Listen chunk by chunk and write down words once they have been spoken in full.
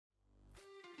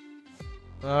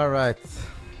Alright.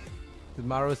 Did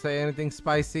Maru say anything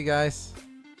spicy, guys?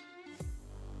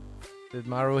 Did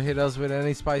Maru hit us with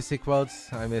any spicy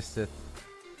quotes? I missed it.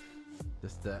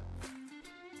 Just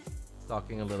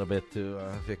talking a little bit to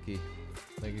Vicky.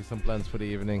 Making some plans for the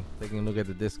evening. Taking a look at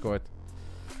the Discord.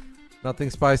 Nothing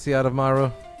spicy out of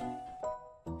Maru.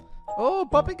 Oh,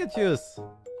 puppy juice.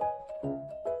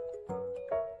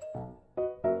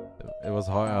 It was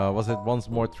hard. Was it once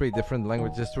more 3 different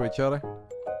languages to each other?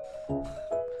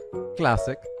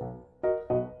 Classic.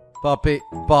 Puppy.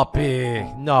 Puppy.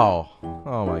 No.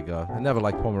 Oh my god. I never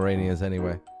liked Pomeranians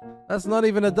anyway. That's not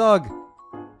even a dog.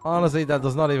 Honestly, that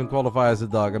does not even qualify as a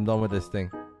dog. I'm done with this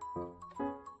thing.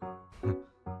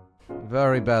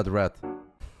 Very bad rat.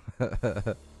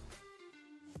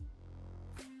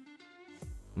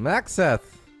 Maxat.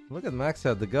 Look at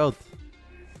Maxat, the goat.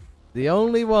 The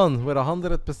only one with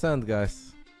 100%,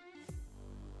 guys.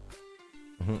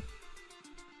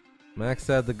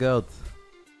 Maxat, the goat.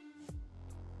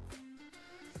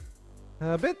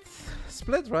 A bit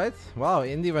split, right? Wow,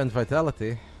 Indy went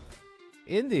Vitality.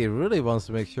 Indy really wants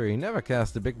to make sure he never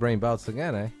casts the big brain bouts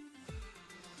again, eh?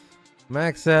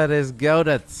 Maxat is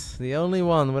goated. The only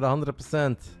one with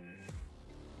 100%.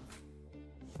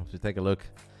 Let's take a look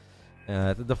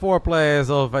at the 4 players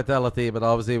of Vitality, but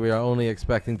obviously we are only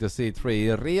expecting to see 3.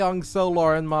 Ryung,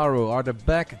 Solar, and Maru are the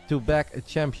back-to-back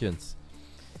champions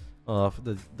of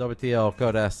the WTL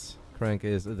Code S. Crank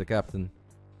is the captain.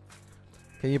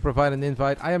 Can you provide an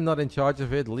invite? I am not in charge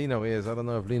of it. Lino is. I don't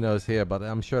know if Lino is here, but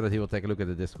I'm sure that he will take a look at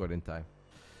the Discord in time.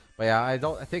 But yeah, I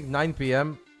think 9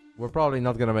 p.m. We're probably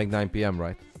not going to make 9 p.m.,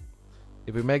 right?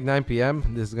 If we make 9 p.m.,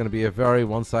 this is going to be a very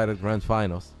one-sided grand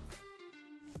finals.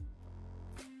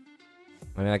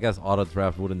 I mean, I guess auto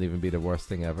draft wouldn't even be the worst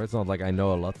thing ever. It's not like I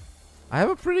know a lot. I have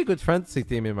a pretty good fantasy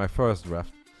team in my first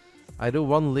draft. I do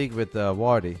 1 league with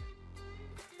Wardy.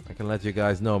 I can let you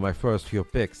guys know my first few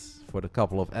picks for the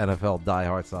couple of NFL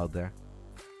diehards out there.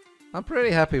 I'm pretty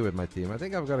happy with my team. I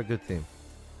think I've got a good team.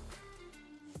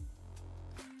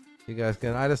 You guys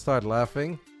can either start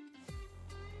laughing.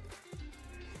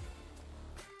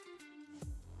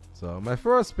 So my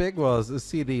first pick was a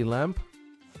CD Lamp.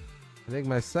 I think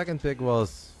my second pick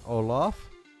was Olaf.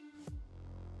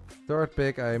 Third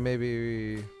pick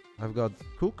I've got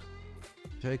Cook.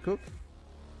 Jay Cook.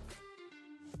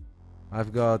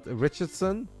 I've got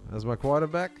Richardson as my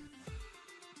quarterback.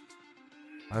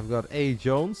 I've got A.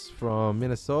 Jones from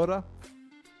Minnesota.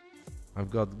 I've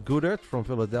got Goodert from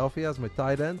Philadelphia as my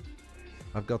tight end.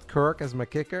 I've got Kirk as my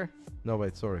kicker. No,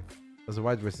 wait, sorry. As a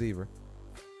wide receiver.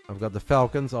 I've got the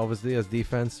Falcons, obviously, as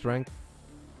defense strength.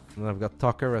 And I've got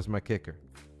Tucker as my kicker.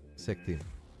 Sick team.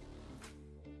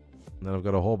 And then I've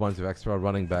got a whole bunch of extra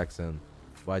running backs and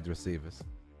wide receivers.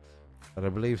 But I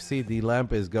believe CD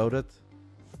Lamp is goated.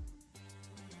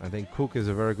 I think Cook is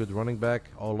a very good running back.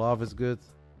 Olaf is good.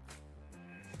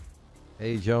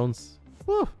 A. Jones.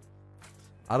 Woo!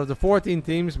 Out of the 14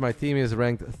 teams, my team is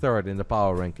ranked 3rd in the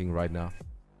power ranking right now.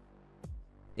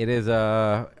 It is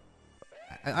either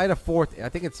 14. I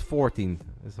think it's 14.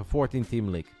 It's a 14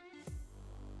 team league.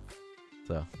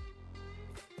 So.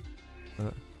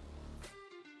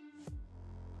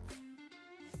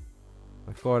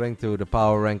 According to the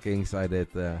power rankings, I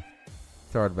did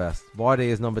 3rd best. Bardi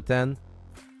is number 10.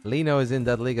 Lino is in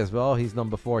that league as well. He's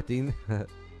number 14.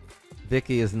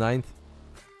 Vicky is 9th.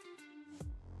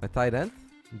 My tight end?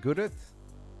 Goodert?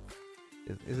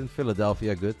 Isn't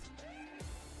Philadelphia good?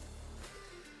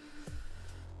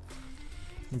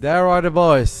 There are the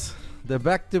boys. The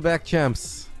back-to-back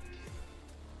champs.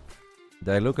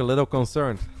 They look a little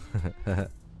concerned.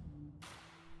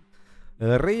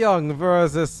 Ryung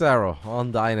versus Serral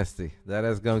on Dynasty. That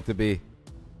is going to be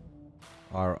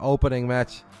our opening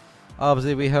match.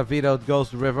 Obviously, we have vetoed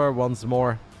Ghost River once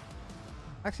more.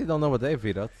 Actually, don't know what they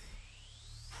vetoed.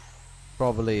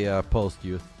 Probably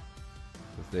post-youth.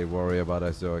 Because they worry about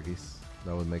Azorgis.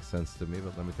 That would make sense to me,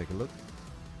 but let me take a look.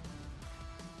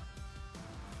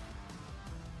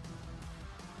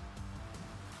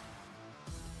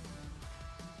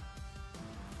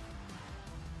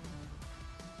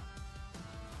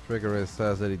 Triggerist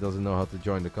says that he doesn't know how to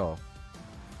join the call.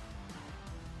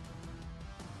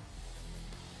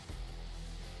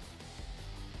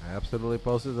 I absolutely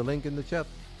posted the link in the chat.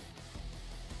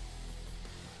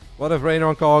 What if Reynor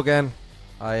on call again?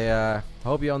 I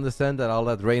hope you understand that I'll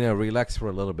let Reynor relax for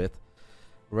a little bit.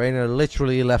 Reynor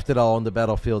literally left it all on the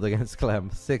battlefield against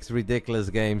Clem. 6 ridiculous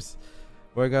games.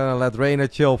 We're gonna let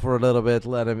Reynor chill for a little bit,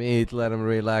 let him eat, let him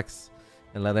relax,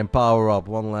 and let him power up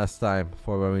one last time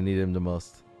for when we need him the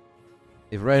most.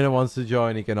 If Reynor wants to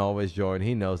join, he can always join.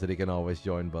 He knows that he can always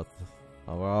join, but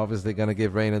We're obviously going to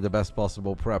give Reynor the best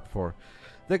possible prep for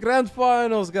the grand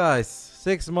finals, guys.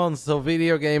 6 months of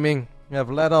video gaming have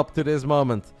led up to this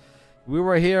moment. We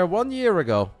were here 1 year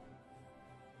ago.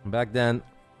 Back then,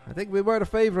 I think we were the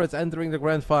favorites entering the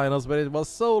grand finals, but it was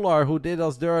Solar who did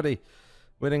us dirty,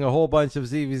 winning a whole bunch of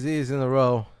ZVZs in a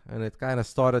row. And it kind of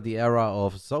started the era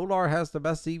of Solar has the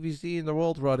best ZVZ in the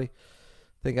world, Roddy.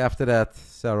 I think after that,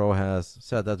 Serral has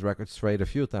set that record straight a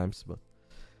few times, but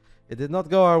it did not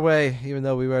go our way, even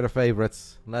though we were the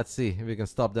favorites. Let's see if we can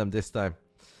stop them this time.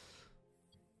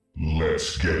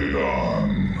 Let's get it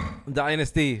on.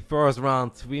 Dynasty, first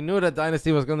round. We knew that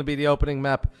Dynasty was going to be the opening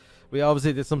map. We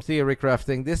obviously did some theory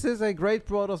crafting. This is a great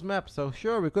Protoss map, so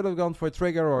sure, we could have gone for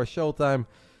Trigger or ShoWTimE,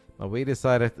 but we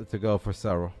decided to go for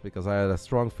Serral, because I had a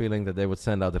strong feeling that they would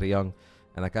send out Ryung,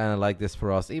 and I kind of like this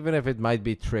for us, even if it might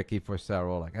be tricky for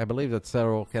Serral. Like, I believe that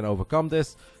Serral can overcome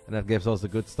this, and that gives us a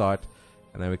good start.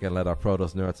 And then we can let our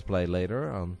Protoss nerds play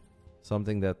later on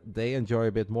something that they enjoy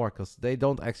a bit more, because they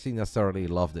don't actually necessarily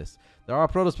love this. There are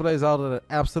Protoss players out there that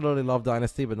absolutely love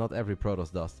Dynasty, but not every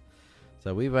Protoss does.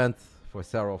 So we went for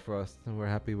Serral first, and we're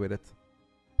happy with it.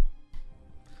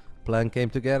 Plan came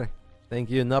together. Thank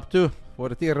you, Nap2, for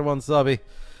the tier 1 subby.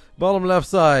 Bottom left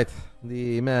side,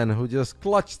 the man who just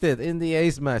clutched it in the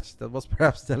ace match. That was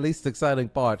perhaps the least exciting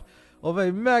part of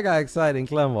a mega exciting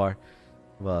clan war.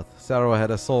 But Serral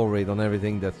had a soul read on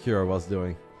everything that Cure was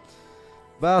doing.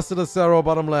 Basilisk Serral,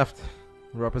 bottom left,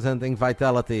 representing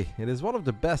Vitality. It is one of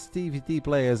the best TVT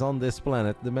players on this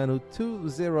planet. The man who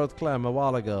 2-0'd Clem a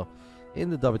while ago in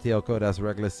the WTL-Guest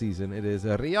regular season. It is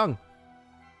Ryung.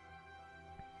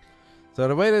 So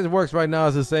the way that it works right now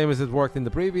is the same as it worked in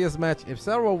the previous match. If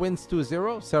Serral wins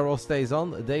 2-0, Serral stays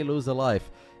on, they lose a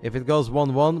life. If it goes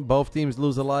 1-1, both teams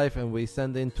lose a life, and we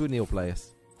send in 2 new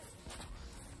players.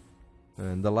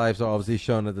 And the lives are obviously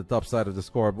shown at the top side of the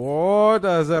scoreboard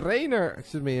as a Reynor,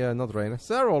 excuse me, not Reynor.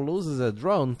 Serral loses a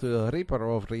drone to a Reaper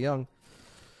of Ryung.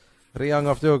 Ryung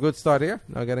off to a good start here.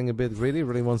 Now getting a bit greedy,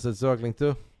 really wants that circling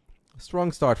too.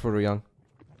 Strong start for Ryung.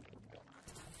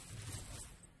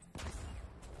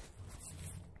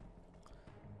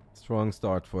 Strong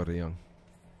start for Ryung.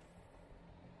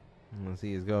 As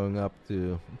he is going up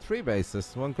to 3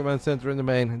 bases. 1 command center in the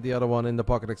main, the other one in the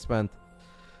pocket expand.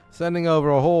 Sending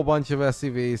over a whole bunch of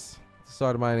SCVs to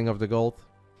start mining of the gold.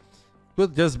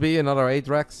 Could just be another 8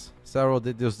 racks. Serral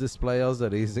did just display us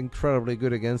that he's incredibly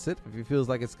good against it, if he feels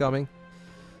like it's coming.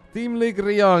 Team League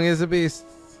Ryung is a beast.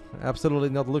 Absolutely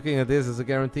not looking at this as a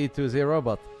guaranteed 2-0,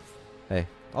 but hey,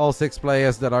 all 6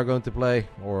 players that are going to play,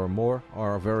 or more,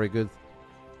 are very good.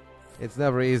 It's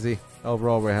never easy.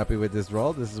 Overall, we're happy with this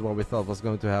draw. This is what we thought was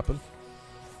going to happen.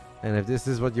 And if this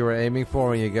is what you were aiming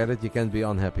for and you get it, you can't be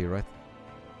unhappy, right?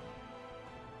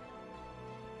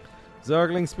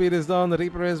 Zergling speed is done. The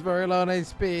Reaper is very low on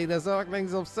HP. The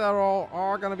Zerglings of Serral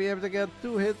are going to be able to get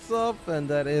 2 hits off, and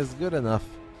that is good enough.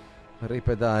 The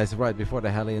Reaper dies right before the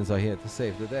Hellions are here to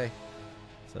save the day.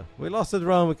 So we lost the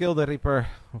drone, we killed the Reaper.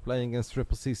 We're playing against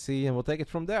Triple CC, and we'll take it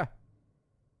from there.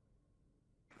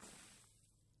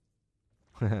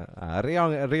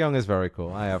 Ryung is very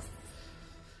cool. I have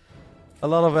a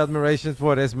lot of admiration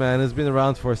for this man. He's been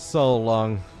around for so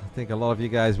long. I think a lot of you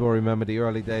guys will remember the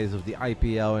early days of the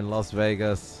IPL in Las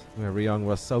Vegas, where Ryung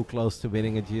was so close to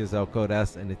winning a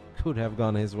GSL-Guest, and it could have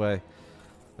gone his way.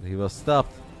 But he was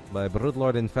stopped by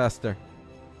Broodlord Infestor.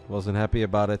 Wasn't happy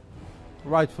about it.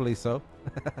 Rightfully so.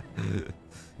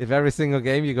 If every single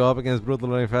game you go up against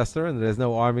Broodlord Infestor and there's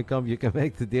no army comp you can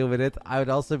make to deal with it, I would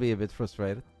also be a bit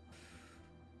frustrated.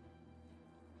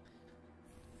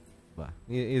 But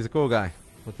he's a cool guy.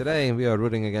 But today we are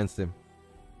rooting against him.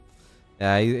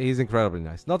 Yeah, he's incredibly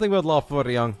nice. Nothing but love for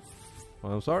Ryung.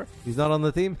 Oh, I'm sorry, he's not on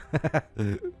the team.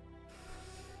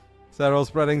 Serral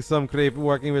spreading some creep,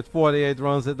 working with 48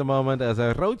 drones at the moment as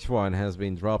a Roach one has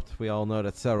been dropped. We all know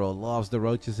that Serral loves the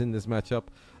Roaches in this matchup.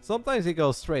 Sometimes he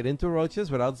goes straight into Roaches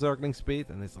without circling speed,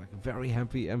 and it's like a very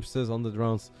heavy emphasis on the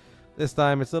drones. This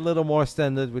time it's a little more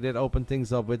standard. We did open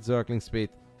things up with circling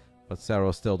speed, but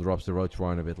Serral still drops the Roach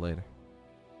one a bit later.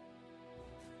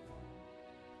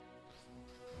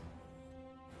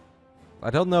 I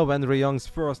don't know when Ryung's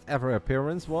first ever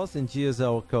appearance was in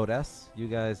GSL-Guest. You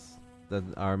guys that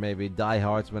are maybe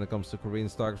diehards when it comes to Korean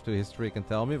Starcraft history can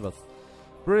tell me, but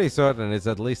pretty certain it's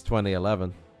at least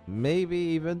 2011. Maybe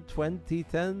even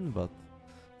 2010, but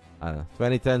I don't know.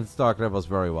 2010 Starcraft was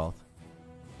very wild.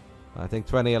 I think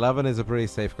 2011 is a pretty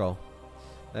safe call.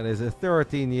 That is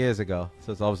 13 years ago,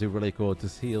 so it's obviously really cool to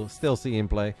still see him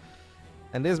play.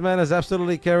 And this man has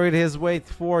absolutely carried his weight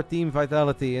for Team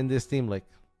Vitality in this Team League.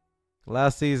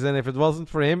 Last season, if it wasn't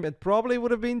for him, it probably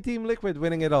would have been Team Liquid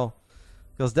winning it all.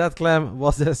 Because that clam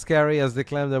was as scary as the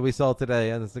clam that we saw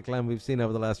today, and it's the clam we've seen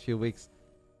over the last few weeks.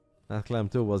 That clam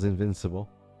too was invincible.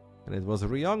 And it was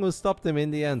Ryung who stopped him in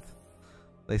the end.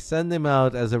 They send him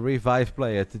out as a revive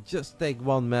player to just take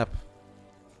one map.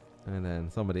 And then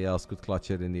somebody else could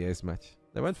clutch it in the ace match.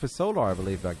 They went for Solar, I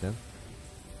believe, back then.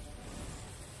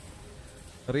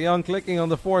 Ryung clicking on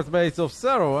the fourth base of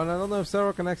Serral, and I don't know if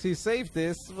Serral can actually save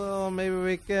this. Well, maybe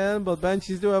we can, but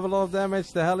Banshees do have a lot of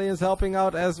damage. The Hellions helping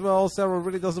out as well. Serral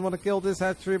really doesn't want to kill this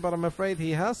hatchery, but I'm afraid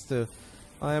he has to.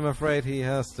 I am afraid he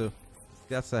has to.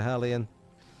 Gets a Hellion.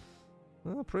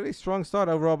 Well, pretty strong start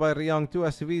overall by Ryung. 2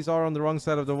 SCVs are on the wrong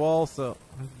side of the wall, so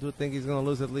I do think he's going to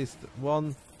lose at least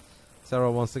one.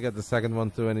 Serral wants to get the second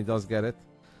one too, and he does get it.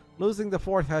 Losing the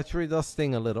fourth hatchery does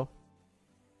sting a little.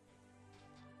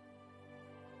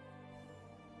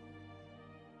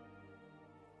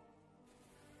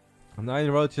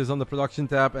 Nine roaches on the production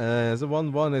tab, and there's a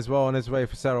 1-1 as well on his way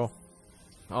for Serral.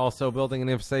 Also building an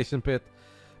infestation pit.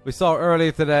 We saw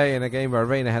earlier today in a game where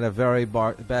Reynor had a very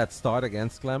bad start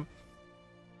against Clem.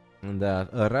 And that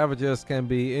Ravagers can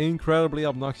be incredibly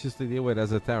obnoxious to deal with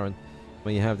as a Terran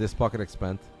when you have this pocket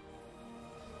expand.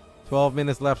 12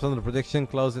 minutes left on the prediction.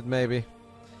 Close it maybe.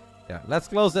 Yeah, let's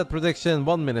close that prediction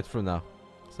 1 minute from now.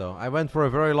 So I went for a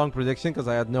very long prediction because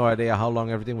I had no idea how long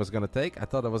everything was going to take. I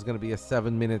thought it was going to be a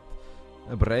 7-minute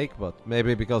break, but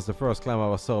maybe because the first climb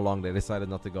was so long they decided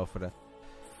not to go for that.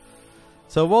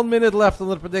 So 1 minute left on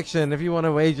the prediction. If you want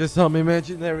to wager some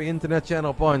imaginary internet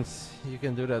channel points, you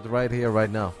can do that right here,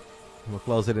 right now. We'll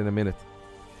close it in a minute.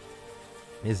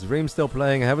 Is Dream still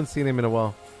playing? I haven't seen him in a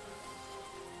while.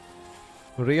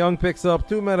 Ryung picks up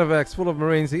 2 medevacs full of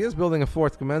Marines. He is building a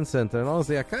 4th command center, and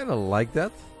honestly I kind of like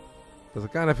that. Because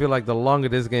I kind of feel like the longer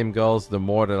this game goes, the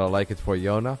more that I like it for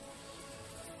Yona.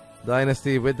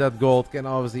 Dynasty with that gold can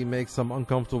obviously make some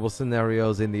uncomfortable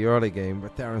scenarios in the early game,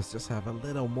 but Terrans just have a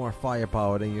little more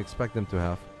firepower than you expect them to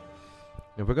have.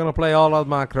 If we're gonna play all out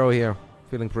macro here,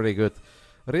 feeling pretty good.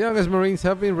 Ryung's Marines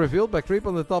have been revealed by creep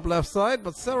on the top left side,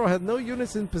 but Serral had no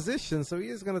units in position, so he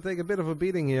is gonna take a bit of a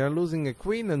beating here, losing a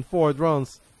queen and 4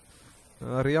 drones.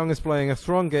 Ryung is playing a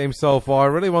strong game so far.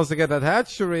 Really wants to get that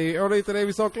hatchery. Earlier today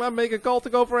we saw Clem make a call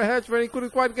to go for a hatchery. He couldn't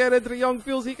quite get it. Ryung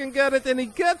feels he can get it, and he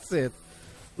gets it.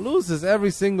 Loses every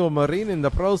single Marine in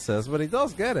the process, but he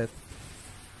does get it.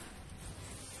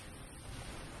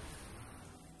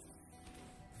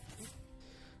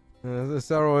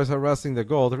 Serral is harassing the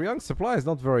gold. Ryung's supply is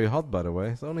not very hot, by the way.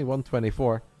 It's only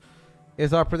 124.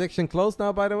 Is our prediction closed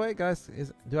now, by the way, guys?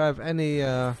 Do I have any...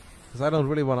 Because I don't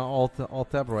really want to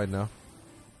alt-tab right now.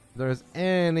 If there is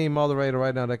any moderator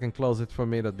right now that can close it for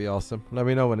me, that'd be awesome. Let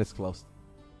me know when it's closed.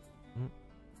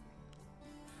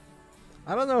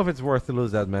 I don't know if it's worth to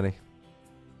lose that many.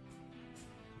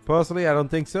 Personally, I don't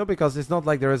think so, because it's not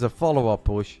like there is a follow-up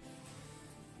push.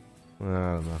 I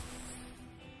don't know.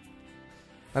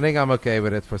 I think I'm okay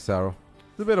with it for Serral.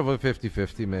 It's a bit of a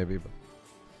 50-50 maybe, but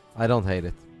I don't hate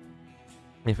it.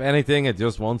 If anything, it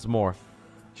just wants more.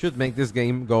 Should make this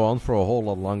game go on for a whole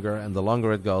lot longer, and the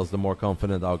longer it goes, the more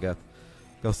confident I'll get.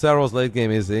 Because Serral's late game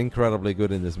is incredibly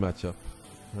good in this matchup.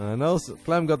 I know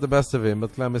Clem got the best of him,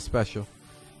 but Clem is special.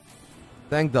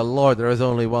 Thank the Lord there is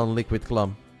only one liquid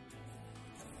Clem.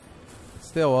 It's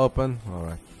still open.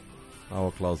 Alright. I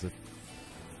will close it.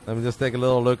 Let me just take a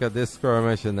little look at this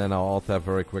skirmish, and then I'll alt-tab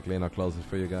very quickly and I'll close it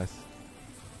for you guys.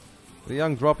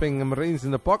 Ryung dropping Marines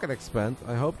in the pocket expand.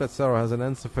 I hope that Serral has an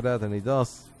answer for that, and he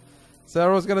does.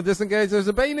 Serral's going to disengage. There's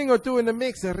a Baning or 2 in the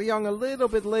mix, and Ryung a little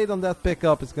bit late on that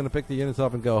pickup. It's going to pick the units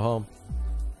up and go home.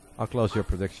 I'll close your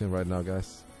prediction right now,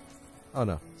 guys. Oh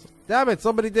no. Damn it,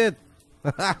 somebody did.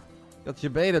 Got you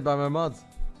baited by my mods.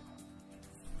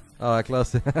 Oh, I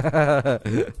closed it.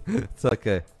 It's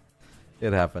okay.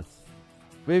 It happens.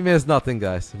 We miss nothing,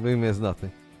 guys. We miss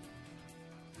nothing.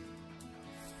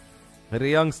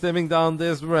 Ryung stimming down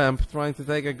this ramp, trying to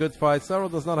take a good fight.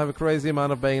 Serral does not have a crazy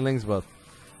amount of banelings, but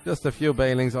just a few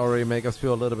banelings already make us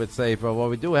feel a little bit safer.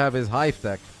 What we do have is hive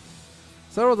tech.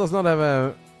 Serral does not have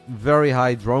a very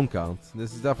high drone count.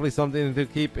 This is definitely something to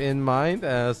keep in mind,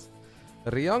 as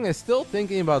Ryung is still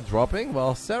thinking about dropping,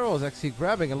 while Serral is actually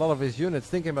grabbing a lot of his units,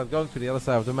 thinking about going to the other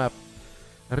side of the map.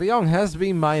 Ryung has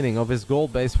been mining of his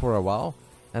gold base for a while,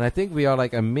 and I think we are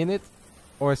like a minute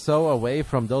or so away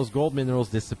from those gold minerals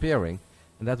disappearing,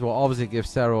 and that will obviously give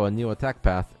Serral a new attack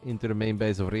path into the main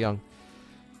base of Ryung.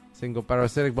 Single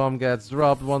parasitic bomb gets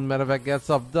dropped, 1 medevac gets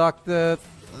abducted.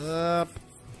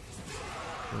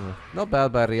 Not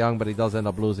bad by Ryung, but he does end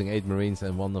up losing 8 Marines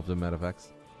and 1 of the medevacs.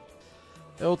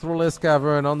 Ultralisk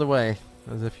Cavern on the way.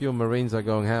 There's a few Marines are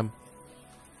going ham.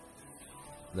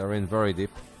 They're in very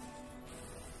deep.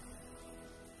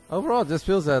 Overall, this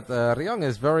feels that Ryung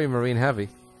is very marine heavy.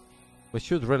 We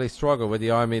should really struggle with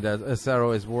the army that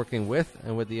Serral is working with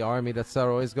and with the army that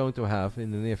Serral is going to have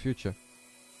in the near future.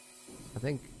 I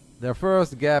think their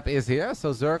first gap is here,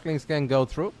 so Zerglings can go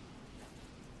through.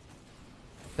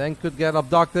 Tank could get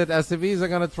abducted. SCVs are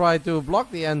going to try to block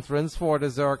the entrance for the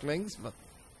Zerglings, but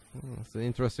it's an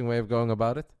interesting way of going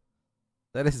about it.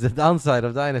 That is the downside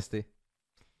of Dynasty.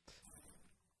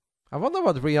 I wonder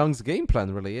what Ryung's game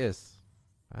plan really is.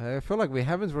 I feel like we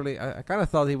haven't really... I kind of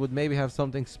thought he would maybe have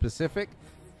something specific,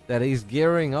 that he's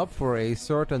gearing up for a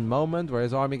certain moment where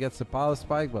his army gets a power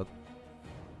spike, but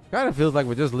kind of feels like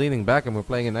we're just leaning back and we're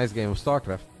playing a nice game of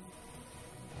Starcraft.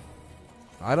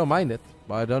 I don't mind it,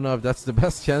 but I don't know if that's the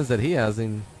best chance that he has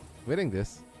in winning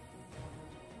this.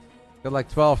 Got like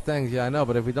 12 tanks, yeah I know,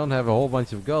 but if we don't have a whole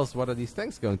bunch of ghosts, what are these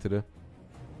tanks going to do?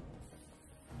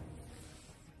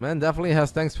 Man definitely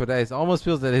has tanks for days. Almost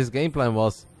feels that his game plan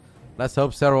was, let's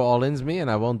hope Serral all-ins me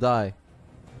and I won't die.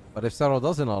 But if Serral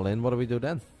doesn't all-in, what do we do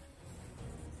then?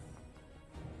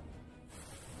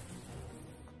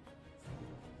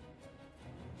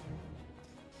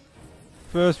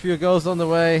 First few ghosts on the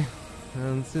way.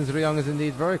 And since Ryung is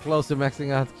indeed very close to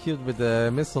maxing out, cute with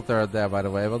the missile turret there by the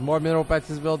way. But more mineral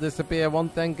patches will disappear. One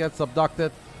tank gets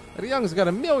abducted. Ryung's got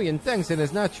 1,000,000 tanks in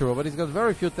his natural, but he's got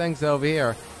very few tanks over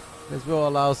here. This will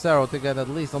allow Serral to get at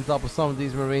least on top of some of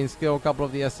these marines, kill a couple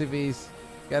of the SCVs,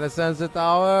 get a sensor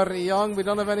tower. Ryung, we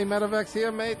don't have any medevacs here,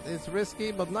 mate. It's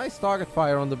risky, but nice target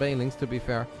fire on the banelings, to be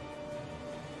fair.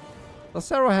 Does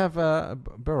Serral have a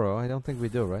burrow? I don't think we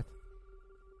do, right?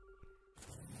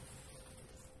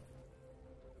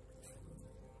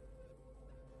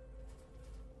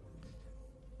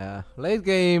 Late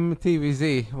game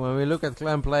TVZ, when we look at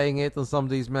Clem playing it on some of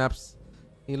these maps,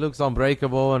 he looks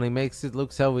unbreakable and he makes it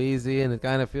look so easy and it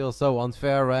kind of feels so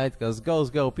unfair, right? Because goes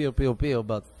go, peel, peel, peel,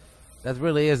 but that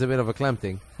really is a bit of a Clem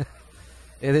thing.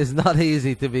 It is not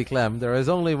easy to be Clem. There is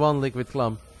only one liquid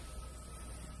Clem.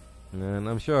 And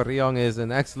I'm sure Ryung is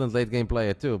an excellent late game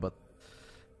player too, but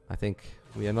I think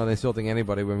we are not insulting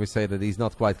anybody when we say that he's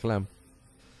not quite Clem.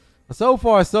 So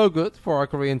far so good for our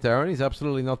Korean Terran. He's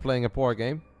absolutely not playing a poor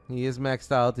game. He is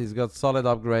maxed out. He's got solid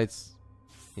upgrades.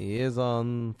 He is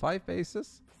on 5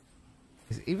 bases.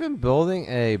 He's even building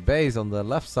a base on the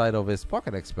left side of his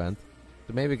pocket expand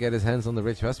to maybe get his hands on the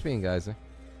rich Vespian geyser.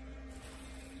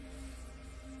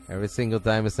 Every single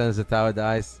time a sensor tower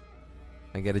dies,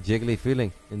 I get a jiggly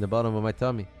feeling in the bottom of my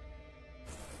tummy.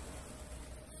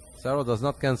 Serral does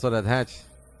not cancel that hatch,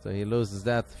 so he loses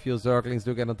that. Few Zerglings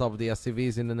do get on top of the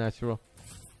SCVs in the natural.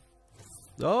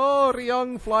 Oh,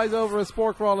 Ryung flies over a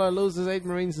spore crawler, loses 8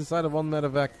 marines inside of 1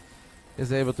 medevac.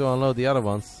 Is able to unload the other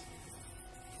ones.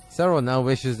 Serral now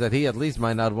wishes that he at least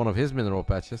mine out one of his mineral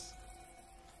patches.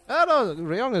 No,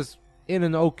 Ryung is in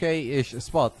an okay-ish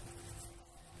spot.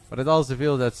 But it also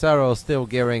feels that Serral is still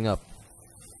gearing up.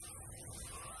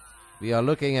 We are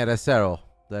looking at a Serral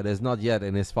that is not yet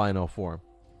in his final form.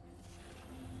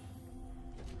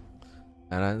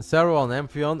 And Serral on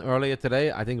Amphion earlier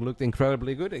today, I think looked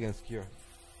incredibly good against Cure.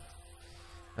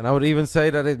 And I would even say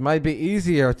that it might be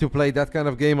easier to play that kind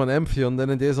of game on Amphion than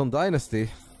it is on Dynasty.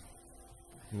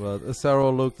 But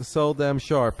Serral looked so damn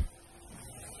sharp.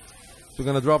 So we're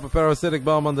gonna drop a parasitic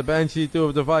bomb on the Banshee. 2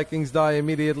 of the Vikings die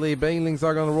immediately. Banelings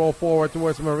are gonna roll forward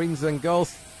towards Marines and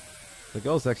Ghosts. The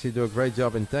Ghosts actually do a great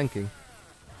job in tanking.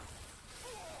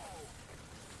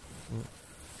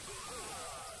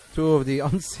 2 of the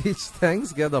unsieged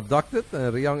tanks get abducted.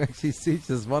 Ryung actually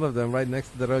sieges one of them right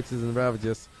next to the Roaches and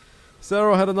Ravagers.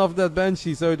 Serral had enough of that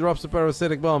Banshee, so he drops a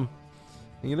parasitic bomb.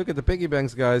 And you look at the piggy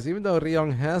banks, guys. Even though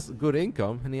Ryung has good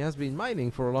income, and he has been mining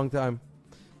for a long time,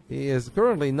 he is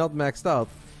currently not maxed out.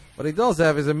 What he does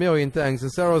have is 1,000,000 tanks,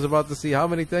 and Serral's about to see how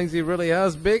many tanks he really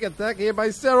has. Big attack here by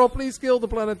Serral. Please kill the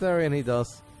planetary, and he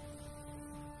does.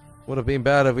 Would have been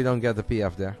bad if we don't get the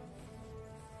PF there.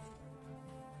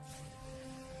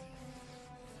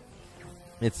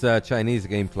 It's a Chinese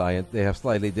game client. They have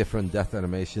slightly different death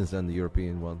animations than the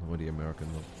European one or the American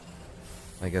one.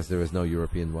 I guess there is no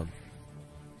European one.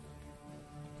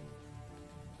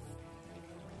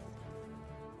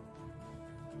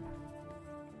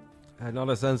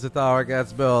 Another sensor tower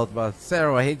gets built, but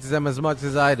Serral hates them as much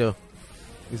as I do.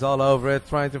 He's all over it,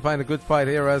 trying to find a good fight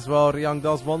here as well. Ryung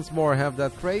does once more have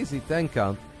that crazy tank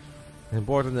count.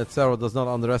 Important that Serral does not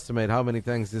underestimate how many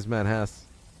tanks this man has.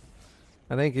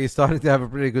 I think he's starting to have a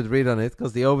pretty good read on it,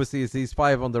 because the overseas sees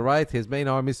 5 on the right. His main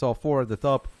army saw 4 at the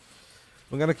top.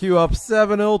 We're going to queue up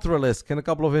 7 Ultralisk and a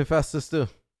couple of Infestors too.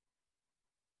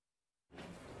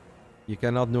 You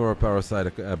cannot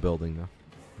neuroparasite a building though.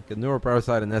 You can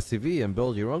neuroparasite an SCV and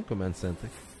build your own command center.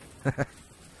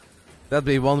 That'd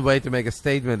be one way to make a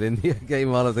statement in the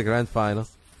game 1 of the grand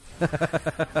finals.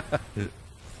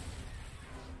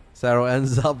 Serral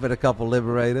ends up with a couple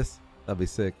liberators. That'd be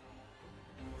sick.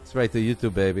 Straight to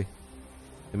YouTube, baby.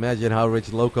 Imagine how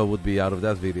rich Loco would be out of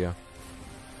that video.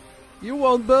 You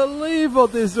won't believe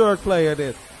what this Zerg player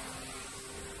did.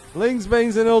 Lynx,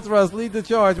 Banes, and Ultras lead the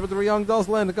charge, but Ryung does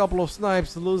land a couple of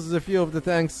snipes, loses a few of the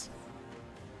tanks.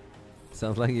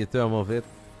 Sounds like a thermal hit.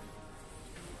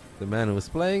 The man who was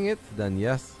playing it, then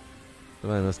yes. The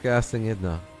man who was casting it,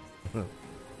 no.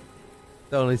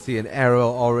 I only see an arrow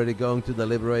already going to the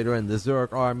Liberator and the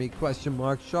Zerg army, question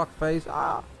mark, shock face,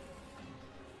 ah!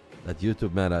 That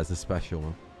YouTube meta is a special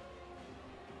one.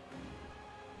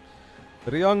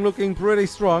 Ryung looking pretty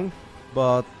strong,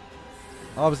 but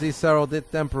obviously Serral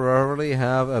did temporarily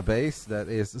have a base that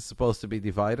is supposed to be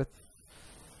divided.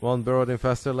 One burrowed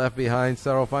infestor left behind.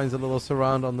 Serral finds a little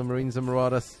surround on the Marines and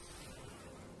Marauders.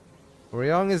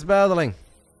 Ryung is battling.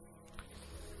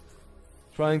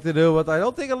 Trying to do what I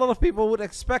don't think a lot of people would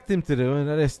expect him to do, and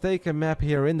that is take a map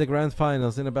here in the grand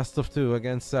finals in a best of 2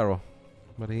 against Serral.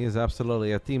 But he is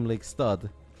absolutely a Team League stud.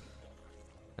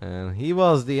 And he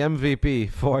was the MVP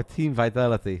for Team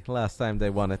Vitality last time they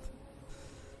won it.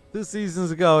 2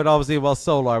 seasons ago it obviously was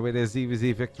Solar with his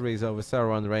EVZ victories over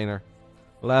Serral and Reynor.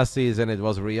 Last season it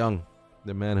was Ryung,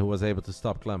 the man who was able to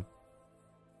stop Clem.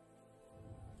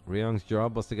 Ryung's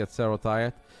job was to get Serral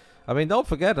tired. I mean, don't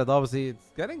forget that obviously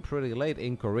it's getting pretty late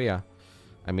in Korea.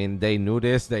 I mean, they knew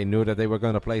this, they knew that they were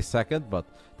going to play second, but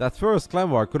that first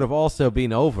Clan War could have also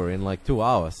been over in like 2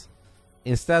 hours.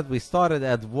 Instead, we started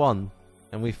at 1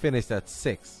 and we finished at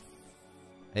 6.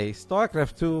 A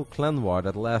Starcraft 2 Clan War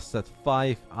that lasted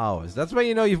 5 hours. That's when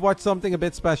you know you've watched something a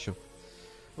bit special.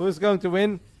 Who's going to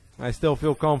win? I still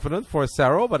feel confident for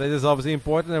Serral, but it is obviously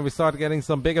important that we start getting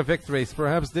some bigger victories.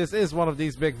 Perhaps this is one of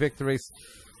these big victories.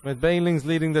 With Banelings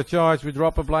leading the charge, we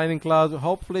drop a Blinding Cloud.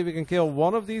 Hopefully we can kill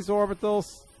one of these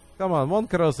orbitals. Come on, one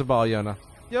corrosive ball, Yona.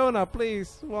 Yona,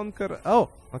 please. One Oh,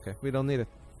 okay, we don't need it.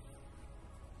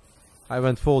 I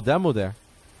went full demo there.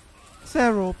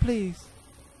 Serral, please.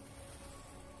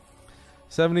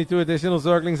 72 additional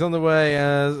Zerglings on the way.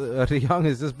 Ryung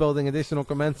is just building additional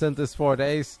command centers for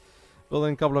days.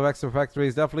 Building a couple of extra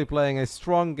factories. Definitely playing a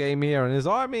strong game here. And his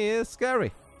army is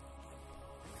scary.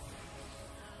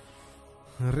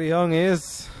 Ryung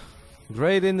is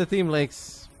great in the team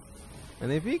leagues.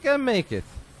 And if he can make it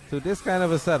to this kind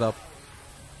of a setup,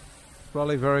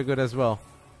 probably very good as well.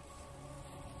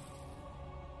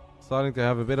 Starting to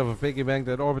have a bit of a piggy bank.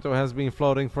 That Orbiter has been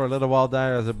floating for a little while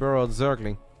there as a burrowed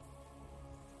Zergling.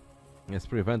 It's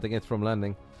preventing it from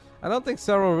landing. I don't think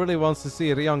Serral really wants to see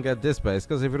Ryung get this base,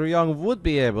 because if Ryung would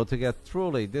be able to get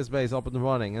truly this base up and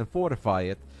running and fortify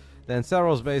it, then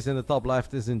Serral's base in the top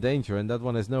left is in danger, and that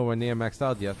one is nowhere near maxed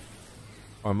out yet.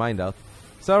 Or mined out.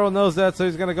 Serral knows that, so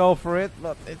he's gonna go for it,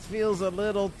 but it feels a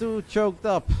little too choked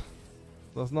up.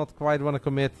 Does not quite want to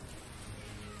commit.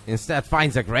 Instead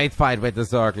finds a great fight with the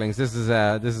Zerglings. This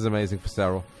is amazing for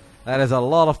Serral. That is a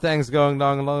lot of tanks going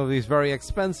down, a lot of these very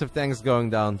expensive tanks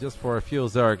going down just for a few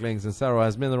Zerglings, and Serral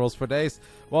has minerals for days.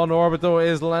 One orbital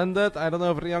is landed. I don't know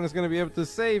if Ryung is going to be able to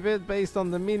save it based on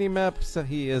the mini-maps.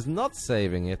 He is not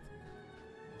saving it.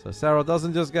 So Serral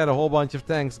doesn't just get a whole bunch of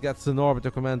tanks, gets an orbital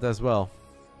command as well.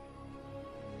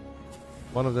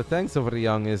 One of the tanks of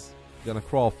Ryung is going to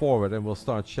crawl forward and will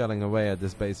start shelling away at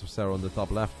this base of Serral on the top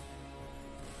left.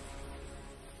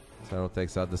 Serral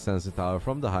takes out the sensor tower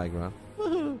from the high ground.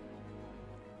 Woohoo!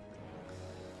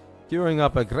 Queuing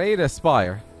up a great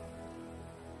Aspire.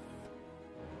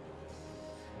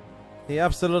 He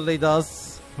absolutely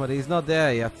does, but he's not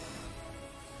there yet.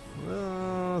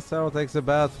 Serral takes a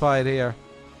bad fight here.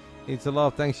 Needs a lot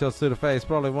of tank shots to the face.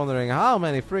 Probably wondering how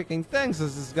many freaking tanks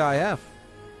does this guy have?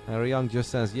 And Ryung just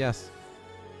says yes.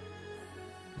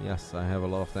 Yes, I have a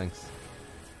lot of tanks.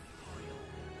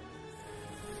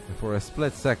 And for a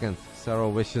split second,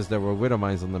 Serral wishes there were Widow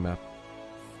Mines on the map.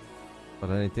 But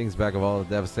then he thinks back of all the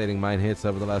devastating mine hits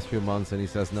over the last few months and he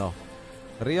says no.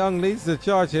 Ryung leads the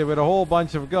charge here with a whole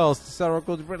bunch of ghosts. Serral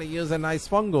could really use a nice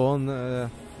fungal,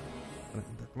 and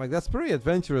like that's pretty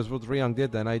adventurous what Ryung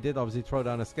did then. I did obviously throw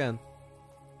down a scan.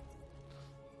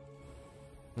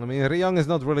 I mean, Ryung is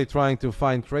not really trying to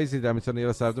find crazy damage on the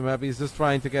other side of the map. He's just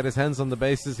trying to get his hands on the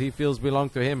bases he feels belong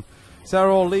to him.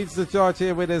 Serral leads the charge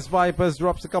here with his Vipers,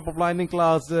 drops a couple Blinding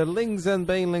Clouds. The Lings and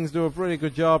Banelings do a pretty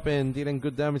good job in dealing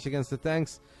good damage against the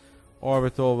tanks.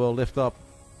 Orbital will lift up.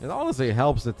 It honestly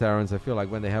helps the Terrans, I feel like,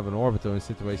 when they have an Orbital in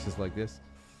situations like this,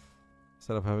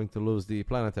 instead of having to lose the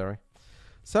Planetary.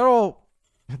 Serral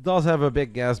does have a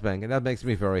big gas bank, and that makes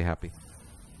me very happy.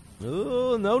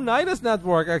 Ooh, no Nidus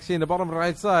network actually in the bottom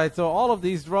right side. So all of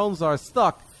these drones are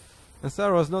stuck. And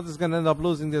Serral is not just going to end up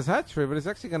losing this hatchery, but it's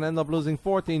actually going to end up losing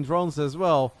 14 drones as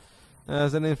well.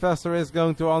 As an infestor is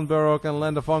going to unburrow and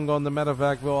land a fungo on the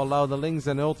medevac, will allow the Lings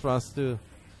and Ultras to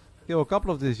kill a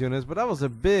couple of these units. But that was a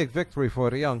big victory for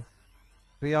Ryung.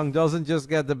 Ryung doesn't just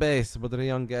get the base, but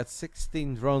Ryung gets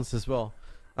 16 drones as well.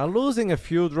 Now losing a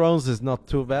few drones is not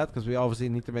too bad, because we obviously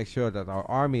need to make sure that our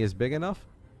army is big enough.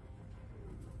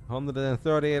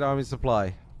 138 army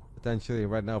supply, potentially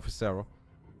right now for Serral.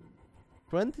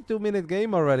 22-minute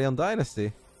game already on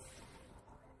Dynasty.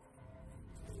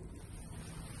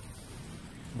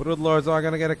 Broodlords are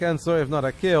going to get a cancel, if not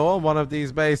a kill, on one of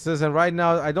these bases. And right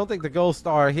now, I don't think the ghosts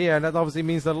are here. And that obviously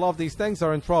means that a lot of these tanks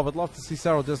are in trouble. I'd love to see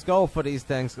Serral just go for these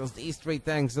tanks, because these 3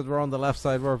 tanks that were on the left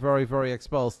side were very, very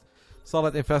exposed.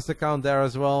 Solid infestor count there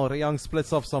as well. Ryung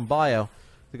splits off some bio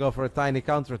to go for a tiny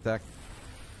counterattack.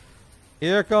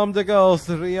 Here come the ghosts.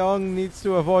 Ryung needs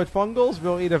to avoid fungals.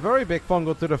 Will eat a very big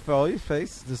fungal to the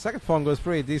face. The second fungal is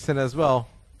pretty decent as well.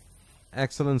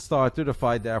 Excellent start to the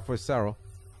fight there for Serral.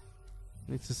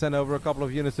 Needs to send over a couple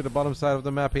of units to the bottom side of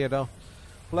the map here though.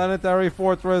 Planetary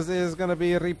Fortress is going to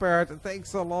be repaired. It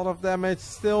takes a lot of damage.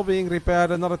 Still being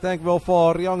repaired. Another tank will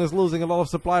fall. Ryung is losing a lot of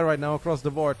supply right now across the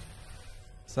board.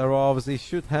 Serral obviously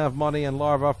should have money and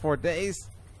larva for days.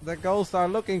 The ghosts are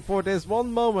looking for this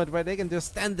one moment where they can just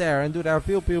stand there and do their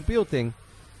pew pew pew thing.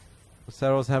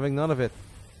 Serral's having none of it.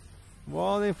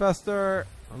 One infestor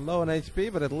low on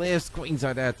HP, but it lives. Queens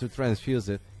are there to transfuse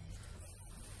it.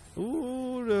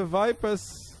 Ooh, the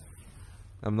Vipers.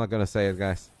 I'm not gonna say it,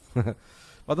 guys.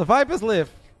 But the Vipers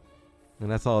live. And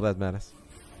that's all that matters.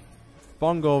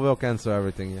 Fungo will cancel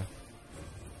everything, yeah.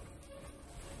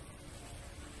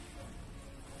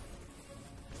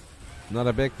 Not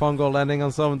a big fungo landing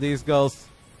on some of these ghosts.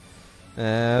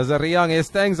 As Ryung, his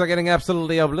tanks are getting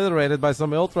absolutely obliterated by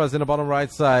some ultras in the bottom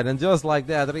right side. And just like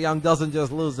that, Ryung doesn't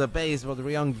just lose the base, but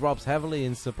Ryung drops heavily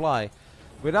in supply.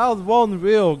 Without one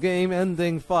real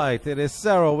game-ending fight, it is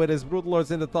Serral with his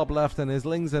Broodlords in the top left and his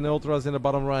Lings and Ultras in the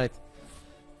bottom right.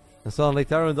 And suddenly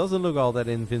Terran doesn't look all that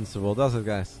invincible, does it,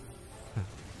 guys?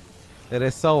 It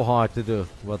is so hard to do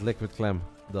what Liquid Clem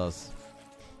does.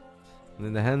 And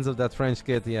in the hands of that French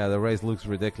kid, yeah, the race looks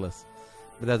ridiculous.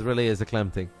 But that really is a Clem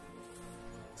thing.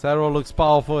 Serral looks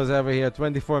powerful as ever here,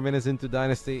 24 minutes into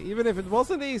Dynasty. Even if it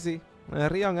wasn't easy,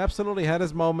 Ryung absolutely had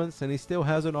his moments, and he still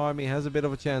has an army, has a bit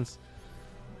of a chance.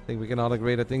 I think we can all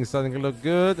agree that things starting to look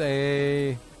good.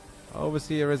 A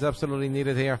overseer is absolutely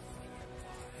needed here.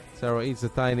 Serral eats a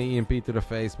tiny EMP to the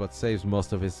face, but saves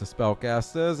most of his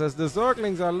spellcasters as the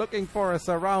Zerglings are looking for a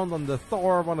surround on the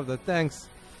Thor, one of the tanks.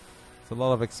 It's a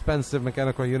lot of expensive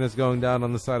mechanical units going down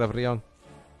on the side of Ryung.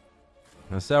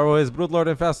 Now Serral, his Broodlord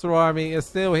Infestor army, is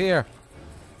still here.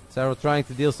 Serral trying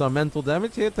to deal some mental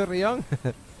damage here to Ryung.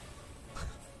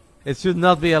 It should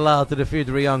not be allowed to defeat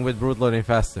Ryung with Broodlord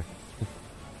Infestor.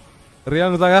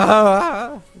 Ryung's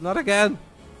like, not again.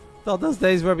 Thought those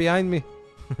days were behind me.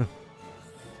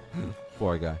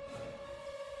 Poor guy.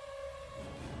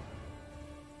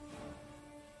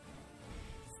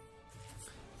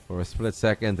 For a split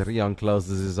second, Ryung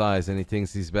closes his eyes and he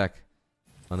thinks he's back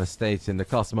on a stage in the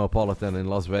Cosmopolitan in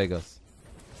Las Vegas.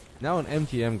 Now an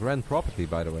MGM Grand property,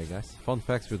 by the way, guys. Fun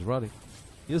facts with Roddy.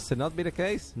 Used to not be the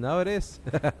case, now it is.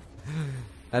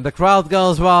 And the crowd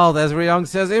goes wild as Ryung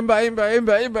says, Imba, Imba,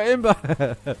 Imba, Imba,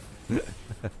 Imba.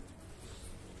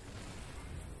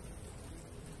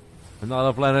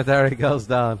 Another planetary goes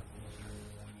down.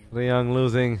 Ryung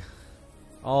losing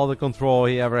all the control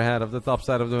he ever had of the top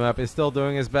side of the map. He's still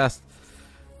doing his best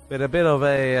with a bit of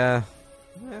a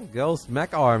ghost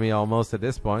mech army almost at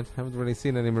this point. Haven't really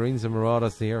seen any Marines and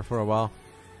Marauders here for a while.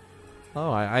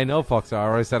 Oh, I know Fox, I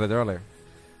already said it earlier.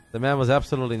 The man was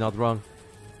absolutely not wrong.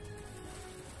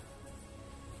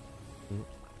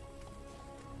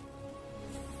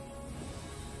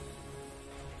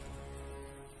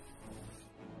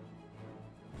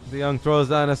 Ryung throws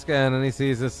down a scan and he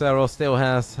sees that Serral still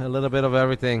has a little bit of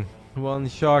everything. One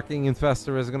sharking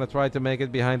infestor is going to try to make it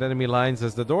behind enemy lines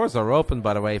as the doors are open,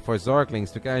 by the way, for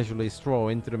Zerglings to casually stroll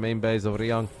into the main base of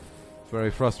Ryung. It's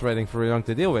very frustrating for Ryung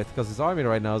to deal with because his army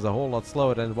right now is a whole lot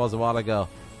slower than it was a while ago.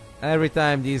 Every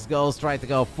time these ghosts try to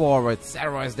go forward,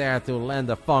 Serral is there to land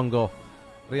a fungal.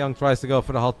 Ryung tries to go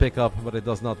for the hot pickup, but it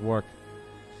does not work.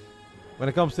 When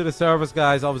it comes to the servers,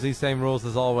 guys, obviously same rules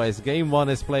as always. Game 1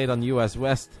 is played on US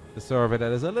West, the server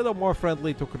that is a little more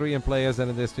friendly to Korean players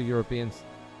than it is to Europeans.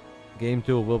 Game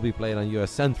 2 will be played on US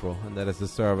Central, and that is the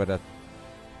server that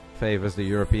favors the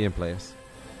European players.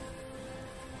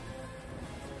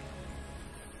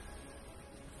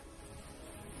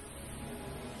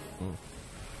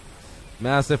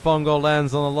 Massive Fungal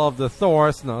lands on a lot of the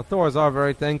Thors. Now, Thors are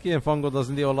very tanky and Fungal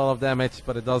doesn't deal a lot of damage,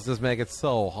 but it does just make it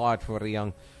so hard for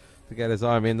Ryung to get his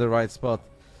army in the right spot.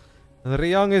 And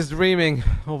Ryung is dreaming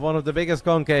of one of the biggest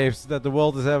concaves that the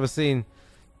world has ever seen.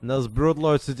 And those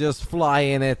Broodlords to just fly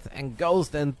in it, and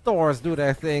Ghost and Thors do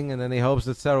their thing, and then he hopes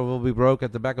that Serral will be broke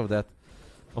at the back of that.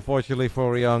 Unfortunately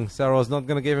for Ryung, Serral is not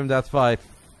going to give him that fight.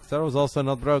 Serral's also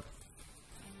not broke.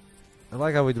 I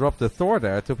like how we dropped the Thor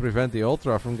there to prevent the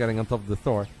Ultra from getting on top of the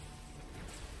Thor.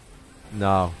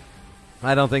 No,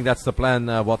 I don't think that's the plan,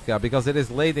 Wodka, because it is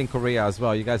late in Korea as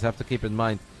well. You guys have to keep in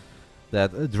mind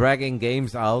that dragging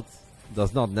games out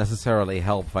does not necessarily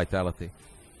help Vitality.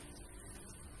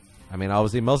 I mean,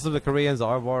 obviously, most of the Koreans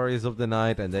are warriors of the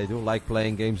night, and they do like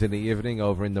playing games in the evening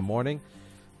over in the morning.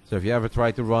 So if you ever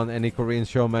try to run any Korean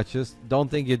show matches,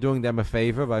 don't think you're doing them a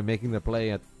favor by making them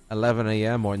play at 11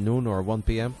 a.m. or noon or 1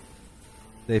 p.m.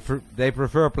 They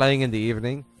prefer playing in the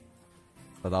evening.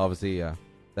 But obviously,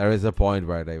 there is a point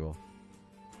where they will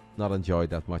not enjoy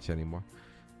that much anymore.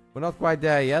 We're not quite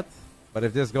there yet. But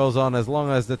if this goes on as long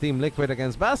as the Team Liquid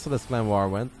against Basilisk Clan War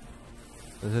went,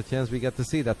 there's a chance we get to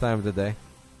see that time of the day.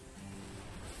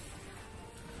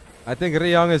 I think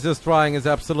Ryung is just trying his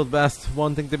absolute best,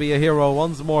 wanting to be a hero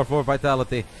once more for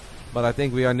Vitality. But I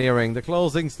think we are nearing the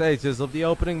closing stages of the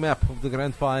opening map of the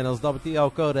Grand Finals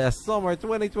WTL-Guest-Member Summer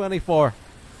 2024.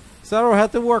 Serral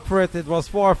had to work for it, it was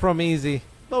far from easy.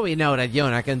 But we know that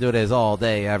Yona can do this all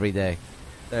day, every day.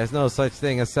 There's no such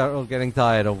thing as Serral getting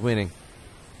tired of winning.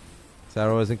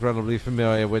 Serral is incredibly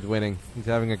familiar with winning. He's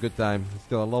having a good time. He's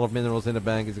got a lot of minerals in the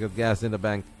bank, he's got gas in the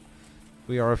bank.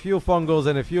 We are a few fungals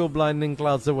and a few blinding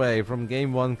clouds away from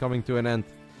game 1 coming to an end.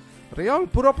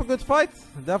 Ryung put up a good fight.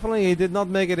 Definitely he did not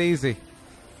make it easy.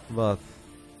 But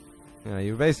yeah,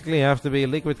 you basically have to be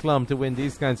Liquid Clum to win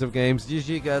these kinds of games.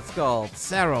 GG gets called.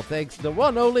 Serral takes the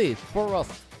 1-0 lead for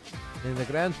us in the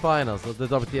Grand Finals of the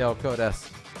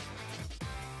WTL-Guest.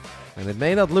 And it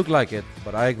may not look like it,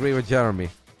 but I agree with Jeremy.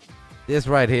 This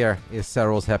right here is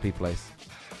Serral's happy place.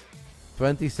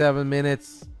 27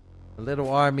 minutes. A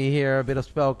little army here, a bit of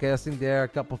spellcasting there, a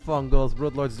couple fungals,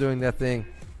 Broodlords doing their thing.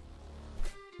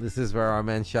 This is where our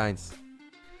man shines.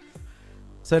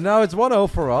 So now it's 1-0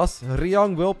 for us.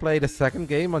 Ryung will play the second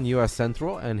game on US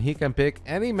Central, and he can pick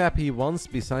any map he wants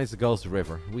besides Ghost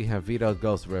River. We have vetoed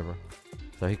Ghost River.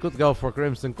 So he could go for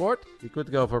Crimson Court, he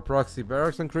could go for Proxy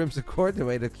Barracks on Crimson Court, the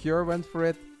way that Cure went for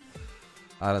it.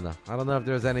 I don't know. I don't know if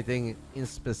there's anything in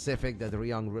specific that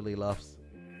Ryung really loves.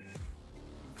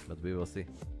 But we will see.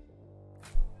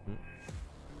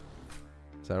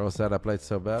 Serral said I played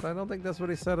so bad. I don't think that's what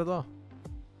he said at all.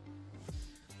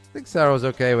 I think Serral's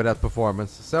okay with that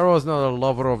performance. Serral is not a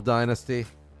lover of Dynasty.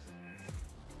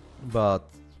 But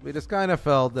we just kind of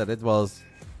felt that it was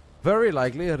very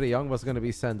likely Ryung was going to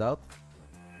be sent out.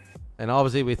 And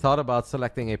obviously we thought about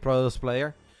selecting a Protoss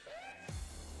player.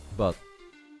 But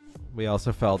we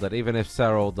also felt that even if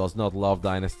Serral does not love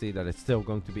Dynasty, that it's still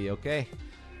going to be okay.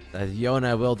 That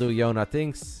Yona will do Yona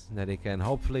things. That he can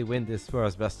hopefully win this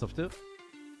first best of 2.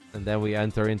 And then we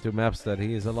enter into maps that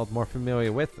he is a lot more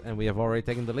familiar with, and we have already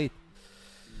taken the lead.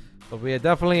 But we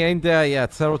definitely ain't there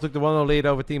yet. Serral took the 1-0 lead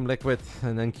over Team Liquid,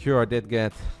 and then Cure did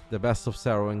get the best of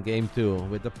Serral in game 2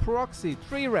 with the Proxy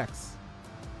 3 Rex.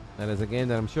 That is a game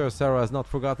that I'm sure Serral has not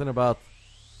forgotten about.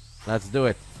 Let's do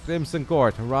it. Crimson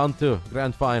Court, round 2,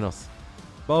 Grand Finals.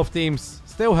 Both teams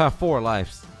still have 4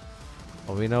 lives.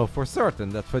 But we know for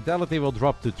certain that Fidelity will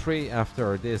drop to 3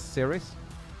 after this series.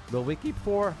 Will we keep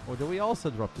 4, or do we also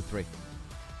drop to 3?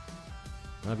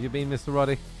 How have you been, Mr.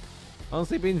 Roddy?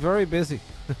 Honestly, been very busy.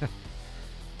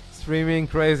 Streaming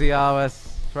crazy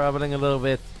hours, traveling a little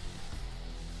bit.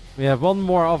 We have one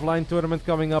more offline tournament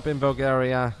coming up in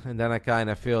Bulgaria, and then I kind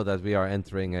of feel that we are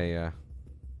entering a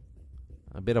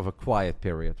bit of a quiet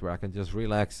period where I can just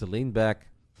relax, lean back,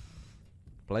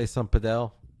 play some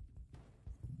padel,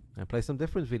 and play some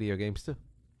different video games too.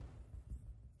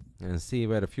 And see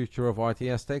where the future of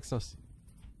RTS takes us.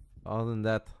 Other than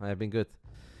that, I have been good.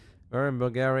 We're in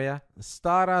Bulgaria.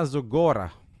 Stara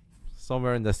Zagora.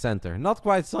 Somewhere in the center. Not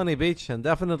quite Sunny Beach, and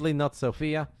definitely not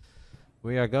Sofia.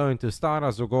 We are going to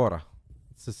Stara Zagora.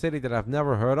 It's a city that I've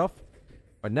never heard of.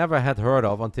 Or never had heard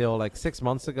of until like 6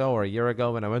 months ago or a year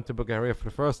ago when I went to Bulgaria for the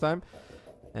first time.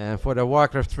 And for the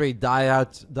Warcraft 3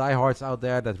 diehards out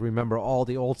there that remember all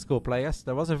the old school players,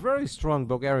 there was a very strong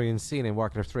Bulgarian scene in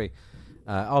Warcraft 3.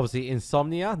 Obviously,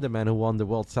 Insomnia, the man who won the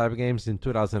World Cyber Games in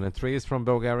 2003, is from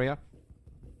Bulgaria.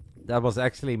 That was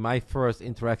actually my first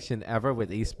interaction ever with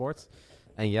esports.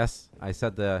 And yes, I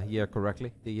said the year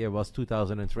correctly. The year was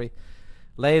 2003.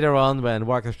 Later on, when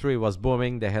Warcraft 3 was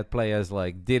booming, they had players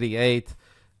like Diddy 8,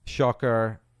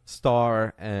 Shocker,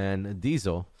 Star, and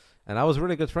Diesel. And I was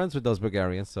really good friends with those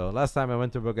Bulgarians. So last time I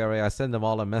went to Bulgaria, I sent them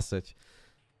all a message.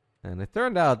 And it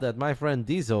turned out that my friend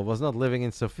Diesel was not living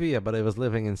in Sofia, but he was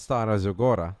living in Stara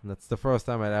Zagora. That's the first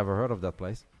time I'd ever heard of that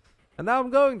place. And now I'm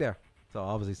going there. So I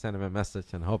obviously sent him a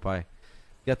message and hope I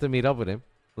get to meet up with him.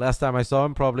 Last time I saw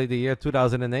him, probably the year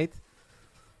 2008.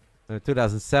 Or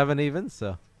 2007 even,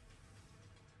 so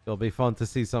it'll be fun to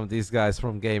see some of these guys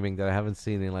from gaming that I haven't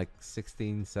seen in like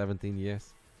 16, 17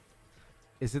 years.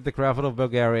 Is it the capital of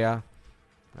Bulgaria?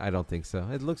 I don't think so.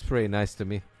 It looks pretty nice to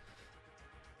me.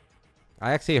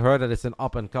 I actually heard that it's an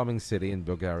up-and-coming city in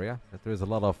Bulgaria. That there's a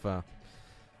lot of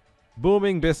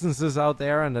booming businesses out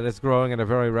there and that it's growing at a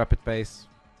very rapid pace.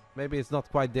 Maybe it's not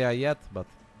quite there yet, but...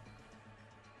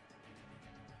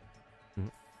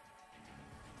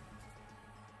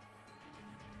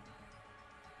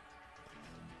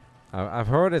 I've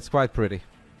heard it's quite pretty.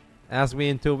 Ask me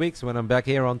in 2 weeks when I'm back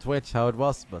here on Twitch how it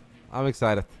was, but I'm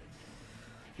excited.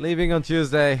 Leaving on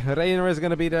Tuesday. Reynor is going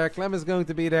to be there. Clem is going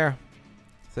to be there.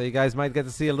 So you guys might get to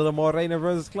see a little more Reynor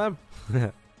versus Clem.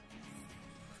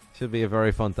 Should be a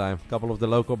very fun time. A couple of the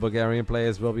local Bulgarian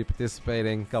players will be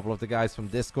participating. A couple of the guys from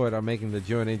Discord are making the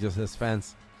journey just as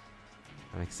fans.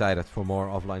 I'm excited for more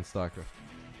offline Starcraft.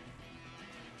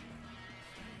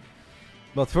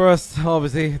 But first,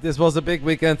 obviously, this was a big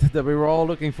weekend that we were all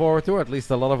looking forward to, at least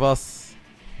a lot of us.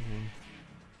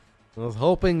 I was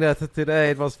hoping that today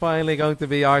it was finally going to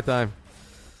be our time.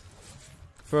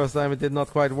 First time it did not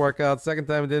quite work out, second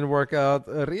time it didn't work out.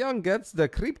 Ryung gets the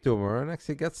creep tumor and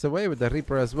actually gets away with the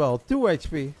Reaper as well. 2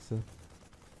 HP. So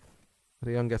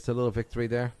Ryung gets a little victory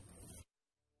there.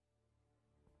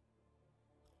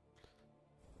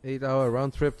 8-hour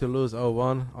round trip to lose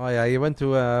 0-1. Oh yeah, you went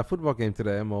to a football game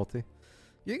today, Multi.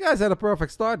 You guys had a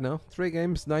perfect start now. 3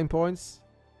 games, 9 points.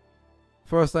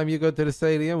 First time you go to the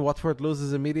stadium, Watford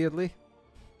loses immediately.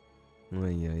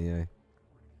 Ay.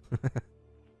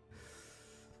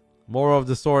 More of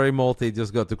the story, Multi.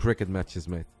 Just go to cricket matches,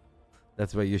 mate.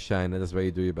 That's where you shine and that's where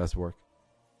you do your best work.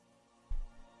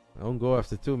 Don't go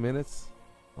after 2 minutes.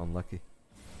 Unlucky.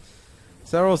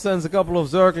 Serral sends a couple of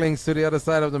Zerglings to the other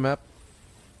side of the map.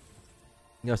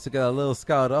 Just to get a little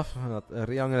scout off.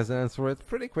 Ryung has an answer for it.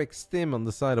 Pretty quick stim on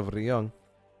the side of Ryung.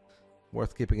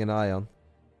 Worth keeping an eye on.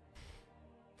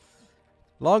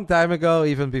 Long time ago,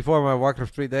 even before my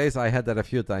Warcraft 3 days, I had that a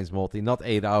few times, Multi. Not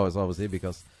 8 hours, obviously,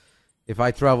 because if I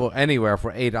travel anywhere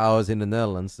for 8 hours in the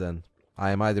Netherlands, then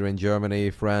I am either in Germany,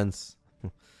 France,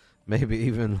 maybe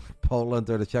even Poland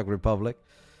or the Czech Republic,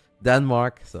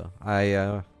 Denmark. So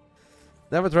I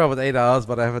never traveled 8 hours,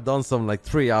 but I have done some like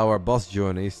 3-hour bus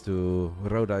journeys to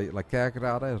Roda, like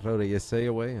Kerkrade, Roda JC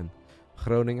away, and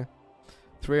Groningen.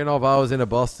 3.5 hours in a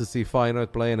bus to see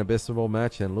Feyenoord play an abysmal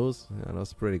match and lose. Yeah, that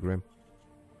was pretty grim.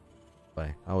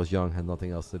 But I was young, had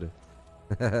nothing else to do.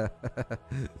 A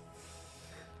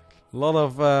lot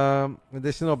of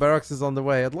additional barracks is on the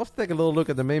way. I'd love to take a little look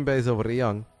at the main base of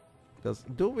Ryung. Because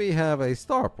do we have a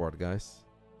starport, guys?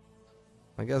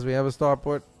 I guess we have a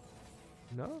starport.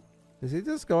 No? Is he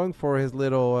just going for his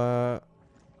little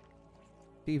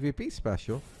PvP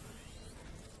special?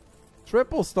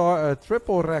 Triple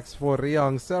Rex for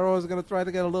Ryung. Serral is going to try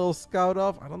to get a little scout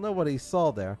off. I don't know what he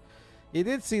saw there. He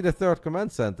did see the 3rd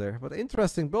command center. But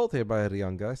interesting build here by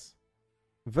Ryung, guys.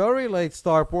 Very late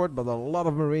starport, but a lot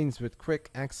of marines with quick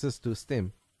access to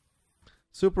stim.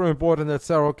 Super important that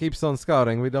Serral keeps on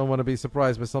scouting. We don't want to be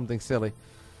surprised by something silly.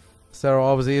 Serral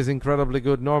obviously is incredibly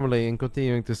good normally in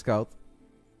continuing to scout.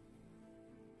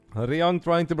 Ryung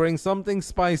trying to bring something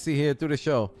spicy here to the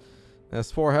show.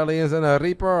 As 4 Hellions and a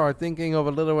Reaper are thinking of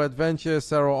a little adventure,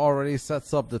 Serral already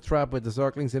sets up the trap with the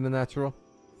Zerglings in the natural.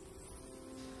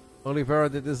 Oliveira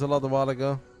did this a lot a while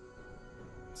ago.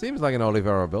 Seems like an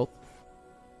Oliveira build.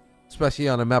 Especially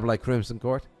on a map like Crimson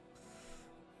Court.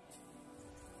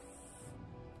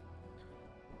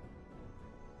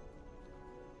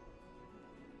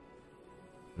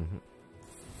 Mm-hmm.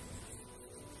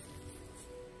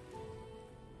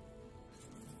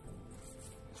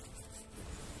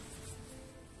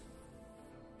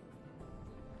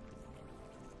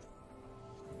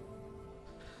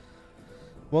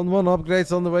 1-1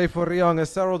 upgrades on the way for Ryung as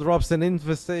Serral drops an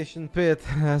infestation pit,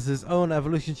 has his own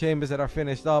evolution chambers that are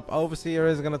finished up. Overseer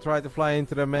is going to try to fly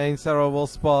into the main. Serral will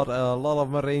spot a lot of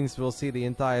marines. We'll see the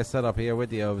entire setup here with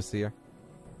the Overseer.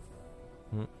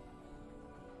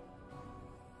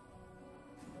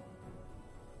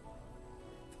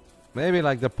 Maybe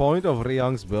like the point of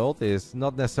Ryung's build is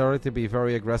not necessarily to be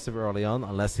very aggressive early on,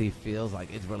 unless he feels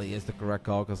like it really is the correct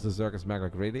call because the Zerg is mega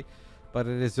greedy. But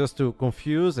it is just to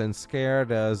confuse and scare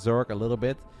the Zerg a little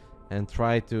bit and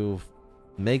try to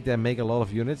make them make a lot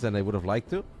of units than they would have liked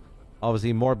to.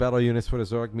 Obviously, more battle units for the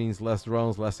Zerg means less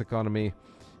drones, less economy,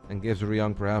 and gives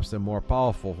Ryung perhaps a more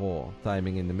powerful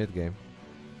timing in the mid game.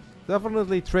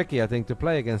 Definitely tricky, I think, to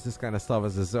play against this kind of stuff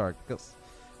as a Zerg, because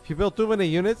if you build too many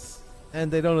units and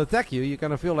they don't attack you, you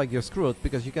kind of feel like you're screwed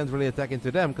because you can't really attack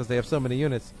into them because they have so many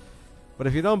units. But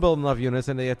if you don't build enough units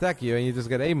and they attack you and you just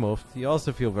get A-moved, you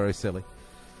also feel very silly.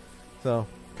 So,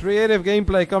 creative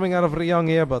gameplay coming out of Ryung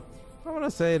here, but I want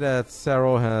to say that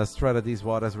Serral has treaded these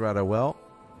waters rather well.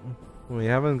 We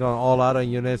haven't gone all out on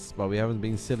units, but we haven't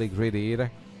been silly greedy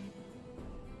either.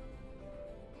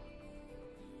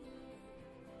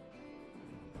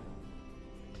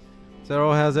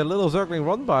 Serral has a little circling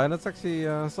run by, and that's actually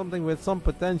something with some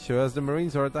potential, as the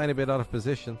Marines are a tiny bit out of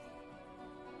position.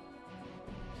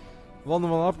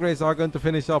 Vulnerable upgrades are going to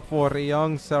finish up for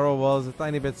Ryung. Serral was a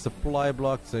tiny bit supply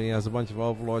blocked, so he has a bunch of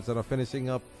overlords that are finishing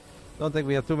up. Don't think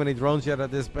we have too many drones yet at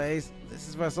this base. This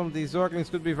is where some of these Zerglings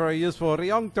could be very useful.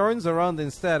 Ryung turns around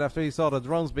instead after he saw the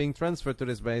drones being transferred to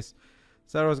this base.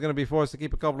 Serral is going to be forced to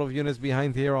keep a couple of units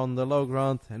behind here on the low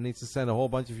ground and needs to send a whole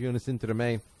bunch of units into the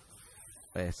main.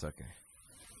 But it's okay.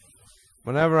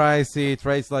 Whenever I see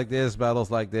trades like this,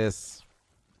 battles like this,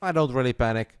 I don't really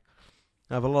panic.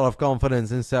 I have a lot of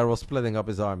confidence in Serral splitting up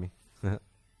his army.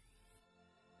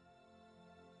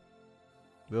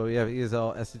 Well, we have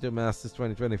ESL SC2 Masters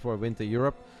 2024 Winter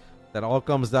Europe. That all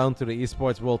comes down to the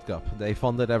Esports World Cup. They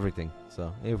funded everything.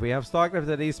 So if we have Starcraft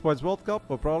at the Esports World Cup,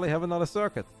 we'll probably have another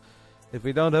circuit. If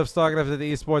we don't have Starcraft at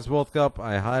the Esports World Cup,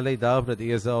 I highly doubt that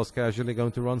ESL is casually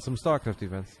going to run some Starcraft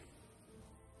events.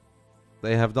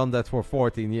 They have done that for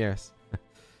 14 years.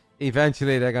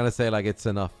 Eventually they're going to say like it's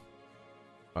enough.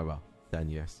 Oh well, 10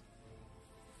 years.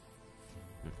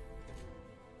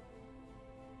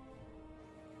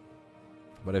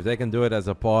 But if they can do it as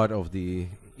a part of the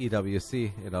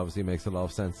EWC, it obviously makes a lot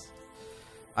of sense.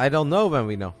 I don't know when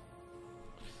we know.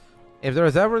 If there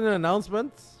is ever an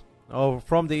announcement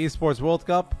from the Esports World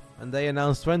Cup and they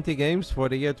announce 20 games for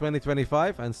the year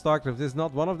 2025 and StarCraft is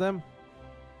not one of them,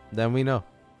 then we know.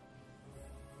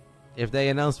 If they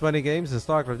announce 20 games and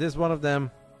StarCraft is one of them,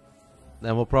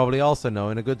 then we'll probably also know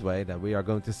in a good way that we are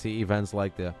going to see events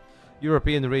like the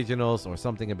European regionals or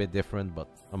something a bit different but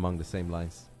among the same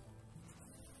lines.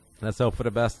 Let's hope for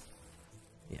the best.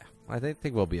 Yeah, I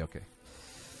think we'll be okay.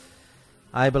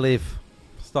 I believe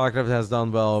StarCraft has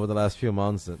done well over the last few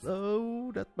months. And,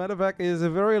 oh, that medevac is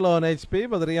very low on HP,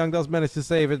 but Ryung does manage to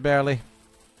save it barely.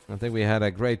 I think we had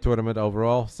a great tournament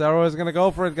overall. Serral is going to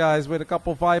go for it, guys, with a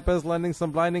couple Vipers, landing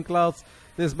some Blinding Clouds.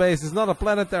 This base is not a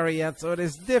planetary yet, so it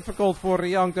is difficult for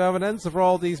Ryung to have an answer for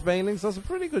all these Banelings. Does a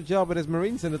pretty good job with his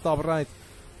Marines in the top right.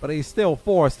 But he's still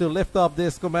forced to lift up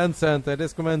this command center.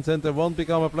 This command center won't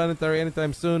become a planetary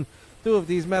anytime soon. Two of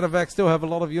these medevacs still have a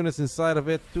lot of units inside of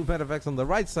it. Two medevacs on the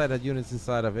right side had units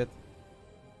inside of it.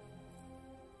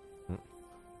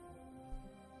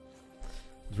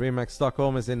 DreamHack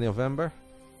Stockholm is in November.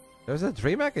 There's a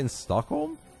DreamHack in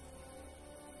Stockholm?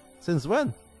 Since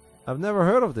when? I've never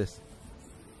heard of this.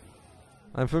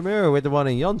 I'm familiar with the one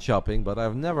in Jönköping, but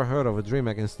I've never heard of a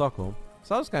DreamHack in Stockholm.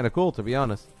 Sounds kind of cool, to be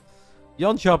honest.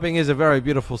 Jönköping is a very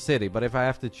beautiful city, but if I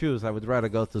have to choose, I would rather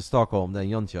go to Stockholm than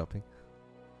Jönköping.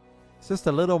 It's just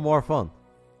a little more fun.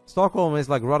 Stockholm is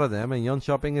like RotterdaM and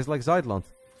Jönköping is like Zuidland.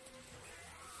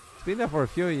 It's been there for a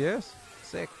few years.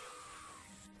 Sick.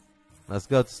 Let's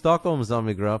go to Stockholm,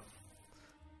 Zombie Grub.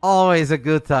 Always a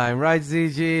good time, right,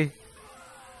 ZG?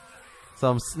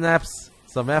 Some snaps,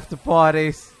 some after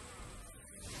parties.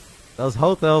 Those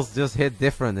hotels just hit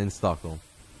different in Stockholm.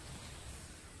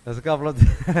 As a couple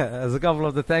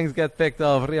of the tanks get picked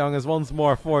off, Ryung is once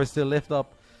more forced to lift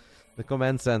up the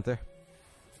command center.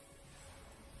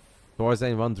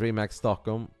 Torzane 1 DreamHack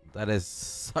Stockholm. That is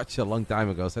such a long time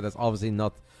ago, so that's obviously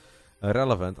not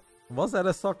relevant. Was that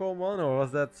a Stockholm one or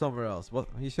was that somewhere else? Well,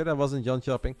 you sure that wasn't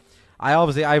Jönköping?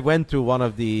 I went to one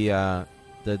of the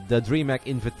DreamHack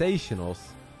Invitationals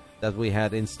that we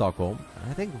had in Stockholm.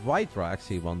 I think Whitera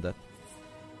actually won that.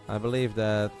 I believe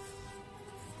that.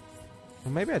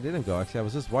 Well, maybe I didn't go, actually. I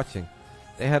was just watching.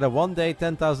 They had a one-day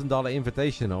 $10,000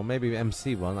 invitational. Maybe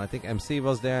MC won. I think MC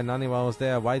was there, Naniwa was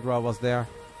there, Whitera was there.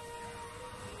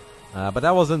 But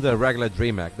that wasn't a regular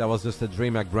DreamHack. That was just a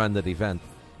DreamHack branded event.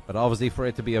 But obviously, for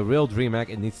it to be a real DreamHack,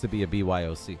 it needs to be a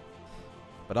BYOC.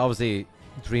 But obviously,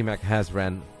 DreamHack has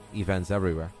ran events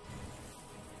everywhere.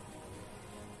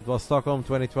 It was Stockholm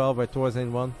 2012 where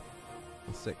Torzane won.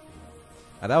 That's sick.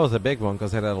 And that was a big one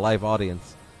because it had a live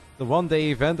audience. The one-day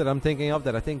event that I'm thinking of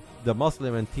that I think the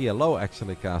Muslim and TLO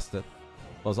actually casted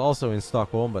was also in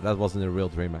Stockholm, but that wasn't a real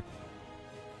DreamHack.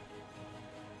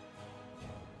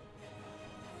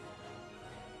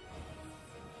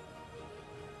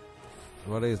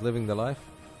 What is living the life?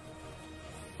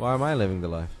 Why am I living the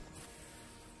life?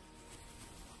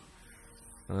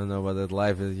 I don't know what that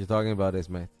life is you're talking about is,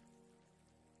 mate.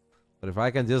 But if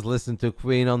I can just listen to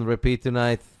Queen on repeat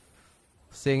tonight,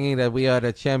 singing that we are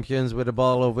the champions with a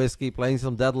bottle of whiskey, playing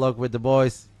some Deadlock with the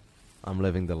boys, I'm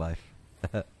living the life.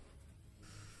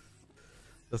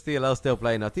 Does TLO still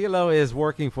play? Now, TLO is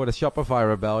working for the Shopify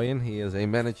Rebellion. He is a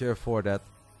manager for that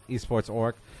esports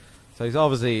org. So he's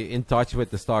obviously in touch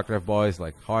with the Starcraft boys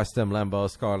like RotterdaM, Lambo,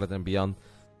 Scarlet, and beyond.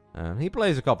 He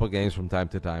plays a couple games from time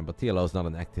to time, but TLO is not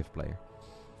an active player.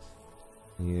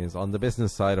 He is on the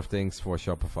business side of things for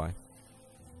Shopify.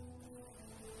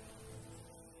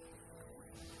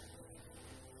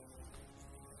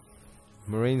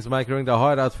 Marines microing the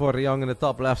heart out for Ryung in the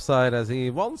top left side as he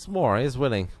once more is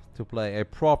willing to play a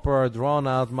proper,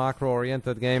 drawn-out,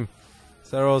 macro-oriented game.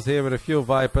 Serral's here with a few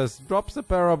Vipers, drops a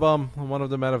Parabomb on one of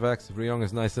the medevacs. Ryung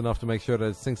is nice enough to make sure that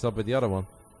it syncs up with the other one.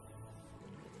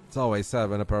 It's always sad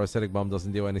when a parasitic bomb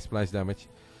doesn't do any splash damage.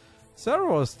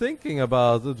 Serral was thinking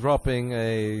about dropping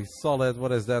a solid,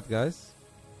 what is that, guys?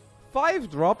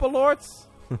 5 Drop-A-Lords?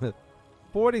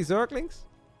 40 Zerglings?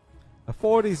 A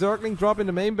 40 Zergling drop in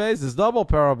the main base. This double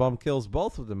Parabomb kills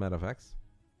both of the medevacs.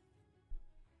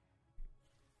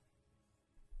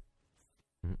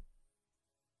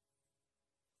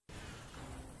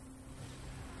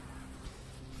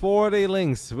 40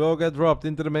 links will get dropped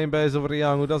into the main base of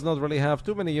Ryung, who does not really have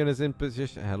too many units in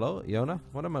position. Hello, Yona?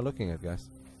 What am I looking at, guys?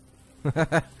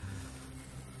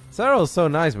 Serral's so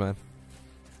nice, man.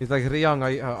 He's like,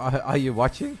 Ryung, are you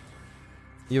watching?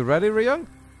 You ready, Ryung?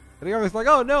 Ryung is like,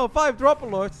 oh no, 5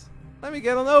 Drop-A-Lords. Let me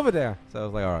get on over there. So I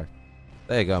was like, alright.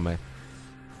 There you go, mate.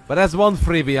 But that's one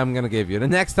freebie I'm gonna give you. The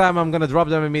next time I'm gonna drop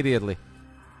them immediately.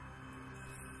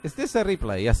 Is this a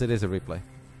replay? Yes, it is a replay.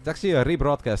 It's actually a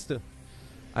rebroadcast too.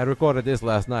 I recorded this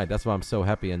last night. That's why I'm so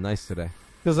happy and nice today.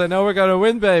 Because I know we're gonna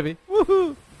win, baby.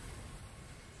 Woohoo!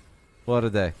 What a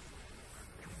day.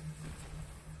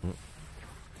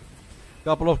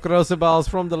 Couple of crucibles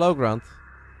from the low ground.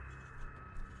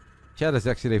 Chat is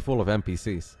actually full of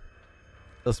NPCs.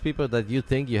 Those people that you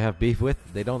think you have beef with,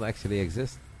 they don't actually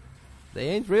exist. They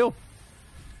ain't real.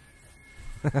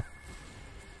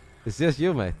 It's just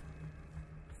you, mate.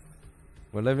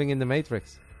 We're living in the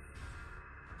Matrix.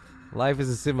 Life is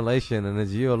a simulation and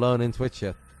it's you alone in Twitch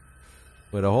chat.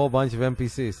 With a whole bunch of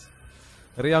NPCs.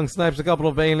 Ryung snipes a couple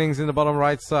of banelings in the bottom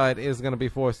right side. Is going to be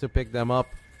forced to pick them up.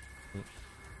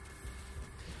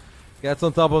 Gets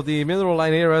on top of the mineral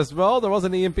line here as well. There was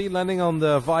an EMP landing on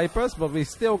the Vipers, but we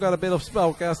still got a bit of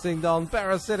spell casting done.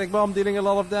 Parasitic bomb dealing a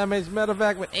lot of damage.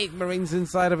 Medevac with 8 Marines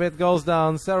inside of it goes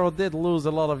down. Serral did lose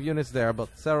a lot of units there,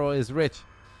 but Serral is rich.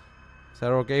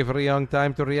 Serral gave Ryung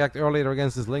time to react earlier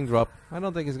against his link drop. I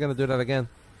don't think he's going to do that again.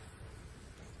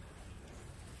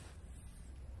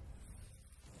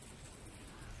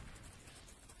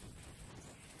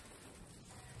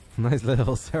 Nice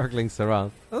little Zerglings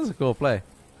around. That was a cool play.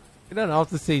 You don't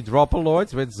often see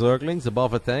Drop-A-Lords with Zerglings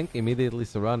above a tank immediately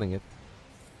surrounding it.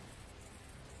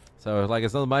 So, like,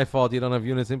 it's not my fault you don't have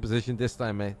units in position this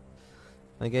time, mate.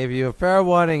 I gave you a fair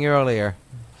warning earlier.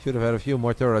 Should have had a few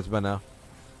more turrets by now.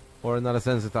 Or another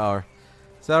sensor tower.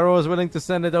 Serral is willing to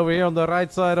send it over here on the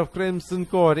right side of Crimson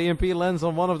Court. EMP lands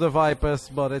on one of the Vipers,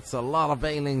 but it's a lot of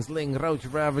banelings. Ling, Roach,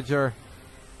 Ravager.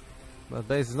 That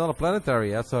base is not a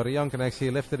planetary yet, so Ryung can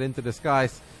actually lift it into the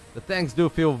skies. The tanks do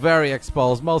feel very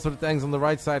exposed. Most of the tanks on the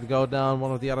right side go down.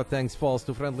 One of the other tanks falls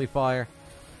to friendly fire.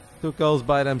 2 goes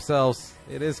by themselves.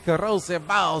 It is corrosive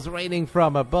bowels raining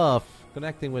from above,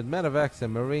 connecting with medevacs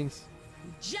and Marines.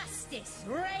 Justice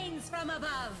reigns from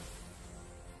above.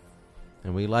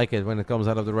 And we like it when it comes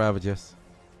out of the Ravagers.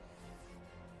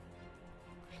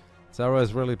 Serral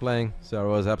is really playing.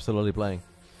 Serral is absolutely playing.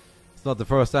 It's not the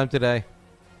first time today.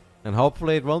 And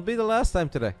hopefully it won't be the last time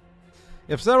today.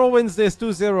 If Serral wins this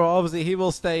 2-0, obviously he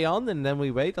will stay on. And then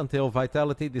we wait until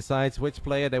Vitality decides which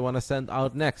player they want to send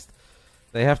out next.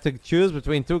 They have to choose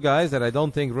between 2 guys that I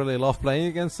don't think really love playing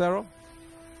against Serral.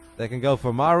 They can go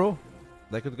for Maru.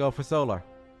 They could go for Solar.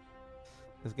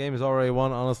 This game is already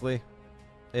won, honestly.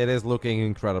 It is looking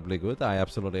incredibly good. I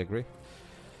absolutely agree.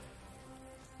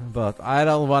 But I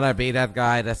don't want to be that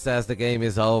guy that says the game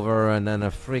is over and then a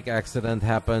freak accident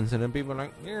happens and then people are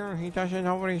like, yeah, he doesn't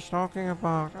know what he's talking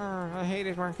about. I hate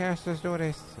it when casters do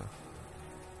this. So.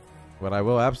 But I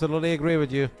will absolutely agree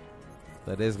with you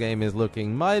that this game is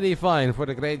looking mighty fine for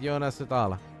the great Jonas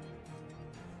Sutala.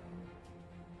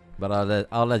 But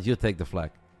I'll let you take the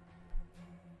flag.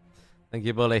 Thank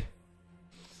you, Bully.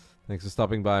 Thanks for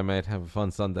stopping by, mate. Have a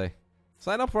fun Sunday.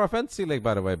 Sign up for our fantasy league,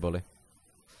 by the way, Bully.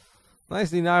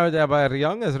 Nicely narrowed there by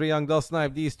Ryung, as Ryung does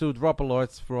snipe these two dropper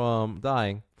lords from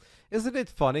dying. Isn't it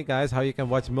funny, guys, how you can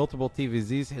watch multiple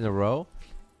TVZs in a row,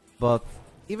 but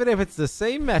even if it's the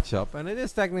same matchup, and it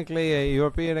is technically a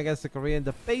European against a Korean,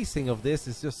 the pacing of this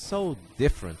is just so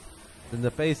different than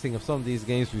the pacing of some of these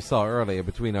games we saw earlier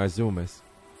between our Zoomers.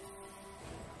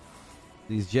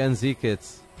 These Gen Z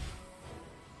kids,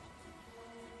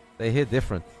 they hit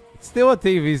different. It's still a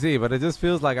TVZ, but it just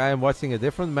feels like I am watching a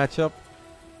different matchup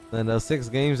than those 6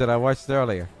 games that I watched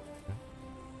earlier.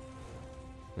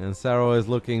 And Serral is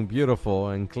looking beautiful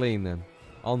and clean and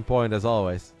on point as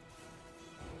always.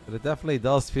 But it definitely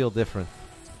does feel different.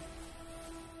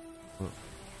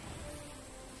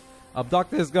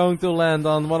 Abduct is going to land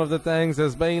on one of the tanks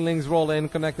as banelings roll in,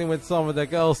 connecting with some of the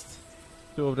ghosts.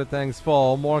 2 of the tanks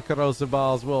fall. More corrosive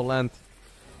balls will land.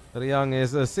 Ryung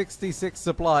is a 66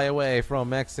 supply away from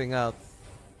maxing out.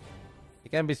 You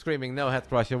can't be screaming no, Head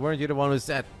Crusher. Weren't you the one who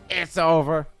said it's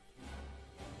over?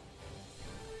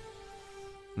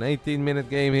 An 18-minute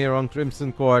game here on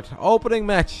Crimson Court. Opening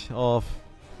match of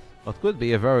what could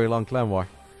be a very long clan war.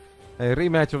 A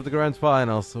rematch of the grand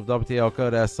finals of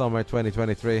WTL-Guest-Member Summer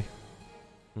 2023.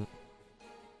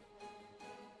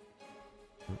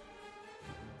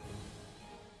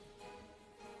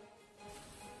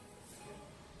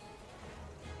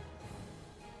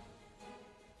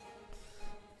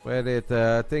 Where did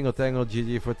Tingle Tangle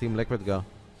GG for Team Liquid go?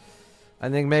 I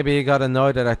think maybe he got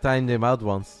annoyed that I timed him out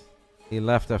once. He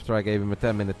left after I gave him a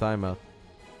 10-minute timeout.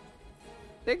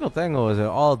 Tingle Tangle is an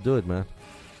all dude, man.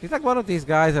 He's like one of these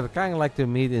guys that I kind of like to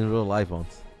meet in real life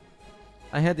once.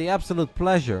 I had the absolute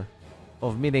pleasure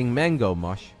of meeting Mango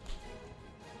Mosh.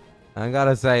 I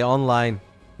gotta say, online,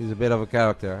 he's a bit of a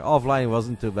character. Offline, he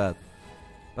wasn't too bad.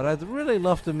 But I'd really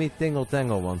love to meet Tingle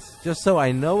Tangle once, just so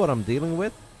I know what I'm dealing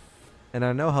with. And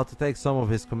I know how to take some of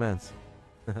his commands.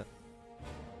 And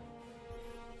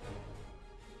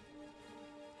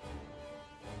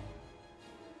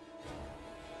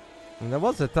there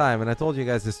was a time, and I told you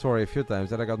guys this story a few times,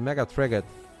 that I got mega triggered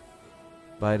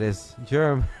by this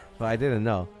germ, but I didn't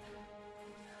know.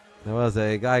 There was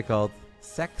a guy called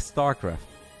Starcraft.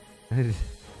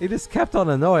 He just kept on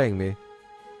annoying me.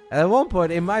 And at one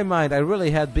point, in my mind, I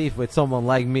really had beef with someone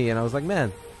like me, and I was like,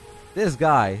 man, this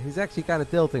guy, he's actually kind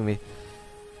of tilting me.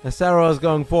 And Serral is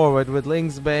going forward with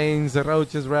Links, Banes,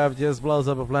 Roaches, Ravages, blows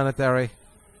up a planetary.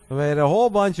 We made a whole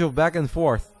bunch of back and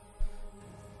forth.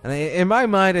 And in my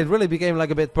mind, it really became like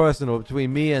a bit personal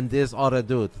between me and this other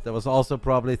dude. That was also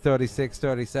probably 36,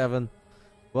 37.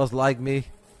 Was like me.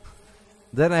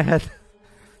 Then I had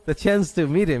the chance to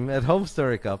meet him at Home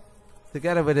Story Cup.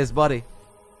 Together with his buddy,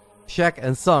 Shaq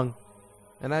and Sung.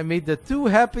 And I meet the 2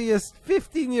 happiest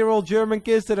 15-year-old German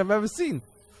kids that I've ever seen.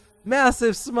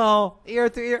 Massive smile, ear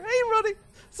to ear. Hey, Ronnie,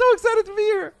 so excited to be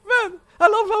here. Man, I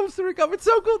love Home Story Cup. It's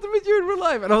so cool to meet you in real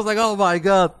life. And I was like, oh my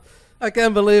god, I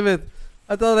can't believe it.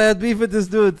 I thought I had beef with this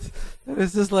dude. And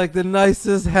it's just like the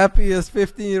nicest, happiest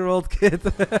 15-year-old kid.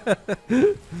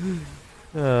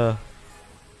 And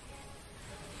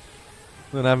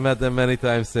I've met them many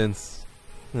times since.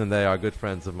 And they are good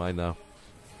friends of mine now.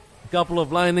 A couple of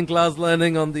blinding clouds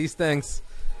landing on these tanks.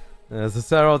 As the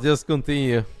Serral just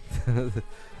continue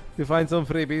to find some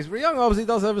freebies. Ryung obviously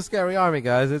does have a scary army,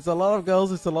 guys. It's a lot of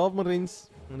girls, it's a lot of Marines.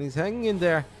 And he's hanging in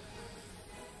there.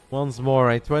 Once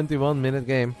more, a 21-minute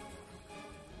game.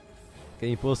 Can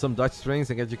you pull some Dutch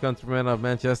strings and get your countryman out of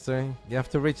Manchester? You have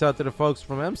to reach out to the folks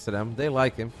from Amsterdam. They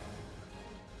like him.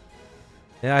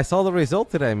 Yeah, I saw the result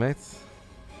today, mate.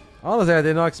 Honestly, I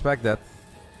did not expect that.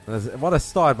 What a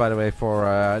start, by the way,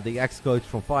 for the ex-coach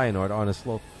from Feyenoord, Arne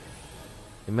Slot.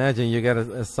 Imagine you get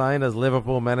assigned as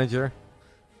Liverpool manager,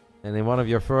 and in one of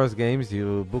your first games,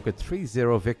 you book a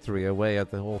 3-0 victory away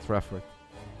at the Old Trafford.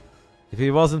 If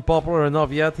he wasn't popular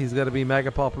enough yet, he's going to be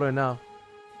mega popular now.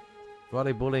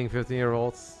 Probably bullying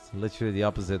 15-year-olds. Literally the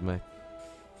opposite, mate.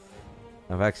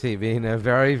 I've actually been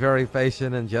very, very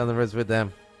patient and generous with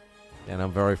them. And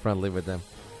I'm very friendly with them.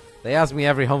 They ask me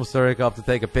every Home Story Cup to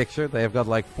take a picture. They have got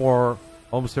like 4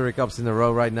 Home Story Cups in a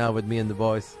row right now with me and the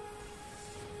boys.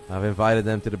 I've invited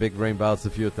them to the big brain bouts a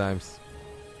few times.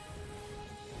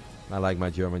 I like my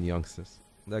German youngsters.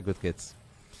 They're good kids.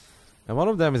 And one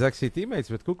of them is actually teammates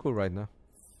with Cuckoo right now.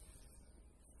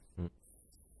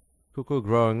 Cuckoo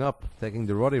growing up, taking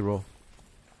the Roddy role.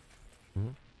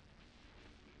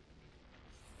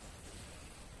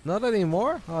 Not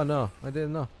anymore? Oh no, I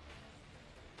didn't know.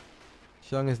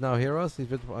 Shung is now Heroes? He's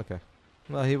with, okay.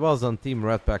 Well, he was on Team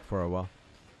Red Pack for a while.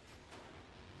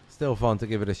 Still fun to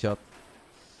give it a shot.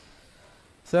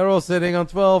 Serral sitting on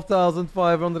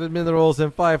 12,500 minerals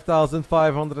and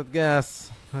 5,500 gas.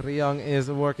 Ryung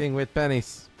is working with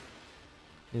pennies.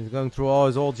 He's going through all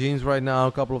his old jeans right now.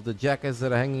 A couple of the jackets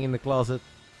that are hanging in the closet.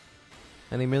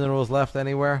 Any minerals left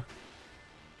anywhere?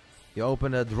 You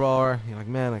open that drawer. You're like,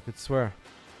 man, I could swear.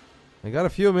 I got a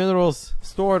few minerals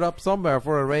stored up somewhere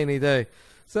for a rainy day.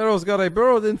 Serral's got a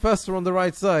burrowed infestor on the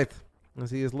right side,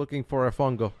 as he is looking for a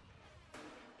fungo.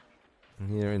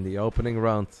 Here in the opening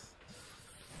round.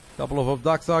 A couple of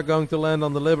abducts are going to land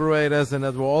on the Liberators, and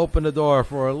that will open the door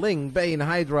for Ling, Bane,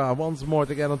 Hydra once more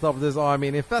to get on top of this army.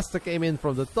 An infestor came in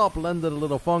from the top, landed a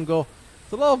little fungo.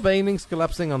 It's a lot of banings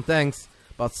collapsing on tanks,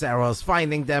 but Serral's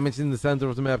finding damage in the center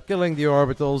of the map, killing the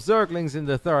orbital. Zerglings in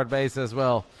the third base as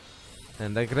well.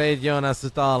 And the great Jonas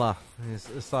Sutala is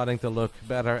starting to look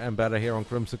better and better here on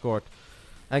Crimson Court.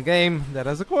 A game that,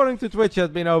 as according to Twitch,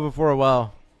 had been over for a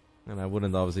while. And I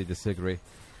wouldn't obviously disagree.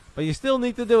 But you still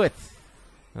need to do it.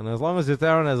 And as long as your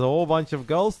Terran has a whole bunch of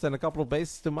ghosts and a couple of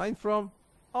bases to mine from,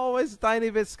 always a tiny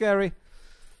bit scary.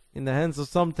 In the hands of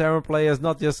some Terran players,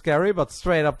 not just scary, but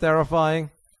straight up terrifying.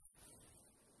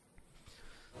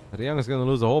 Ryung is going to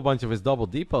lose a whole bunch of his double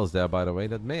depots there, by the way.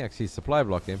 That may actually supply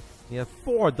block him. He had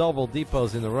 4 double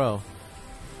depots in a row.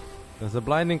 There's a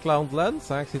blinding cloud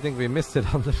lens. I actually think we missed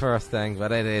it on the first tank,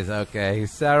 but it is okay.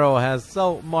 Serral has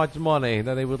so much money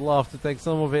that he would love to take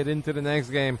some of it into the next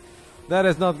game. That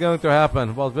is not going to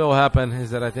happen. What will happen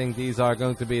is that I think these are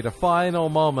going to be the final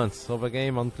moments of a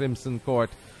game on Crimson Court.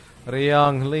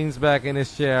 Ryung leans back in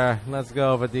his chair. Let's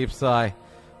go of a deep sigh.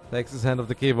 Takes his hand off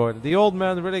the keyboard. The old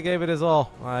man really gave it his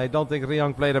all. I don't think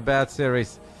Ryung played a bad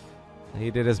series. He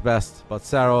did his best, but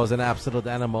Serral is an absolute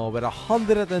animal with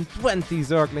 120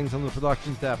 Zerglings on the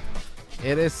production tab.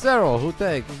 It is Serral who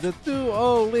takes the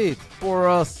 2-0 lead for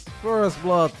us. First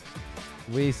blood.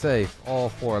 We save all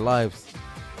 4 lives.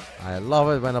 I love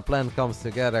it when a plan comes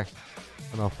together.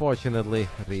 And unfortunately,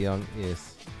 Ryung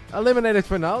is eliminated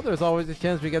for now. There's always a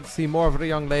chance we get to see more of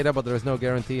Ryung later, but there's no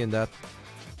guarantee in that.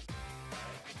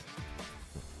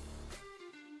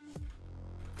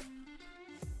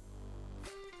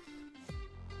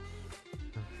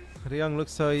 Ryung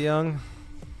looks so young.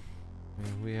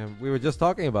 We were just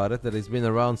talking about it, that he's been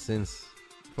around since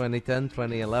 2010,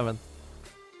 2011.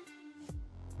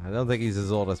 I don't think he's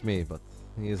as old as me, but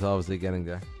he is obviously getting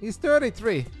there. He's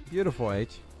 33. Beautiful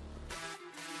age.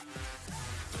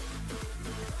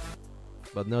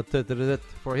 But no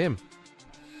for him.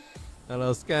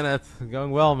 Hello, Scanet.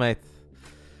 Going well, mate.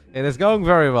 It is going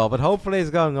very well, but hopefully it's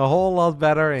going a whole lot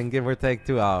better in give or take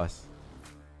 2 hours.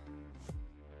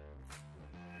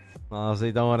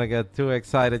 Honestly, don't want to get too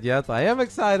excited yet. I am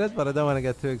excited, but I don't want to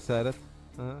get too excited.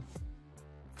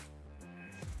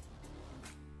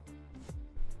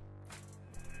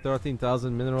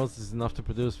 13,000 minerals is enough to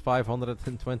produce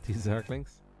 520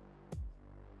 Zerglings.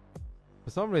 For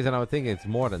some reason, I would think it's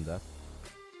more than that.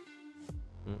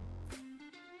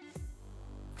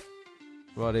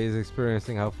 Roddy is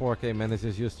experiencing how 4K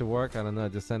managers used to work. I don't know,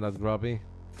 just send out Grubby.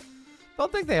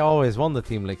 Don't think they always won the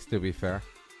team leagues, to be fair.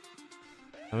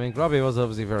 I mean, Grubby was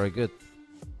obviously very good,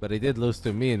 but he did lose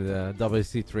to me in the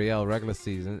WC3L regular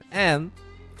season, and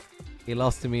he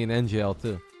lost to me in NGL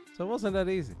too. So it wasn't that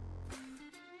easy.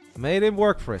 Made him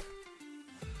work for it.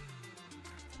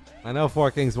 I know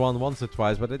 4 Kings won once or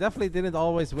twice, but they definitely didn't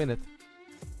always win it.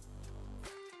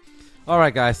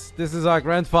 Alright guys, this is our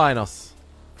grand finals.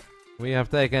 We have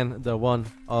taken the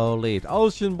 1-0 lead.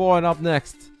 Oceanborn up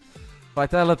next.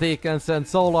 Vitality can send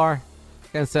Solar.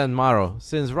 Can send Maru.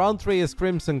 Since round 3 is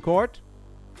Crimson Court,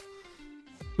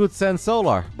 could send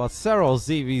Solar, but Serral's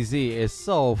ZVZ is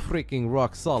so freaking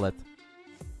rock solid.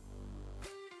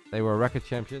 They were a record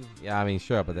champion? Yeah, I mean,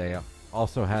 sure, but they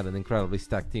also had an incredibly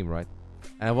stacked team, right?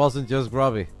 And it wasn't just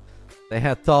Grubby. They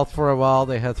had Todd for a while,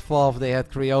 they had Fluff, they had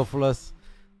Creophilus.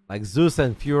 Like Zeus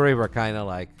and Fury were kind of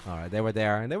like, alright, they were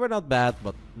there, and they were not bad,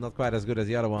 but not quite as good as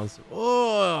the other ones.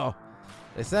 Oh,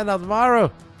 they sent out Maru.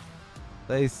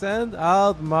 They send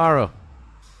out Maru.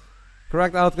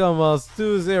 Correct outcome was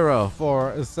 2-0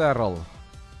 for Serral.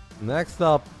 Next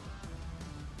up,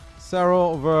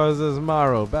 Serral versus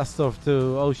Maru. Best of 2,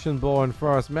 Oceanborn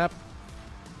first map.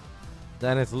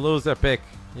 Then it's loser pick.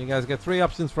 You guys get 3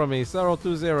 options from me. Serral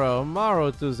 2-0,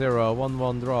 Maru 2-0,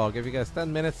 1-1 draw. I'll give you guys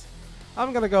 10 minutes.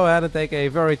 I'm gonna go ahead and take a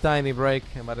very tiny break,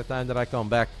 and by the time that I come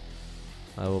back,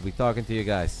 I will be talking to you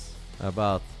guys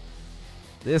about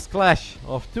this clash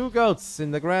of 2 GOATs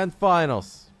in the grand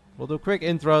finals. We'll do quick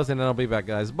intros and then I'll be back,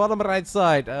 guys. Bottom right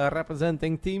side,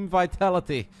 representing Team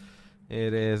Vitality.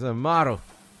 It is Maru.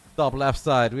 Top left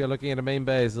side, we are looking at the main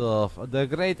base of the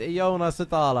great Jonas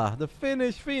Sutala, the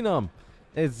Finnish Phenom.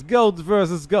 It's GOAT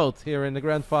versus GOAT here in the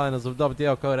grand finals of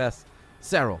WTL-Guest-Member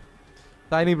Serral.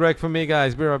 Tiny break for me,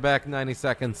 guys. Be right back, 90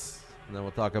 seconds. And then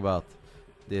we'll talk about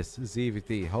this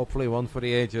ZVT. Hopefully one for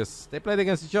the ages. They played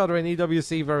against each other in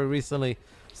EWC very recently.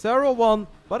 Serral won,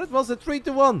 but it was a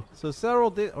 3-1. So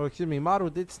Serral did, or excuse me, Maru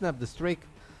did snap the streak.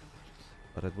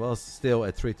 But it was still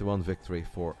a 3-1 victory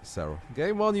for Serral.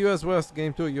 Game 1 US West,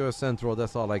 Game 2 US Central.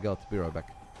 That's all I got. Be right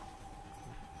back.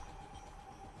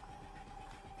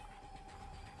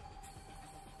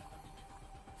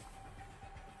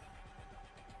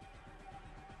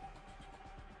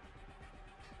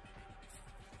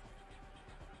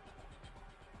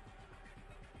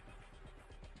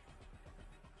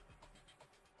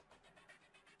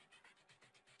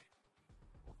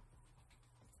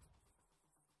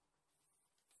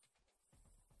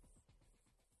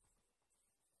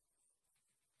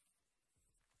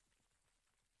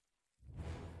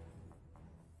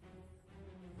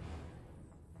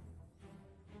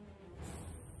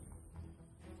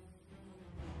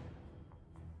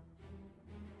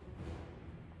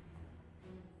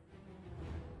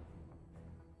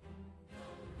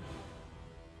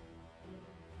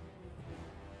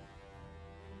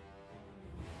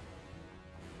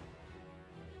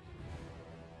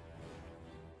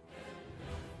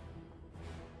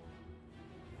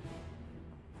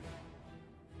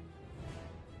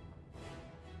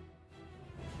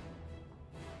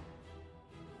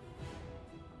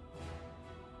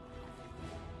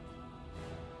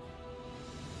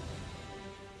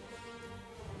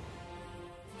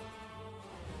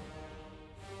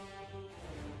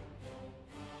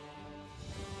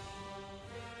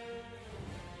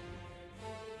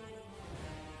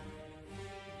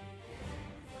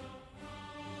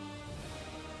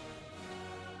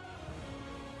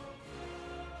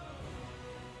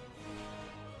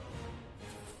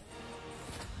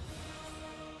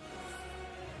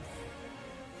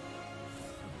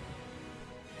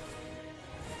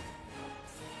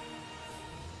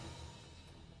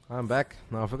 I'm back.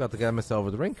 Now I forgot to get myself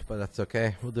a drink, but that's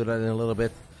okay. We'll do that in a little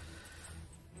bit.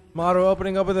 Maru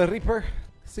opening up with a Reaper.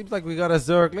 Seems like we got a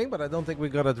Zergling, but I don't think we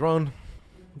got a drone.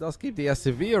 Does keep the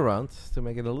SCV around to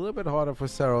make it a little bit harder for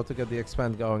Serral to get the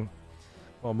expand going.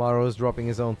 While Maru is dropping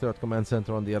his own third command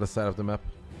center on the other side of the map.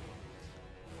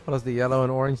 What does the yellow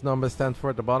and orange number stand for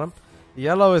at the bottom? The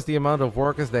yellow is the amount of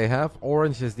workers they have.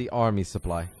 Orange is the army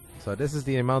supply. So this is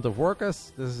the amount of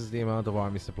workers. This is the amount of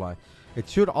army supply. It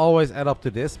should always add up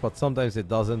to this, but sometimes it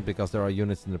doesn't because there are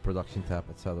units in the production tab,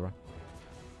 etc.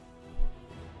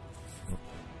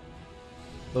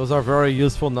 Those are very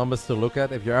useful numbers to look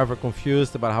at if you're ever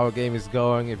confused about how a game is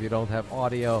going, if you don't have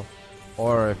audio,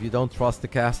 or if you don't trust the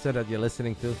caster that you're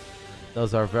listening to.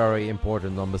 Those are very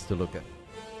important numbers to look at.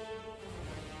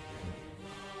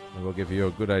 It will give you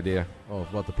a good idea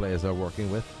of what the players are working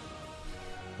with.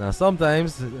 Now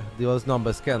sometimes those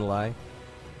numbers can lie.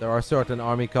 There are certain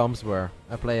army comps where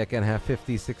a player can have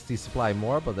 50, 60 supply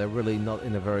more, but they're really not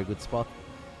in a very good spot.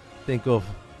 Think of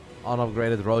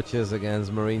unupgraded roaches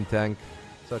against marine tank.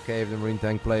 It's okay if the marine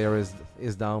tank player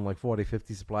is down like 40,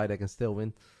 50 supply, they can still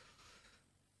win.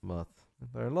 But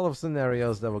there are a lot of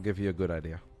scenarios that will give you a good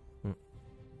idea.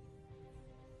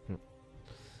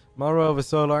 Maru over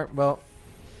Solar. Well,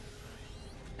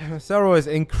 Serral is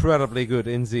incredibly good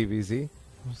in ZVZ,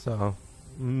 so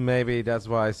maybe that's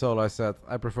why Solar said,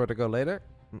 I prefer to go later.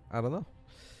 I don't know.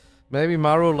 Maybe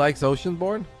Maru likes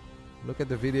Oceanborn? Look at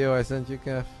the video I sent you,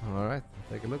 Kev. Alright,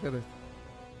 take a look at it.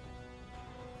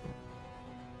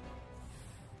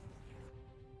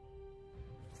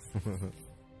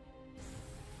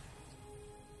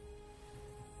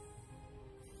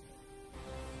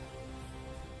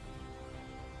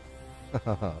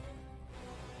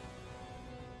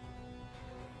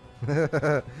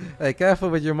 Hey, careful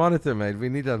with your monitor, mate. We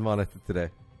need that monitor today.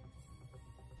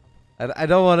 I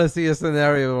don't want to see a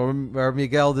scenario where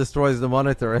Miguel destroys the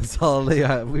monitor and suddenly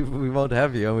we won't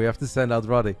have you and we have to send out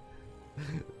Roddy.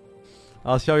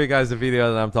 I'll show you guys the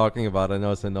video that I'm talking about. I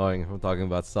know it's annoying if I'm talking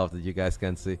about stuff that you guys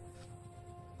can't see.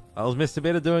 How's Mr.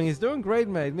 Bitter doing? He's doing great,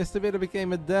 mate. Mr. Bitter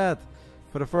became a dad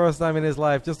for the first time in his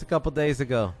life just a couple days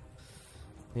ago.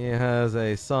 He has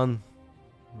a son,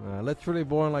 literally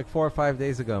born like 4 or 5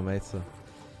 days ago, mate. So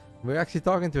we're actually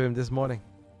talking to him this morning.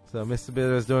 So Mr.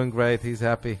 Bitter is doing great. He's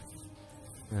happy.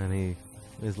 And he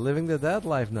is living the dad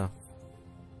life now.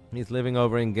 He's living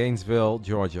over in Gainesville,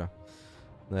 Georgia.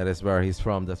 That is where he's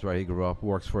from. That's where he grew up.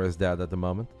 Works for his dad at the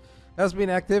moment. Has been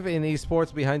active in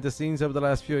esports behind the scenes over the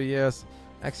last few years.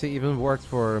 Actually even worked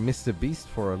for Mr. Beast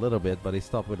for a little bit, but he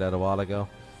stopped with that a while ago.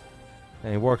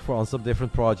 And he worked on some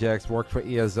different projects. Worked for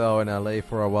ESO in LA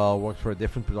for a while. Worked for a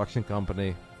different production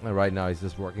company. And right now he's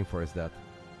just working for his dad.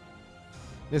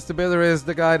 Mr. Bitter is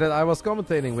the guy that I was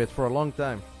commentating with for a long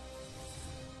time.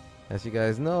 As you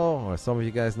guys know, or some of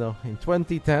you guys know, in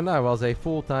 2010 I was a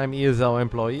full-time ESL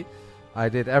employee. I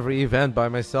did every event by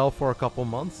myself for a couple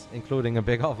months, including a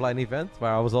big offline event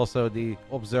where I was also the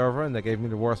observer and they gave me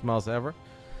the worst mouse ever.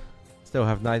 Still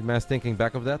have nightmares thinking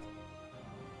back of that.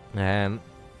 And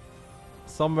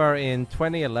somewhere in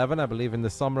 2011, I believe in the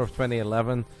summer of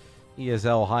 2011,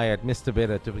 ESL hired Mr.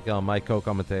 Bitter to become my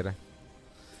co-commentator.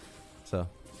 So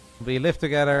we lived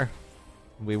together,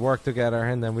 we worked together,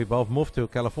 and then we both moved to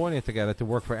California together to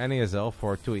work for NESL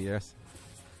for 2 years.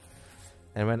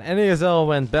 And when NESL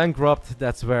went bankrupt,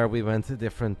 that's where we went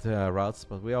different routes.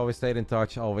 But we always stayed in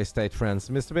touch, always stayed friends.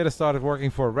 Mr. Bitter started working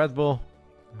for Red Bull,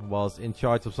 was in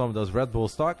charge of some of those Red Bull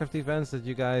Starcraft events that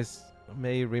you guys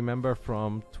may remember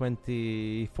from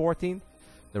 2014.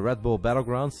 The Red Bull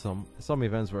Battlegrounds, some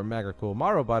events were mega cool.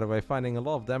 Maru, by the way, finding a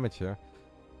lot of damage here.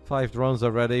 5 drones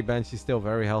already, Banshee's still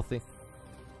very healthy.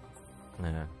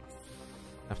 Yeah.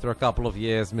 After a couple of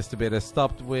years, Mr. Bitter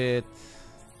stopped with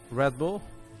Red Bull.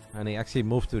 And he actually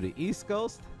moved to the East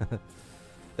Coast.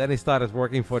 Then he started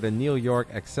working for the New York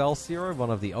Excelsior, one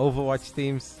of the Overwatch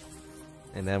teams.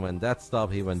 And then when that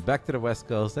stopped, he went back to the West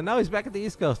Coast. And now he's back at the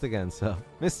East Coast again. So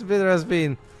Mr. Bitter has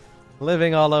been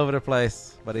living all over the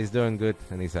place. But he's doing good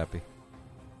and he's happy.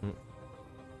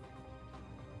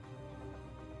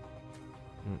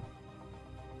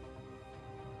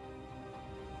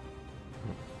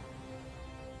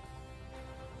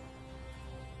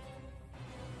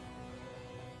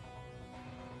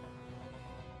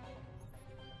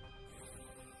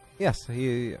 Yes,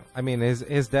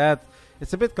 his dad,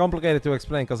 it's a bit complicated to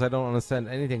explain because I don't understand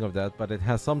anything of that, but it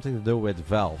has something to do with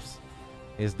valves.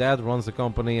 His dad runs a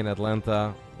company in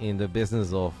Atlanta in the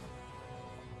business of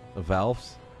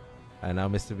valves, and now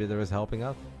Mr. Bitter is helping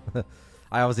out.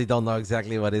 I obviously don't know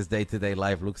exactly what his day-to-day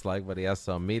life looks like, but he has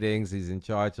some meetings, he's in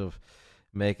charge of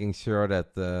making sure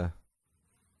that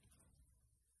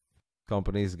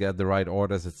companies get the right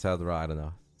orders, etc. I don't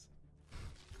know.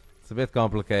 It's a bit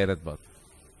complicated, but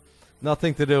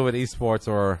nothing to do with esports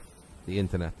or the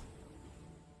internet.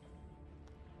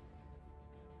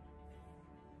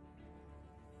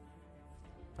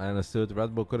 I understood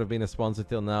Red Bull could have been a sponsor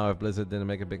till now if Blizzard didn't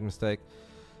make a big mistake.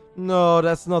 No,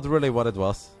 that's not really what it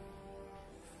was.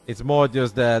 It's more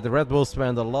just that the Red Bull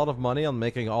spent a lot of money on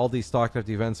making all these StarCraft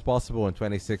events possible in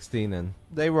 2016. And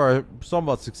they were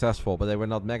somewhat successful, but they were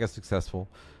not mega successful.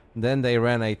 And then they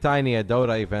ran a tiny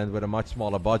Dota event with a much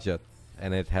smaller budget.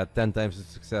 And it had 10 times the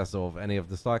success of any of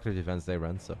the StarCraft events they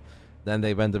ran. So then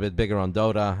they went a bit bigger on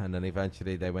Dota, and then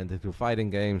eventually they went into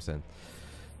fighting games, and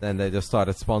then they just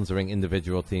started sponsoring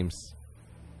individual teams.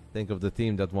 Think of the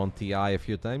team that won TI a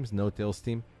few times, No Tails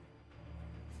team.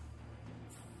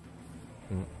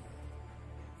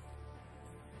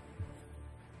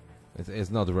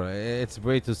 It's not right. It's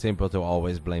way too simple to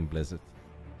always blame Blizzard.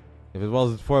 If it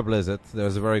wasn't for Blizzard,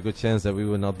 there's a very good chance that we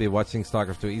would not be watching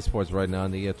StarCraft 2 esports right now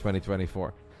in the year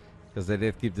 2024. Because they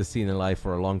did keep the scene alive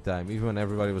for a long time, even when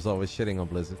everybody was always shitting on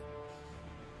Blizzard.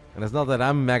 And it's not that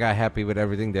I'm mega happy with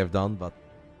everything they've done, but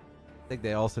I think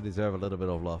they also deserve a little bit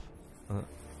of love.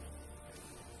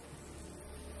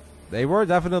 They were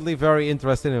definitely very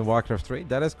interested in Warcraft 3,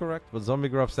 that is correct. What Zombie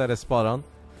Grub said is spot on.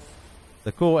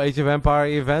 The cool Age of Empire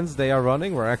events they are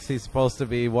running were actually supposed to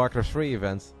be Warcraft 3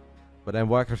 events. But then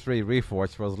Warcraft 3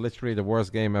 Reforged was literally the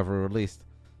worst game ever released.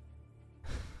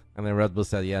 And then Red Bull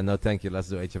said, yeah, no thank you, let's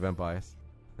do Age of Empires.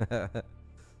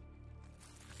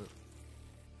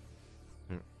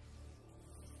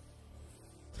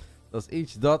 Does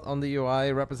each dot on the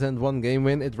UI represent one game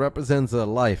win? It represents a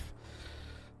life.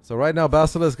 So right now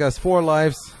Basilisk has 4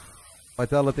 lives.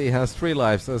 Vitality has 3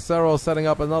 lives. So Serral setting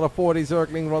up another 40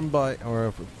 circling run by,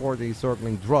 or 40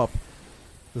 circling drop.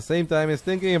 At the same time, he's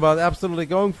thinking about absolutely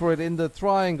going for it in the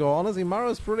triangle. Honestly,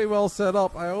 Maru is pretty well set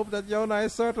up. I hope that Yona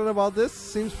is certain about this.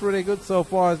 Seems pretty good so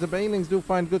far, as the Banelings do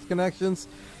find good connections.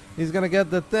 He's gonna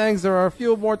get the tanks. There are a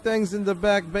few more tanks in the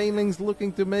back. Banelings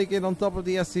looking to make it on top of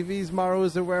the SCVs. Maru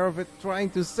is aware of it, trying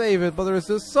to save it, but there is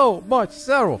just so much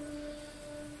Serral.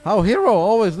 How Hero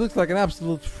always looks like an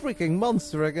absolute freaking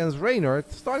monster against Reynor.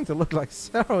 It's starting to look like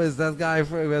Serral is that guy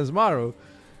against Maru.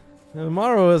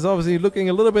 Maru is obviously looking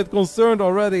a little bit concerned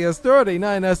already as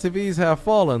 39 SCVs have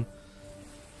fallen.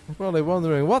 I'm probably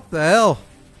wondering, what the hell?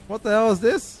 What the hell is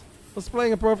this? I was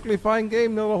playing a perfectly fine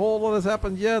game, not a whole lot has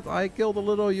happened yet. I killed a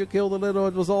little, you killed a little,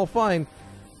 it was all fine.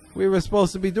 We were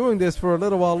supposed to be doing this for a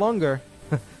little while longer.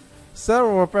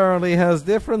 Serral apparently has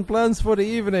different plans for the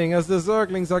evening as the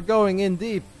Zerglings are going in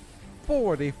deep.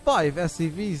 45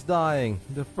 SCVs dying.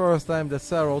 The first time that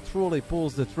Serral truly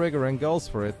pulls the trigger and goes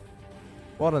for it.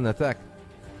 What an attack.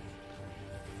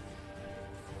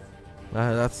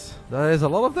 That is a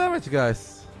lot of damage,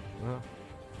 guys.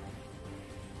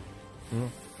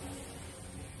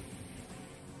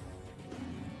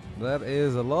 That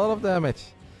is a lot of damage.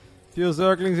 Few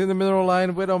Zerglings in the middle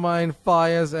line. Widow Mine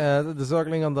fires at the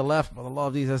Zergling on the left, but a lot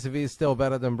of these SCVs still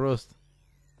better than Bruised.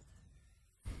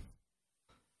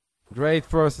 Great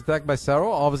first attack by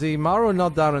Serral. Obviously, Maru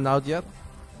not down and out yet.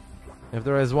 If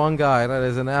there is one guy that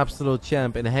is an absolute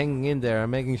champ in hanging in there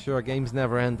and making sure games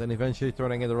never end and eventually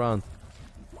turning it around,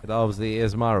 it obviously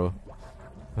is Maru.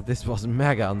 But this was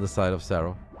mega on the side of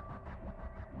Serral.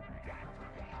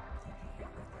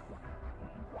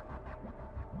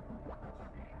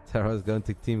 Serral is going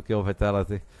to team kill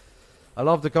Vitality. I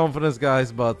love the confidence,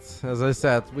 guys, but as I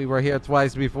said, we were here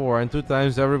twice before, and 2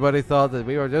 times everybody thought that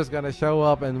we were just gonna show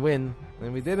up and win.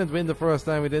 And we didn't win the first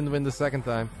time, we didn't win the second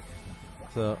time.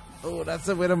 So, oh, that's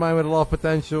a Widow Mine with a lot of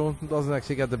potential. Doesn't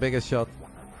actually get the biggest shot.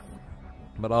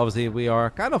 But obviously we are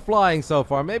kind of flying so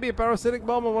far. Maybe a Parasitic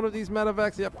Bomb on one of these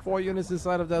medevacs. Yep, 4 units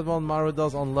inside of that one. Maru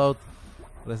does unload,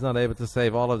 but is not able to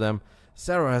save all of them.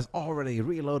 Serral has already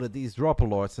reloaded these Dropper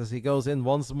Lords as he goes in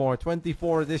once more.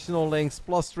 24 additional links,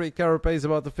 plus 3 Carapace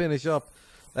about to finish up.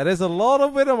 That is a lot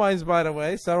of Widow Mines, by the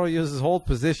way. Serral uses hold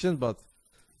position, but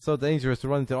it's so dangerous to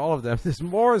run into all of them. There's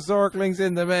more Zerglings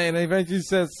in the main. And eventually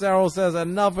Serral says,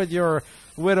 enough with your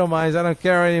Widow Mines. I don't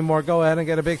care anymore. Go ahead and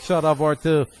get a big shot up or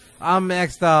 2. I'm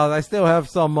maxed out. I still have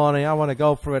some money. I want to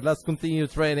go for it. Let's continue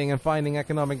trading and finding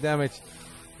economic damage.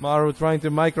 Maru trying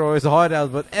to micro his heart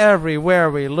out, but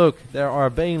everywhere we look, there are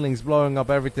Banelings blowing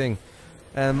up everything.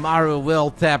 And Maru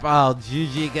will tap out.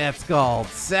 GG gets called.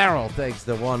 Serral takes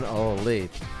the 1-0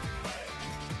 lead.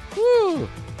 Woo!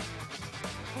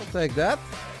 I'll take that.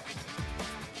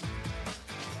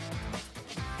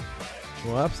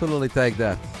 We'll absolutely take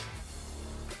that.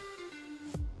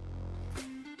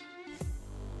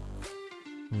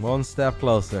 One step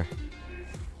closer.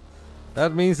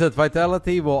 That means that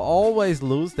Vitality will always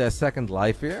lose their second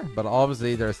life here, but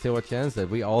obviously there's still a chance that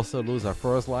we also lose our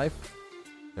first life.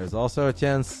 There's also a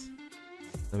chance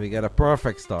that we get a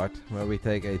perfect start where we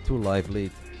take a 2-life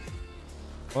lead.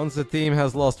 Once the team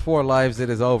has lost 4 lives, it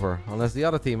is over. Unless the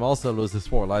other team also loses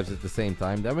 4 lives at the same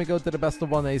time, then we go to the best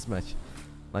of 1 ace match,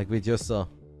 like we just saw.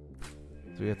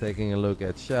 So we are taking a look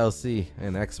at Chelsea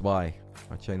and XY,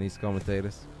 our Chinese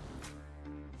commentators.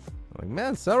 Like,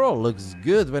 man, Serral looks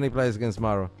good when he plays against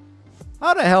Maru.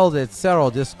 How the hell did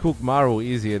Serral just cook Maru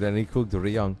easier than he cooked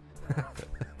Ryung?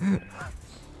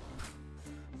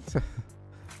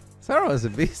 Serral is a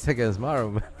beast against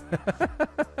Maru,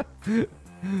 man.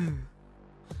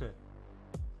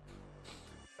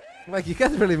 Like, you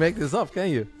can't really make this up, can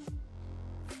you?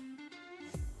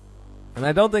 And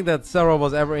I don't think that Serral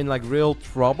was ever in like real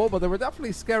trouble, but there were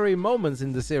definitely scary moments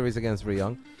in the series against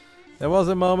Ryung. There was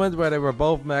a moment where they were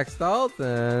both maxed out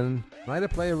and neither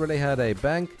player really had a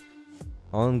bank.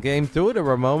 On game 2, there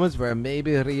were moments where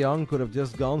maybe Ryung could have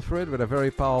just gone for it with a very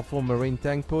powerful marine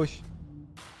tank push.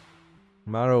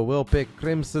 Maru will pick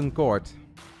Crimson Court.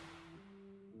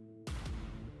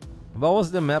 What was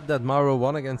the map that Maru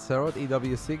won against Serral at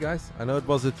EWC, guys? I know it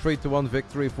was a 3-1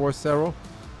 victory for Serral.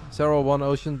 Serral won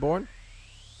Oceanborn.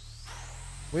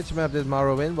 Which map did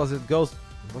Maru win? Was it Ghost?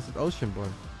 Was it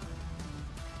Oceanborn?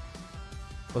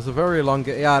 It was a very long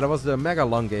game. Yeah, that was the mega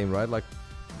long game, right? Like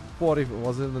 40,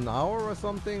 was it an hour or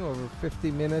something? Or 50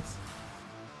 minutes?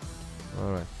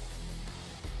 Alright.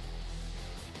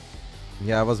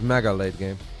 Yeah, it was mega late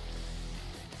game.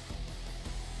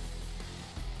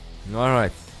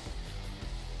 Alright.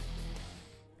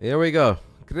 Here we go.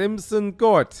 Crimson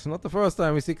Court. Not the first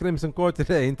time we see Crimson Court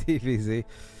today in TVZ.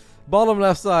 Bottom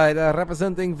left side,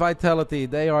 representing Vitality.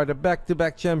 They are the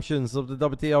back-to-back champions of the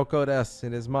WTL Code S.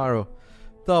 It is Maru.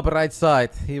 Top right side,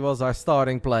 he was our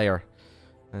starting player.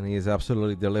 And he is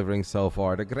absolutely delivering so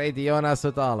far. The great Diona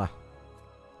Sotala.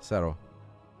 Serral.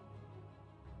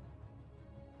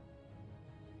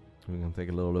 We're going to take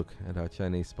a little look at our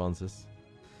Chinese sponsors.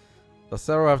 Does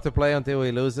Serral have to play until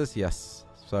he loses? Yes.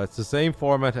 So it's the same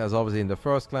format as obviously in the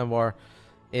first clan war.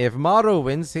 If Maru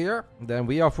wins here, then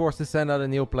we are forced to send out a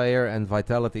new player, and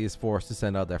Vitality is forced to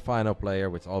send out their final player,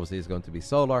 which obviously is going to be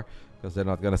Solar, because they're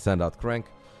not going to send out Crank.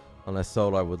 Unless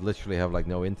Solar would literally have like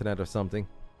no internet or something.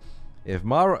 If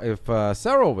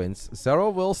Serral wins,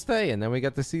 Serral will stay, and then we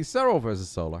get to see Serral versus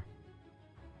Solar.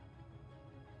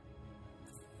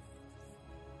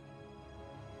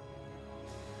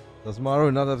 Does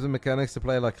Maru not have the mechanics to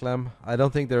play like Clem? I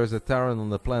don't think there is a Terran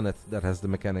on the planet that has the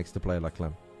mechanics to play like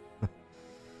Clem.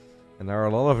 And there are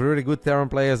a lot of really good Terran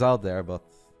players out there, but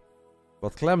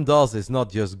what Clem does is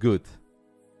not just good.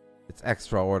 It's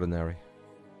extraordinary.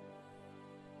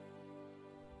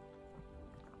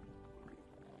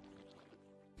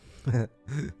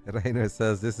 Reynor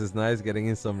says, this is nice, getting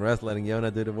in some rest, letting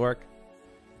Yona do the work.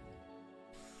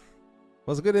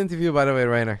 Was a good interview, by the way,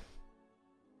 Reynor.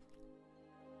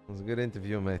 Was a good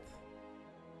interview, mate.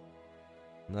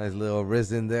 Nice little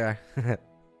riz in there.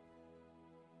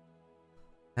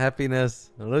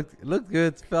 Happiness. Looked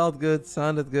good, felt good,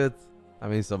 sounded good. I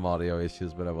mean, some audio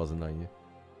issues, but I wasn't on you.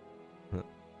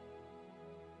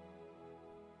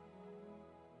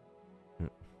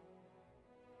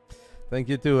 Thank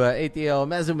you to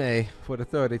ATL-Mezume for the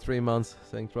 33 months.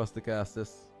 Saying trust the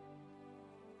casters.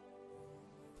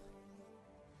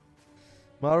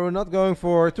 Maru not going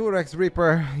for 2-Rex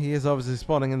Reaper. He is obviously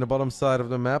spawning in the bottom side of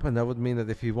the map, and that would mean that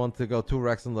if he wanted to go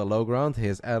 2-Rex on the low ground,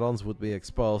 his add-ons would be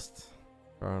exposed.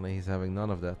 Apparently he's having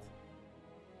none of that.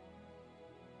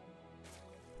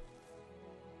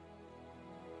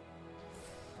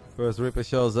 First Reaper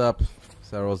shows up.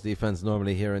 Serral's defense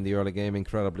normally here in the early game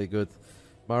incredibly good.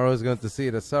 Maru is going to see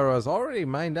that Serral has already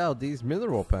mined out these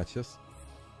mineral patches.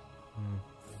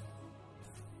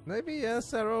 Maybe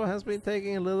Serral has been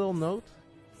taking a little note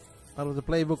out of the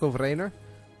playbook of Reynor.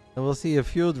 And we'll see a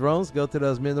few drones go to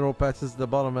those mineral patches at the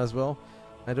bottom as well.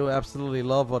 I do absolutely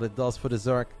love what it does for the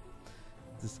Zerg.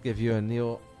 Just give you a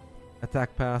new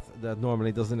attack path that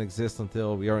normally doesn't exist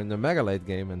until we are in the mega late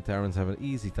game, and Terrans have an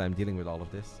easy time dealing with all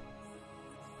of this.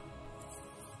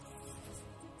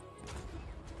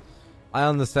 I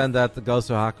understand that goes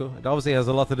to Haku. It obviously has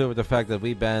a lot to do with the fact that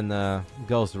we ban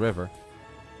Ghost River.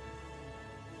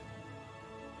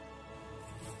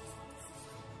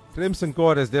 Crimson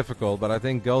Court is difficult, but I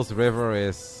think Ghost River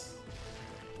is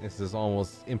just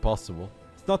almost impossible.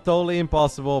 It's not totally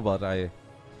impossible, but I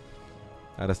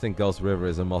just think Ghost River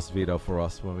is a must veto for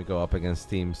us when we go up against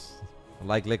teams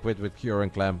like Liquid with Cure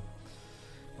and Clam,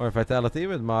 or Vitality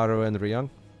with Maru and Ryung.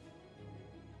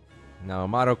 Now,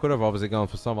 Maru could have obviously gone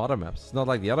for some other maps. It's not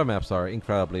like the other maps are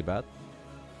incredibly bad.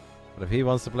 But if he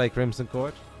wants to play Crimson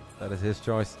Court, that is his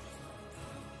choice.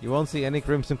 You won't see any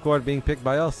Crimson Court being picked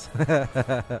by us.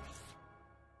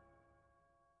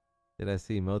 Did I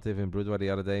see Motive in Brood War the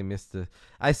other day? Missed the...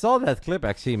 I saw that clip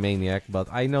actually, Maniac, but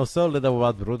I know so little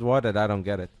about Brood War that I don't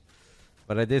get it.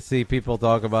 But I did see people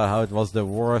talk about how it was the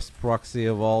worst proxy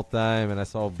of all time, and I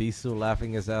saw Bisu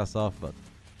laughing his ass off, but...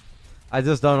 I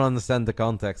just don't understand the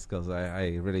context, because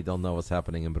I really don't know what's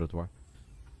happening in Brood War.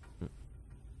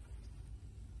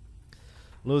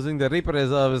 Losing the Reaper is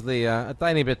obviously a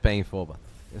tiny bit painful, but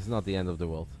it's not the end of the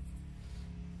world.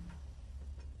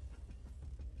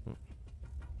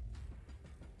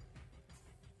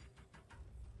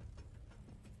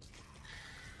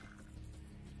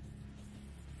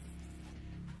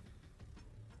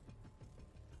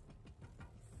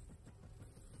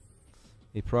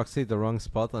 He proxied the wrong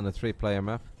spot on a 3-player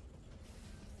map.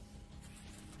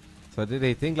 So did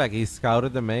he think like he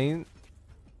scouted the main,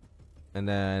 and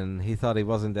then he thought he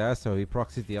wasn't there, so he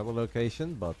proxied the other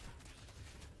location, but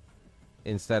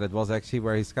instead it was actually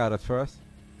where he scouted first?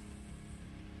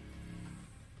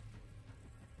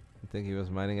 I think he was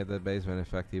mining at that base when in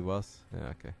fact he was. Yeah,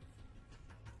 okay.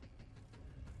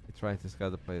 He tried to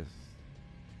scout the place.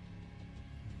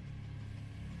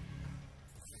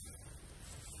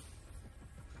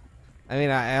 I mean,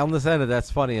 I understand that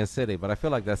that's funny in City, but I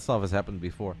feel like that stuff has happened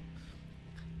before.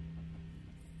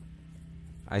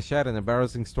 I shared an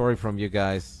embarrassing story from you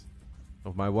guys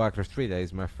of my Warcraft 3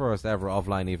 days, my first ever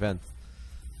offline event,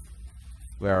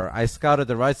 where I scouted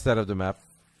the right side of the map.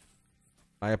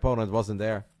 My opponent wasn't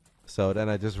there, so then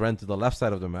I just ran to the left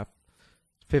side of the map.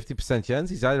 50% chance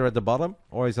he's either at the bottom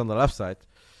or he's on the left side.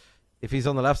 If he's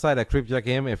on the left side, I creep check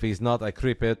him. If he's not, I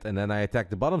creep it, and then I attack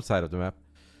the bottom side of the map.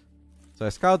 So I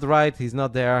scout the right, he's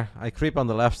not there. I creep on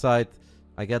the left side,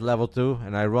 I get level 2,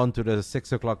 and I run to the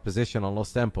 6 o'clock position on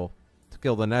Lost Temple to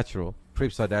kill the natural.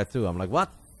 Creeps are there too. I'm like,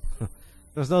 what?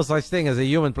 There's no such thing as a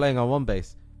human playing on one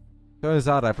base. Turns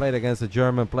out I played against a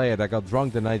German player that got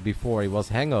drunk the night before. He was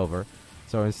hangover.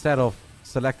 So instead of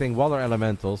selecting water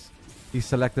elementals, he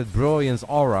selected Brilliant's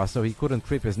aura, so he couldn't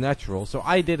creep his natural. So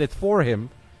I did it for him.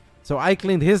 So I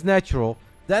cleaned his natural,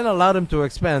 then allowed him to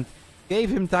expand. Gave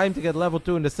him time to get level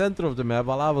 2 in the center of the map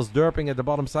while I was derping at the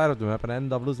bottom side of the map, and I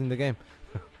ended up losing the game.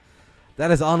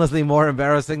 That is honestly more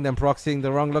embarrassing than proxying the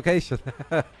wrong location.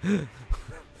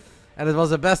 And it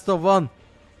was a best of 1.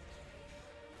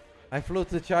 I flew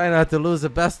to China to lose a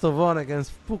best of 1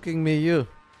 against fucking Miyu,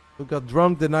 who got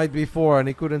drunk the night before and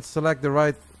he couldn't select the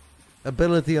right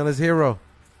ability on his hero.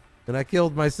 And I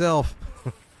killed myself.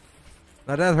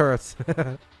 Now that hurts.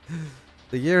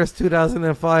 The year is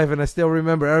 2005 and I still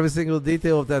remember every single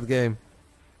detail of that game.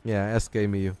 Yeah, SK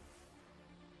Miyu.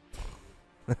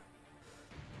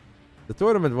 The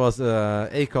tournament was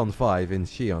Akon 5 in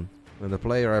Xi'an. And the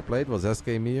player I played was SK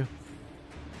Miyu.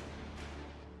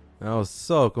 I was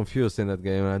so confused in that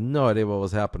game. I had no idea what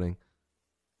was happening.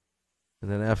 And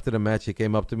then after the match, he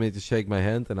came up to me to shake my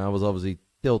hand, and I was obviously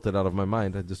tilted out of my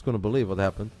mind. I just couldn't believe what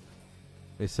happened.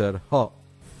 He said, "Oh,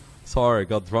 sorry, I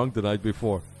got drunk the night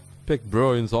before. Pick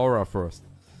Brilliant's Aura first."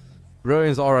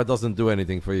 Brilliant's Aura doesn't do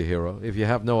anything for you, hero. If you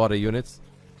have no other units,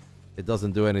 it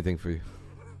doesn't do anything for you.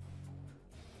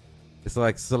 It's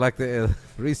like selecting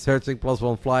researching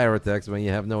 +1 flyer attacks when you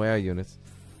have no air units.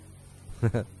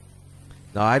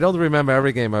 Now, I don't remember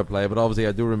every game I play, but obviously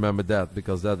I do remember that,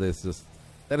 because that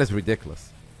is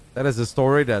ridiculous. That is a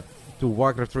story that, to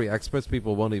Warcraft 3 experts,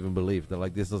 people won't even believe. They're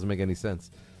like, this doesn't make any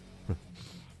sense.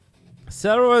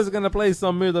 Serral is gonna play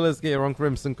some Mutalisk here on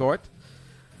Crimson Court.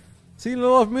 Seen a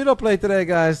lot of Muta play today,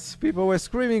 guys. People were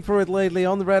screaming for it lately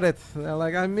on Reddit. They're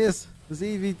like, I miss this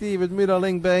EVT with Muta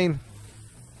Link Bane.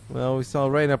 Well, we saw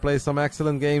Reynor play some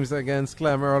excellent games against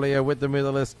Clem earlier with the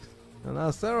Mutalisk. And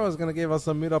now Serral is gonna give us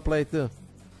some Muta play too.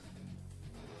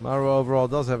 Maru overall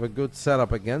does have a good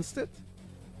setup against it.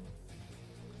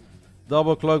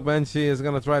 Double Cloak Banshee is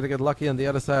going to try to get lucky on the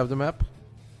other side of the map.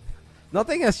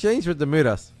 Nothing has changed with the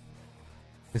Mutas.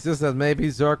 It's just that maybe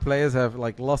Zerg players have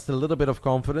like lost a little bit of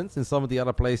confidence in some of the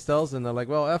other playstyles, and they're like,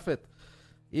 well, F it.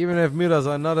 Even if Mutas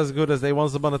are not as good as they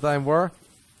once upon a time were,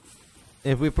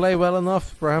 if we play well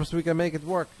enough, perhaps we can make it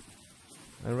work.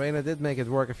 And Reynor did make it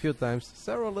work a few times.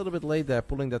 Serral a little bit late there,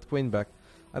 pulling that queen back.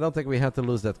 I don't think we had to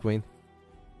lose that queen.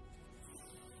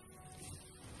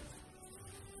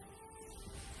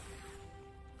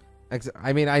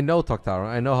 I mean, I know Toktara,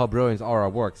 I know how Brilliant's Aura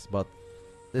works, but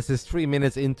this is 3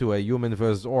 minutes into a human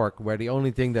versus orc, where the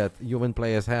only thing that human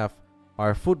players have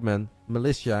are footmen,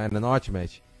 militia, and an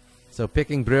archmage. So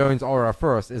picking Brilliant's Aura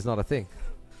first is not a thing.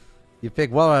 You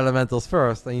pick Water Elementals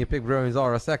first, and you pick Brilliant's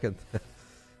Aura second.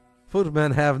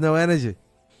 Footmen have no energy.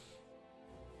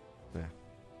 Yeah.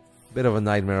 Bit of a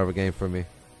nightmare of a game for me.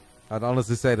 I'd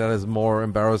honestly say that is more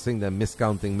embarrassing than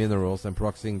miscounting minerals and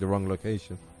proxying the wrong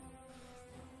location.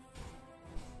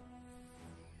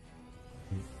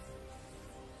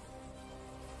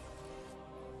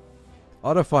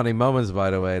 Other funny moments,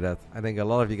 by the way, that I think a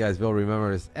lot of you guys will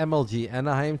remember is MLG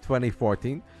Anaheim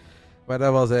 2014, where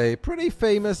there was a pretty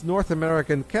famous North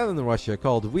American cannon rusher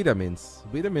called Wiedemins.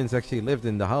 Wiedemins actually lived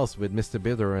in the house with Mr.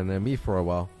 Bitter and me for a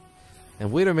while. And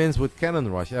Wiedemins would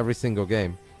cannon rush every single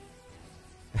game.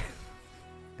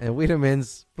 And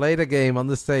Wiedemins played a game on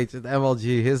the stage at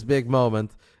MLG, his big moment,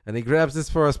 and he grabs his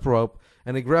first probe,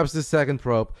 and he grabs his second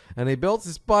probe, and he builds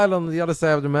his pylon on the other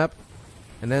side of the map.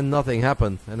 And then nothing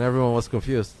happened, and everyone was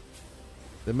confused.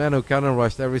 The man who cannon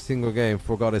rushed every single game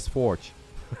forgot his forge.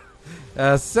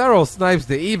 Serral snipes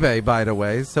the eBay, by the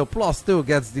way, so +2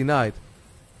 gets denied.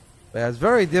 But it's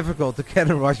very difficult to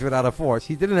cannon rush without a forge.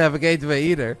 He didn't have a gateway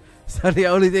either, so the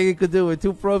only thing he could do with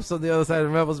 2 probes on the other side of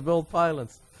the map was build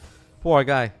pylons. Poor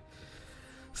guy.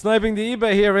 Sniping the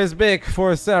eBay here is big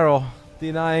for Serral,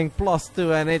 denying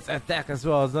 +2 and its attack as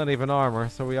well. It's not even armor,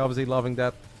 so we're obviously loving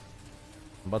that.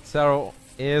 But Serral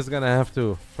is gonna have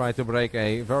to try to break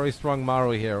a very strong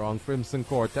Maru here on Crimson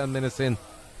Core. 10 minutes in.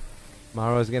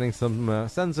 Maru is getting some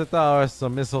sensor towers,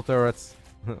 some missile turrets.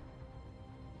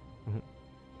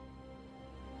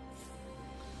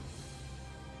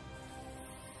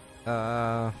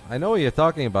 I know what you're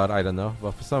talking about, I don't know,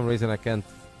 but for some reason I can't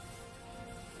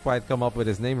quite come up with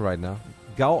his name right now.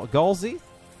 Galzi?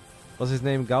 Was his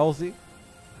name Galzi?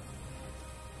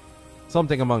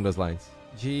 Something among those lines.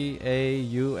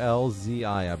 Gaulzi,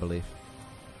 I believe.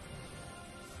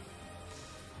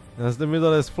 As the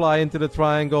Mutalisk fly into the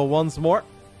triangle once more,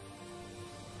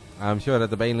 I'm sure that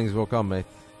the Banelings will come, mate.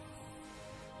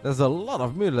 There's a lot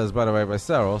of Mutalisks, by the way, by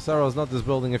Serral. Serral's not just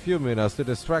building a few Mutas to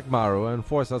distract Maru and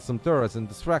force out some turrets and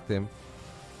distract him.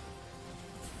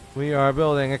 We are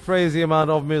building a crazy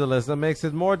amount of Mutalisks that makes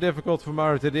it more difficult for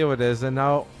Maru to deal with this, and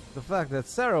now the fact that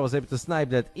Serral was able to snipe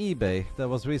that eBay that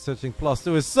was researching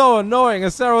 +2 is so annoying.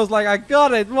 And Serral was like, I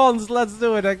got it once, let's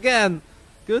do it again.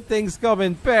 Good things come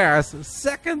in pairs.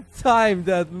 Second time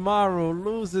that Maru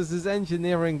loses his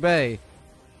engineering bay.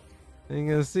 And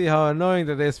you can see how annoying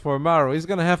that is for Maru. He's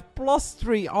gonna have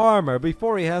 +3 armor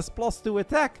before he has +2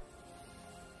 attack.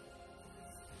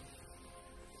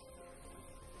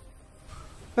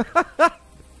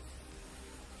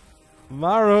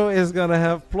 Maru is gonna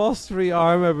have +3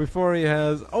 armor before he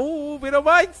has... Oh, bit of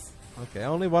bites! Okay,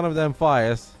 only one of them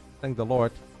fires. Thank the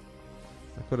Lord.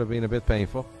 That could have been a bit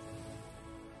painful.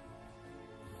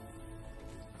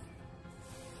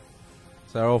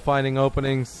 Serral finding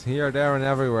openings here, there, and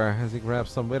everywhere as he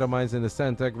grabs some Widow Mines in the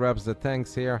center, grabs the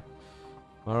tanks here.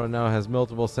 Maru now has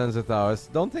multiple sensor towers.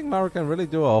 Don't think Maru can really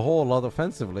do a whole lot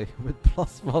offensively with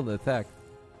 +1 attack.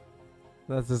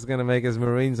 That's just gonna make his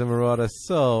Marines and Marauders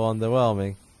so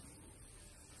underwhelming.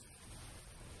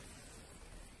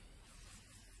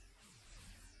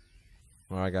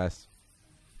 Alright guys.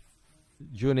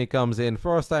 Juni comes in,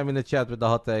 first time in the chat with the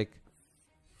hot take.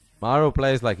 Maru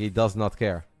plays like he does not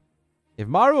care. If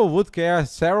Maru would care,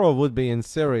 Serral would be in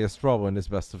serious trouble in this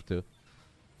best of 2.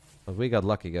 But we got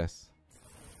lucky, guys.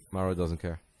 Maru doesn't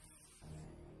care.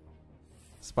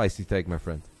 Spicy take, my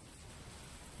friend.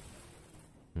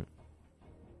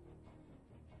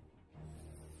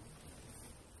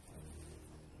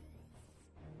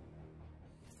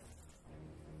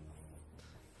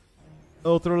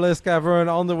 Ultralisk Cavern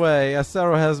on the way. As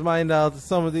Serral has mined out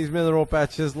some of these mineral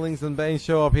patches, Lynx and Bane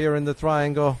show up here in the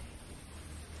triangle.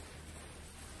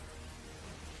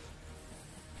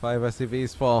 5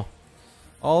 SCVs fall.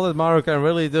 All that Maru can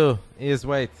really do is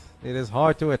wait. It is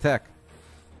hard to attack.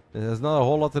 It has not a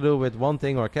whole lot to do with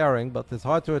wanting or caring, but it's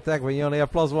hard to attack when you only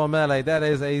have +1 melee. That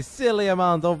is a silly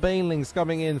amount of Banelings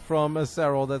coming in from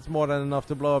Serral. That's more than enough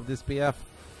to blow up this PF.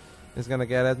 He's gonna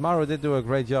get it. Maru did do a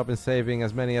great job in saving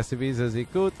as many SCVs as he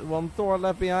could. One Thor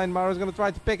left behind. Maru's gonna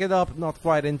try to pick it up. Not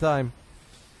quite in time.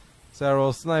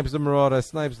 Serral snipes the Marauder,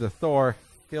 snipes the Thor,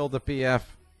 killed the PF.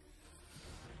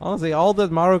 Honestly, all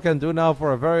that Maru can do now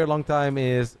for a very long time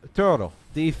is turtle.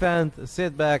 Defend,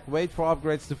 sit back, wait for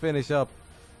upgrades to finish up,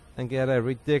 and get a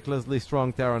ridiculously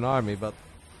strong Terran army. But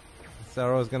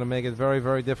Serral is gonna make it very,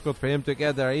 very difficult for him to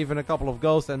get there. Even a couple of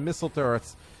ghost and missile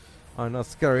turrets are not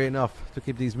scary enough to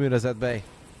keep these mutas at bay.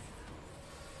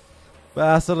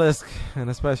 Basilisk, and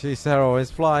especially Serral, is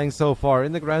flying so far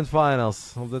in the grand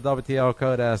finals of the WTL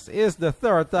Codas. Is the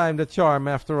 3rd time the charm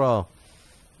after all.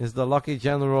 Is the lucky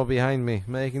general behind me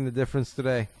making the difference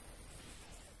today.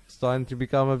 Starting to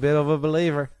become a bit of a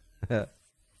believer. We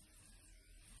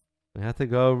had to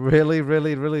go really,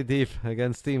 really, really deep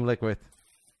against Team Liquid.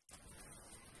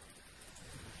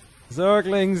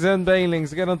 Zerglings and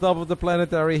Banelings get on top of the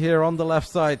planetary here on the left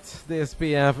side. This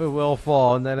PF will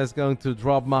fall, and that is going to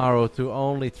drop Maru to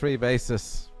only 3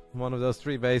 bases. One of those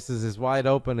 3 bases is wide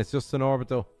open. It's just an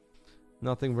orbital.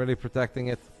 Nothing really protecting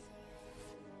it.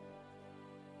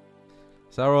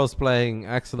 Serral's playing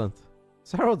excellent.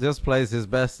 Serral just plays his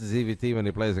best ZVT when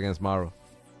he plays against Maru.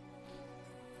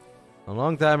 A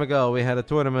long time ago, we had a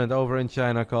tournament over in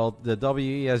China called the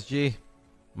WESG.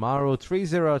 Maru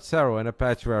 3-0'd Serral in a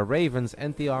patch where Raven's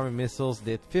anti-armor missiles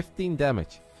did 15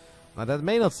 damage. Now that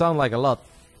may not sound like a lot,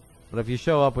 but if you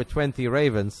show up with 20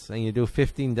 Ravens and you do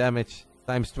 15 damage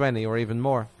times 20 or even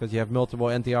more, because you have multiple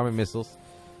anti-armor missiles,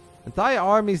 entire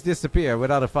armies disappear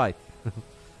without a fight.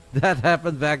 That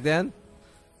happened back then.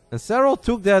 And Serral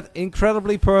took that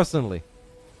incredibly personally.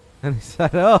 And he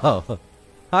said, oh,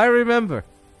 I remember.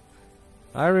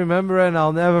 I remember and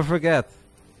I'll never forget.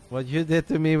 What you did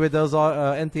to me with those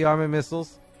anti-armor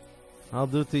missiles, I'll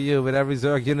do to you with every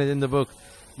Zerg unit in the book.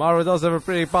 Maru does have a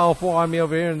pretty powerful army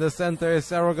over here in the center.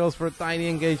 Serral goes for a tiny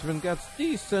engagement, gets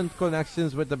decent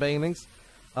connections with the Banelings.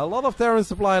 A lot of Terran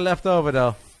supply left over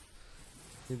though.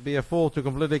 He'd be a fool to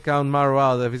completely count Maru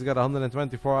out if he's got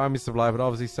 124 army supply, but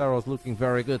obviously Serral's looking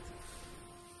very good.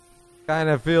 Kind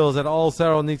of feels that all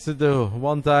Serral needs to do,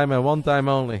 one time and one time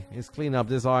only, is clean up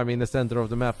this army in the center of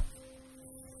the map.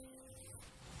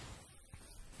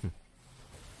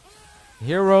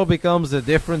 Hero becomes a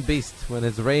different beast when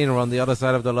it's Reynor on the other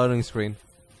side of the loading screen.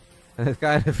 And it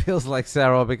kind of feels like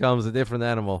Serral becomes a different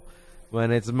animal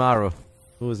when it's Maru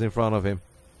who is in front of him.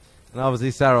 And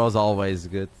obviously Serral is always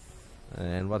good.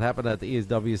 And what happened at the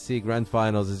ESWC Grand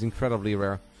Finals is incredibly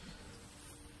rare.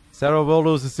 Serral will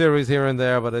lose a series here and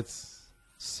there, but it's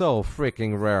so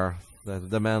freaking rare that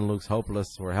the man looks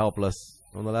hopeless or helpless.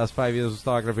 In the last 5 years of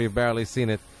Starcraft, we've barely seen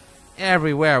it.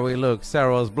 Everywhere we look,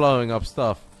 Serral is blowing up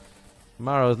stuff.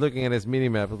 Maru is looking at his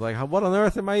minimap. It's like, what on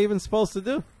earth am I even supposed to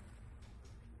do?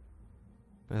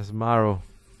 As Maru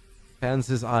pans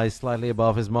his eyes slightly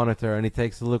above his monitor and he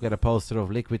takes a look at a poster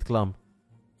of Liquid Clem.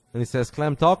 And he says,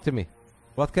 Clem, talk to me.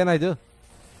 What can I do?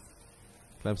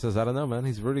 Clem says, I don't know, man.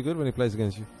 He's really good when he plays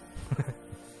against you.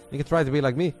 You can try to be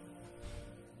like me.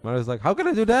 Maru's like, how can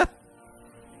I do that?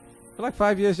 I'm like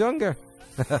 5 years younger.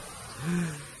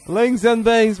 Lynx and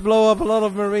Banes blow up a lot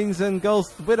of Marines and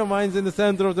Ghost Widow Mines in the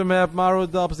center of the map. Maru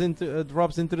drops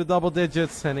into the double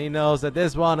digits, and he knows that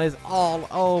this one is all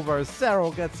over.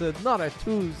 Serral gets another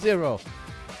 2-0.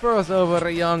 First over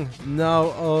Ryung,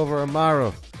 now over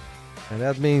Maru. And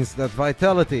that means that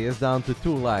Vitality is down to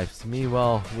 2 lives.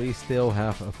 Meanwhile, we still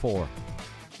have a 4.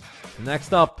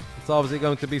 Next up, it's obviously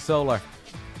going to be Solar.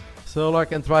 Solar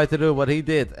can try to do what he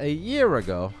did a year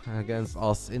ago against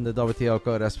us in the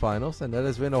WTL-Guest finals, and that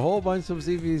is win a whole bunch of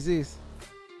ZVZs.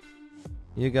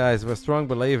 You guys were strong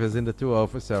believers in the 2-0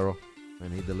 for Serral,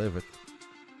 and he delivered.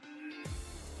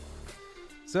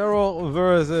 Serral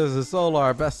versus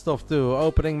Solar, best of 2.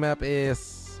 Opening map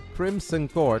is Crimson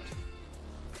Court.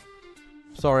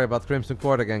 Sorry about Crimson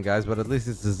Court again, guys, but at least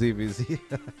it's the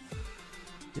ZVZ.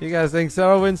 You guys think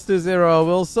Serral wins 2-0?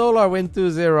 Will Solar win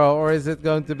 2-0, or is it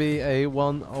going to be a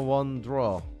 1-1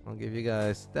 draw? I'll give you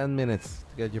guys 10 minutes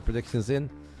to get your predictions in.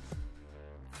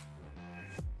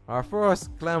 Our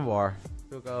first clan war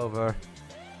took over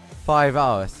 5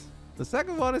 hours. The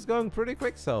second one is going pretty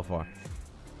quick so far.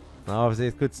 Now obviously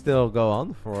it could still go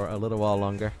on for a little while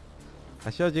longer. I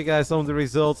showed you guys some of the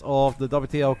results of the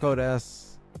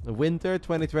WTL-Guest Winter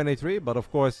 2023, but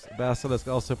of course Basilisk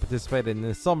also participated in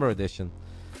the Summer Edition.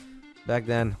 Back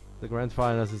then, the Grand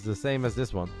Finals is the same as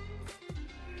this one.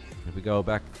 If we go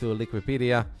back to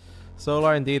Liquipedia,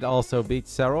 Solar indeed also beat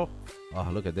Serral. Oh,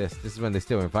 look at this. This is when they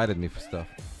still invited me for stuff.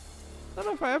 I don't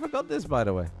know if I ever got this, by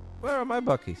the way. Where are my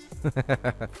buckies?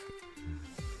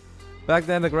 Back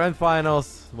then, the Grand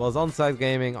Finals was on-site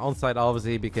gaming. On-site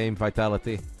obviously became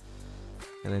Vitality.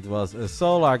 And it was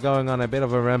Solar going on a bit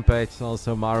of a rampage.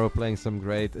 Also Maru playing some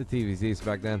great TVZs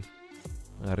back then.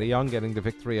 Ryung getting the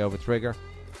victory over Trigger.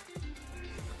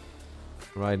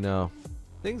 Right now,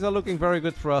 things are looking very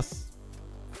good for us,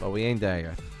 but we ain't there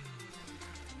yet.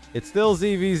 It's still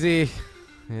ZVZ.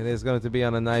 It is going to be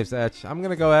on a knife's edge. I'm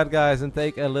gonna go ahead, guys, and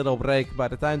take a little break. By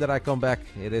the time that I come back,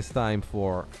 it is time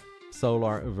for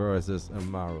Solar versus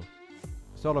Maru.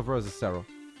 Solar versus Serral.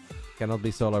 Cannot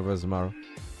be Solar versus Maru.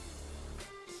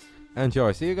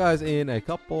 Enjoy. See you guys in a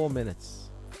couple minutes.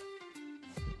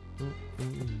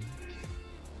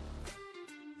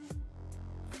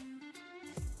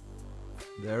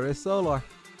 There is Solar.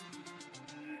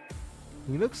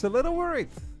 He looks a little worried.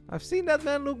 I've seen that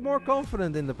man look more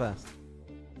confident in the past.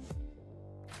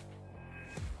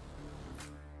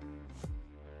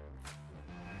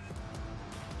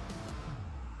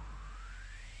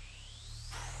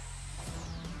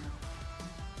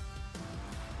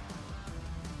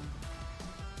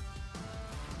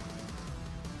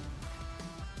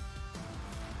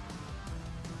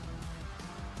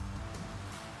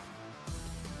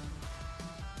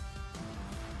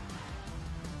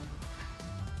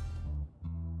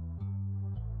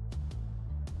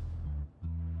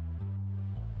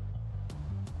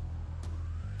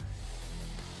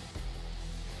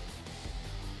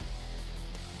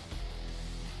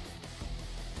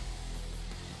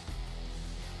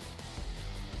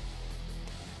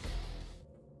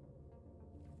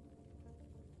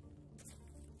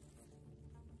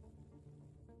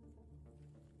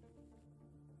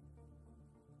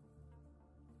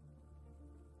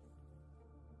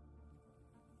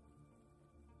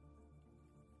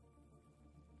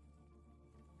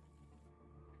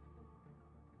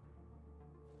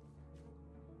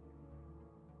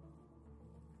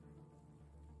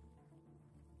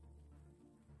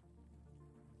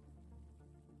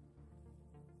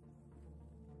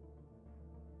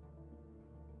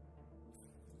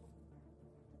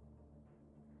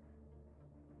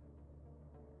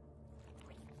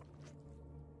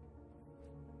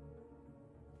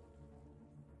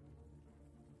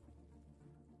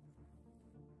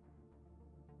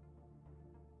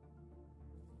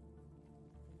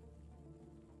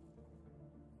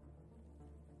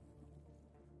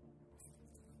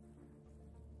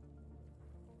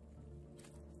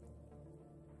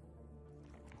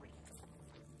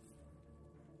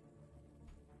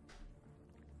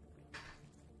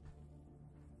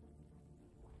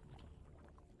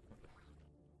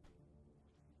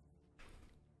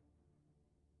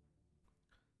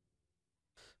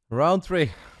 Round 3.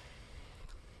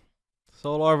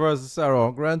 Solar versus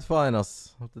Serral. Grand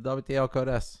Finals of the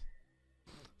WTL-Guest.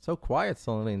 So quiet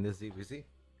suddenly in this ZVZ.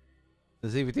 The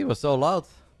ZVT was so loud.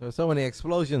 There were so many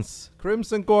explosions.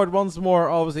 Crimson Court once more.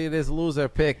 Obviously it is loser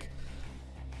pick.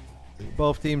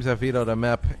 Both teams have vetoed a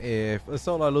map. If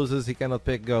Solar loses, he cannot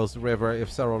pick Ghost River.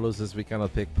 If Serral loses, we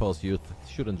cannot pick Pulse Youth. It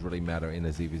shouldn't really matter in a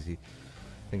ZVZ.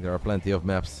 I think there are plenty of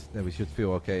maps that we should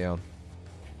feel okay on.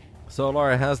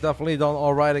 Solar has definitely done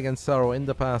alright against Serral in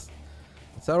the past.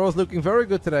 Serral's looking very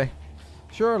good today.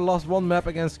 Sure, lost one map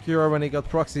against Cure when he got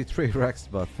proxy 3 wrecks,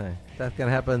 but hey, that can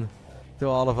happen to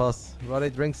all of us. Roddy,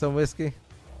 drink some whiskey.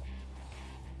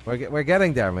 We're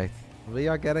getting there, mate. We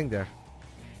are getting there.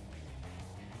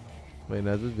 I mean,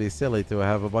 it would be silly to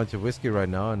have a bunch of whiskey right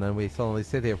now and then we suddenly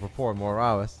sit here for 4 more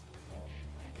hours.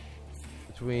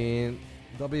 Between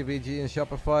WVG and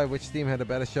Shopify, which team had a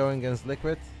better showing against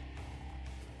Liquid?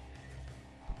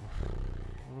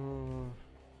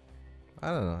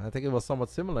 I don't know. I think it was somewhat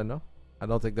similar, no? I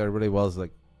don't think there really was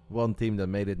like one team that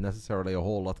made it necessarily a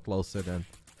whole lot closer than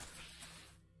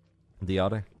the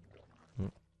other.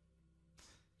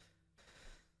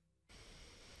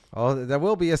 Oh, there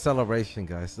will be a celebration,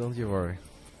 guys. Don't you worry.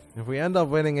 If we end up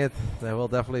winning it, there will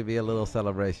definitely be a little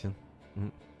celebration.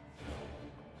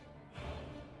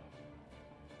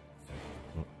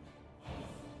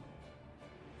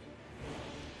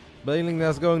 Bailing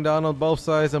nest going down on both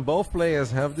sides, and both players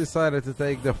have decided to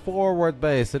take the forward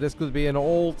base. So this could be an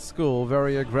old school,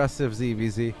 very aggressive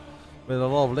ZVZ with a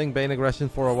lot of link bane aggression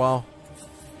for a while.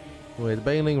 With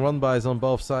bailing run-bys on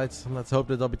both sides. Let's hope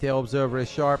the WTL observer is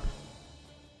sharp.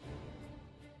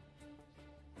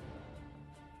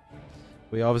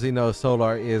 We obviously know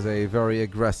Solar is a very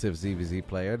aggressive ZVZ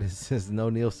player. This is no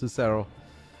news to Serral.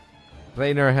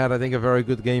 Reynor had, I think, a very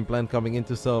good game plan coming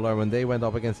into Solar when they went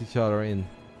up against each other in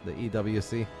the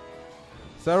EWC.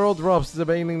 Serral drops the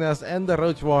Bailing Nest and the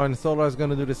Roach Warren. Solar is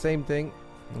going to do the same thing.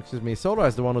 Excuse me, Solar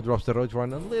is the one who drops the Roach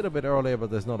Warren a little bit earlier, but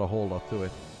there's not a whole lot to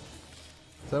it.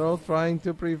 Serral trying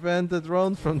to prevent the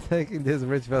drone from taking this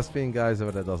Rich Vespian Geyser,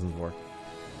 but that doesn't work.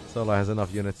 Solar has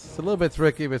enough units. It's a little bit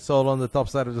tricky with Solar on the top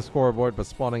side of the scoreboard, but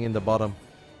spawning in the bottom.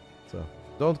 So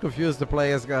don't confuse the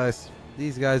players, guys.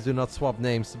 These guys do not swap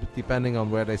names depending on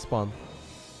where they spawn.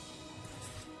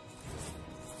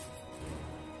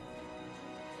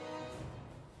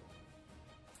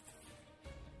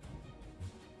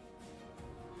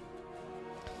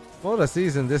 What a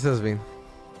season this has been.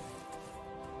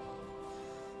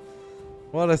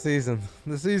 What a season.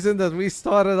 The season that we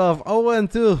started off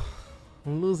 0-2.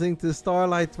 Losing to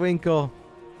Starlight Twinkle.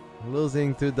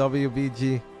 Losing to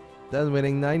WBG. Then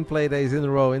winning 9 playdays in a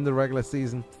row in the regular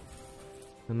season.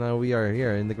 And now we are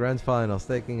here in the grand finals,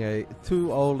 taking a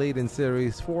 2-0 lead in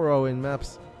series, 4-0 in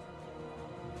maps.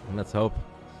 And let's hope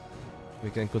we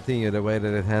can continue the way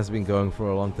that it has been going for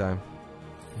a long time.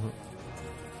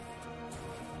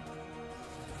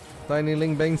 Tiny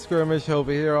Ling Bang skirmish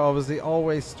over here, obviously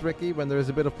always tricky when there is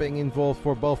a bit of ping involved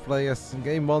for both players.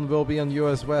 Game 1 will be on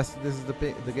US West. This is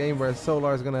the game where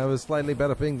Solar is going to have a slightly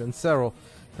better ping than Serral.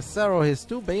 As Serral, his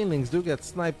 2 banelings do get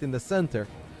sniped in the center.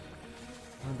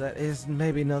 And that is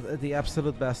maybe not the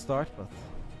absolute best start, but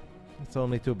it's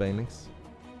only 2 banelings.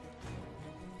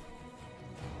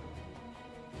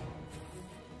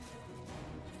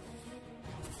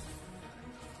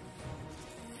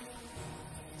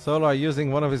 Solar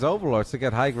using one of his overlords to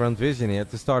get high ground vision here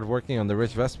to start working on the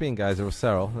Rich Vespian Geyser with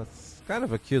Serral. That's kind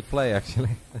of a cute play,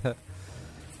 actually.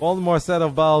 One more set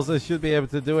of balls should be able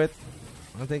to do it.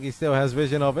 I think he still has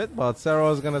vision of it, but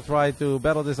Serral is going to try to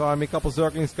battle this army. Couple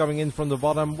circlings coming in from the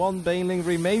bottom. 1 baneling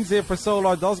remains here for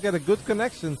Solar. Does get a good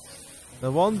connection. The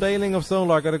 1 baneling of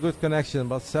Solar got a good connection,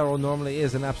 but Serral normally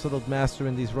is an absolute master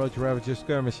in these Roach Ravager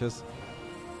skirmishes.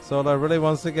 Solar really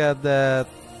wants to get that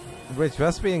Rich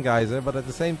Vespian Geyser, but at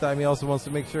the same time he also wants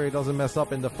to make sure he doesn't mess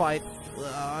up in the fight.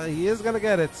 He is gonna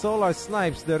get it. Solar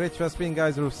snipes the Rich Vespian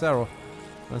Geyser of Serral.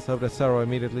 Let's hope that Serral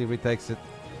immediately retakes it.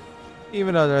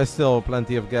 Even though there is still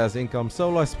plenty of gas income,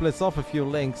 Solar splits off a few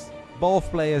links. Both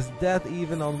players dead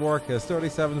even on workers.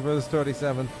 37 versus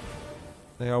 37.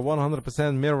 They are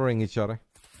 100% mirroring each other.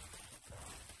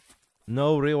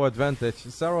 No real advantage.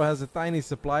 Serral has a tiny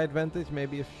supply advantage,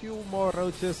 maybe a few more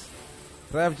roaches.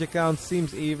 Ravager count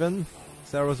seems even.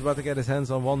 Serral's about to get his hands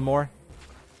on 1 more.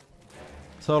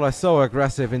 Solar is so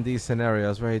aggressive in these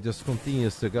scenarios where he just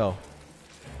continues to go.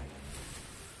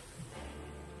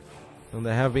 And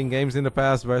there have been games in the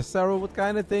past where Serral would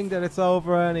kind of think that it's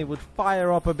over and he would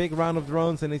fire up a big round of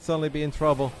drones and he'd suddenly be in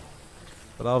trouble.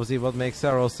 But obviously what makes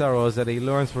Serral Serral is that he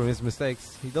learns from his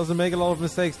mistakes. He doesn't make a lot of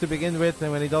mistakes to begin with,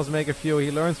 and when he does make a few,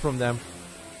 he learns from them.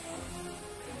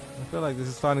 I feel like this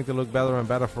is starting to look better and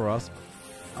better for us.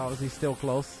 Obviously still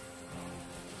close.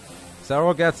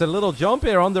 Serral gets a little jump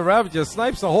here on the Ravager,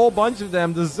 snipes a whole bunch of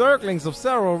them. The Zerglings of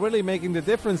Serral really making the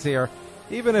difference here.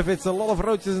 Even if it's a lot of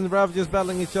Roaches and Ravagers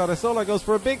battling each other. Solar goes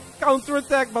for a big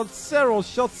counter-attack, but Serral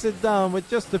shuts it down with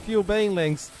just a few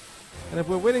banelings. And if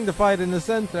we're winning the fight in the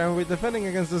center and we're defending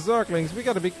against the Zerglings, we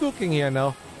gotta be cooking here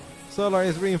now. Solar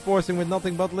is reinforcing with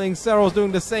nothing but links. Serral's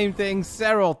doing the same thing.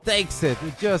 Serral takes it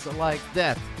just like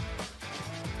that.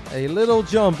 A little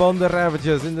jump on the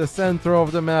Ravagers in the center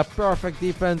of the map. Perfect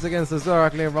defense against the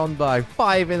Zergling run by.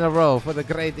 5 in a row for the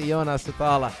great Iona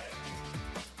Sutala.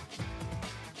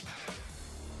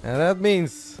 And that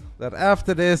means that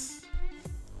after this,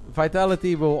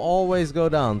 vitality will always go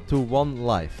down to 1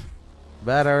 life.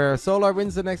 Whether Solar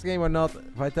wins the next game or not,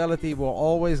 vitality will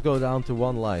always go down to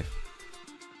 1 life.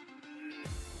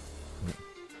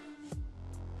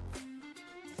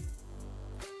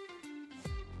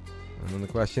 And then the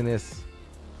question is,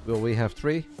 Will we have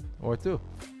 3 or 2?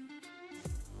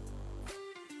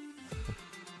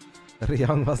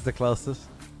 Ryung was the closest.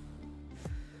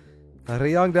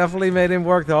 Ryung definitely made him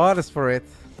work the hardest for it.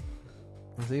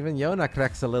 Even Yona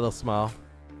cracks a little smile.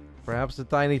 Perhaps a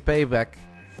tiny payback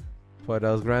for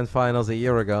those grand finals a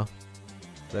year ago.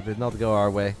 That did not go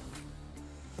our way.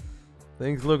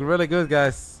 Things look really good,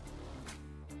 guys.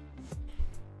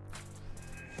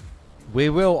 We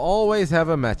will always have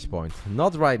a match point.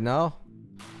 Not right now.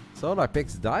 Solar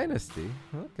picks Dynasty.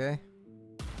 Okay.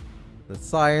 The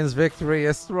Science victory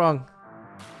is strong.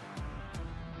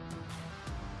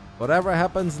 Whatever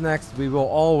happens next, we will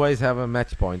always have a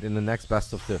match point in the next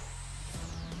best of 2.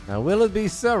 Now, will it be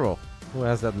Serral who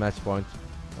has that match point?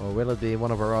 Or will it be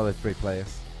one of our other 3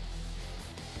 players?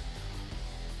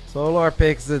 Solar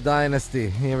picks the Dynasty.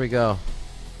 Here we go.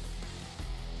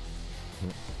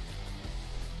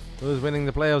 Who's winning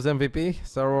the playoffs MVP?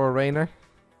 Serral or Reynor?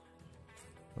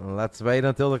 Well, let's wait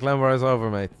until the clan war is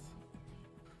over, mate.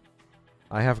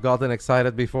 I have gotten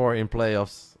excited before in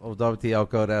playoffs of WTL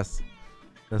Code S.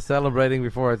 And celebrating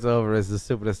before it's over is the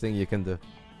stupidest thing you can do.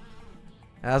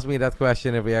 Ask me that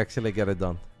question if we actually get it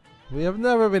done. We have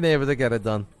never been able to get it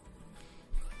done.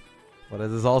 But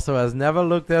it is also has never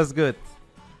looked as good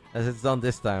as it's done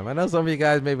this time. I know some of you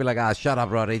guys may be like, ah, shut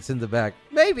up, Roddy, it's in the bag.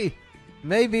 Maybe.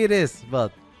 Maybe it is,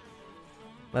 but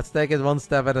let's take it one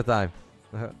step at a time.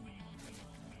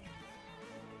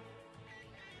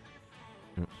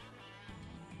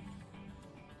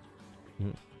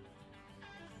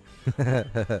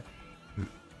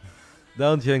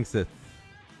 Don't jinx it.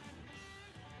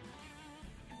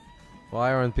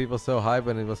 Why aren't people so hyped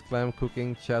when it was Clem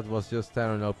cooking? Chat was just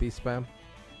Terran OP spam.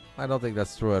 I don't think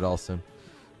that's true at all, soon.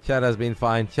 Chat has been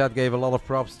fine. Chat gave a lot of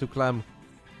props to Clem.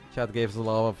 Chat gave a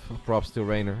lot of props to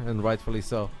Reynor, and rightfully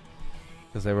so.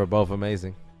 Because they were both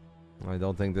amazing. I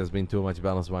don't think there's been too much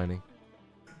balance whining.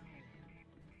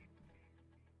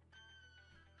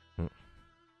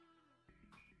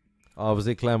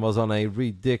 Obviously, Clem was on a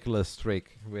ridiculous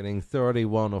streak, winning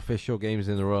 31 official games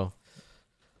in a row.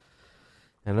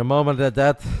 And the moment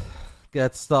that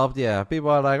gets stopped, yeah, people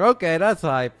are like, okay, that's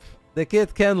hype. The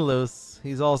kid can lose.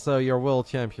 He's also your world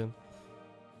champion.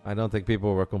 I don't think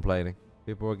people were complaining.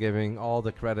 People were giving all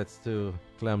the credits to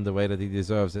Clem the way that he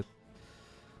deserves it.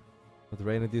 But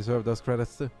Reynor deserved those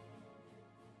credits too.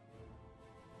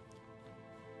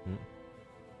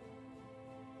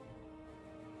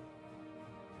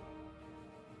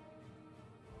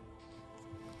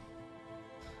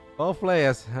 Both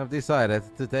players have decided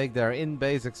to take their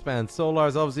in-base expand. Solar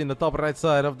is obviously in the top right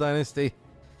side of Dynasty.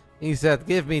 He said,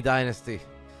 give me Dynasty.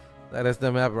 That is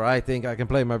the map where I think I can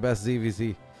play my best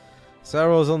ZVZ.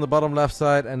 Serral is on the bottom left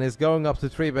side and is going up to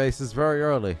 3 bases very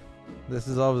early. This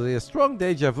is obviously a strong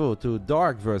deja vu to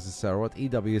Dark versus Serral at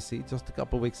EWC just a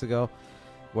couple weeks ago,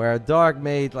 where Dark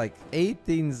made like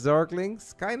 18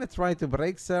 Zerglings, kind of tried to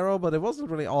break Serral, but it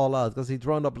wasn't really all out because he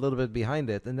droned up a little bit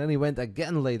behind it, and then he went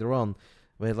again later on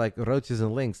with like roaches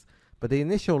and lings. But the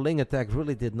initial ling attack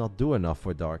really did not do enough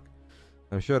for Dark.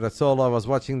 I'm sure that Solar was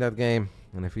watching that game,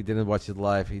 and if he didn't watch it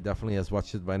live, he definitely has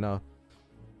watched it by now.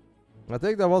 I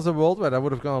think there was a world where that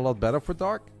would have gone a lot better for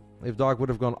Dark. If Dark would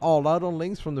have gone all out on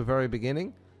lings from the very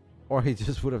beginning, or he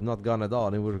just would have not gone at all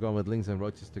and he would have gone with lings and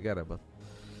roaches together. But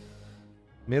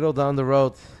middle down the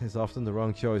road is often the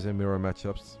wrong choice in mirror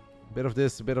matchups. A bit of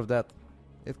this, a bit of that.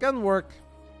 It can work,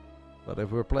 but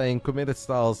if we're playing committed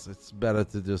styles, it's better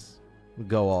to just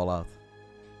go all out.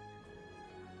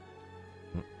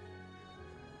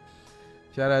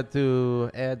 Shout out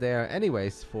to Ed there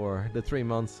anyways for the 3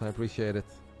 months. I appreciate it.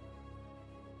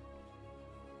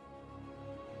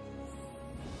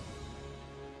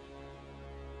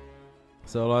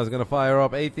 Solar is going to fire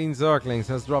up 18 Zerglings.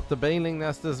 Has dropped the Baneling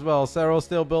Nest as well. Serral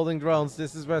still building drones.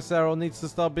 This is where Serral needs to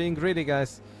stop being greedy,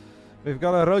 guys. We've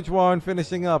got a Roach Warren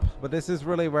finishing up, but this is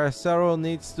really where Serral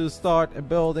needs to start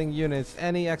building units.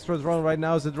 Any extra drone right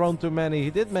now is a drone too many.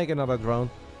 He did make another drone.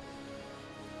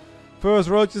 First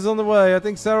Roach is on the way. I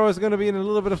think Serral is going to be in a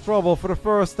little bit of trouble for the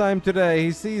first time today.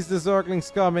 He sees the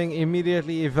Zerglings coming,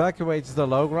 immediately evacuates the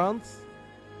low ground.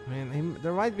 I mean,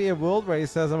 there might be a world where he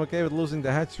says, I'm okay with losing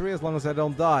the hatchery as long as I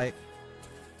don't die.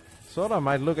 Solar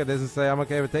might look at this and say, I'm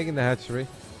okay with taking the hatchery.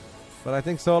 But I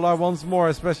think Solar wants more,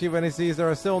 especially when he sees there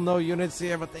are still no units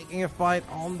here. But taking a fight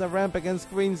on the ramp against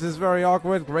Queens is very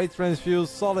awkward. Great transfuse,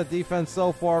 solid defense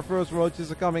so far. First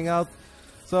roaches are coming out.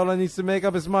 Solar needs to make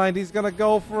up his mind. He's going to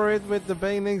go for it with the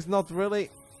Banelings. Not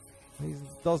really. He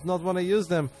does not want to use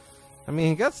them. I mean,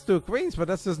 he gets 2 Queens, but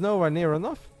that's just nowhere near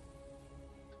enough.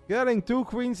 Getting 2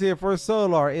 Queens here for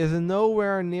Solar is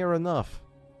nowhere near enough.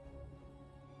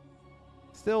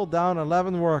 Still down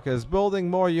 11 workers, building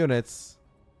more units.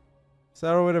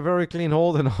 Serral with a very clean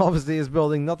hold and obviously is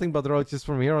building nothing but roaches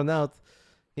from here on out.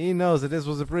 He knows that this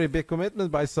was a pretty big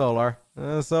commitment by Solar.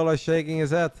 Solar shaking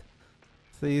his head.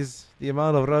 Sees the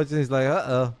amount of roaches, he's like,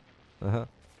 uh-oh.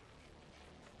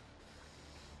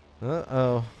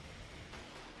 Uh-oh.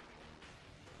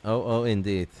 Oh,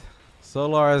 indeed.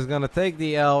 Solar is gonna take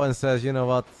the L and says, you know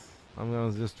what? I'm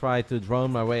gonna just try to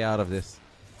drone my way out of this.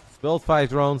 Build 5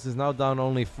 drones, is now down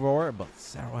only 4, but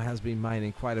Serral has been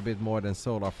mining quite a bit more than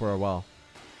Solar for a while.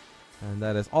 And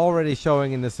that is already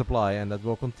showing in the supply, and that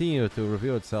will continue to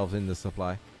reveal itself in the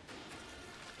supply.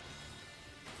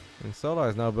 And Solar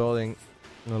is now building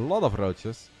a lot of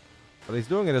roaches, but he's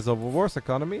doing it as a worse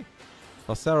economy,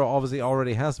 while Serral obviously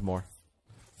already has more.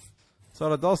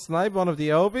 Solar does snipe one of the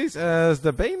Obies, as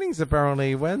the Banelings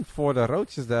apparently went for the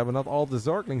roaches there, but not all the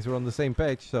Zerglings were on the same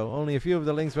page, so only a few of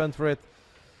the Lings went for it.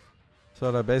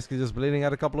 So they're basically just bleeding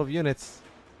out a couple of units.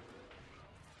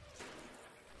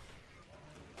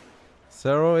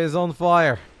 Serral is on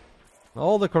fire.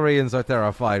 All the Koreans are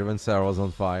terrified when Serral is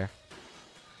on fire.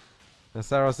 And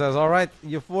Serral says, alright,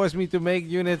 you forced me to make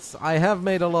units. I have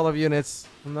made a lot of units.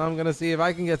 And now I'm gonna see if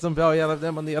I can get some value out of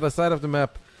them on the other side of the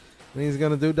map. And he's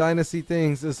gonna do dynasty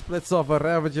things. He splits off a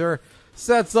Ravager.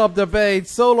 Sets up the bait.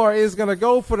 Solar is gonna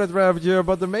go for that Ravager,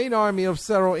 but the main army of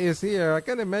Serral is here. I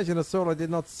can imagine that Solar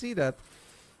did not see that.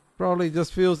 Probably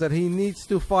just feels that he needs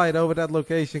to fight over that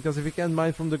location, because if he can't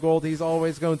mine from the gold, he's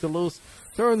always going to lose.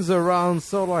 Turns around.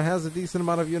 Solar has a decent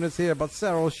amount of units here, but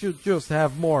Serral should just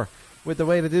have more. With the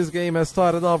way that this game has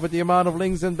started off, with the amount of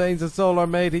Lings and Banes that Solar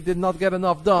made, he did not get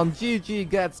enough done. GG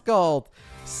gets called.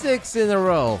 6 in a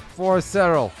row for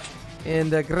Serral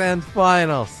in the grand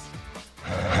finals.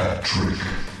 Hat-trick.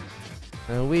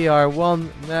 And we are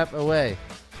 1 map away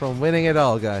from winning it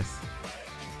all, guys.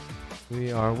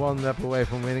 We are 1 map away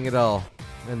from winning it all.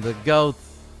 And the GOAT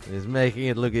is making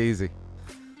it look easy.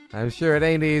 I'm sure it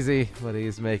ain't easy, but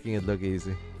he's making it look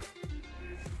easy.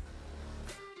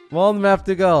 1 map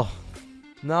to go.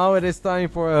 Now it is time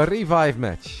for a revive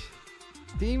match.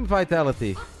 Team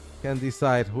Vitality can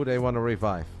decide who they want to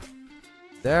revive.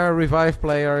 Their revive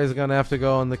player is gonna have to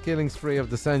go on the killing spree of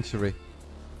the century.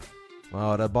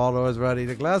 Wow, that baller is ready.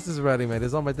 The glass is ready, mate.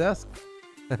 It's on my desk.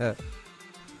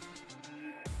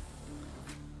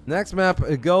 Next map,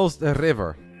 Ghost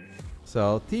River.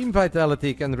 So, Team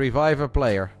Vitality can revive a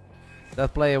player.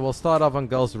 That player will start off on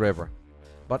Ghost River.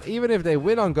 But even if they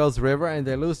win on Ghost River and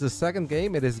they lose the second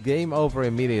game, it is game over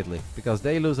immediately. Because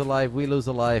they lose a life, we lose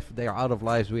a life, they are out of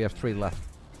lives, we have 3 left.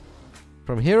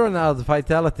 From here on out,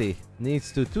 Vitality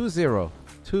needs to 2-0,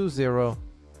 2-0,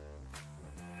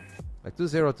 like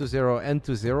 2-0, 2-0, and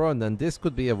 2-0, and then this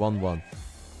could be a 1-1.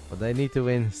 But they need to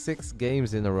win 6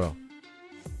 games in a row.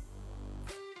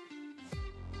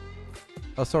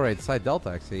 Oh, sorry, it's Side Delta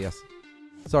actually, yes.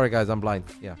 Sorry guys, I'm blind,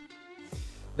 yeah.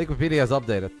 Wikipedia is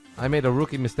updated. I made a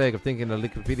rookie mistake of thinking that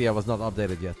Wikipedia was not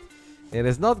updated yet. It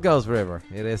is not Ghost River,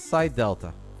 it is Side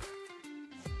Delta.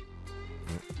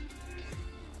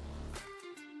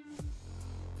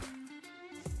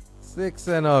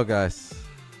 6-0, guys.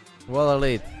 What a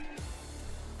lead.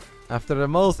 After the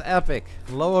most epic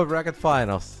lower bracket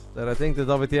finals that I think the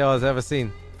WTL has ever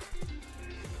seen.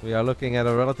 We are looking at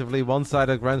a relatively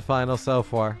one-sided grand final so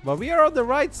far. But we are on the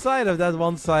right side of that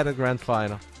one-sided grand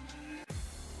final.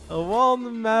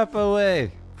 1 map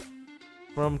away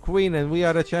from Queen, and we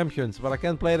are the champions. But I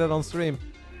can't play that on stream.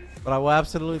 But I will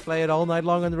absolutely play it all night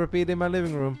long and repeat in my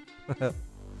living room.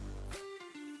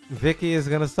 Vicky is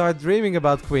gonna start dreaming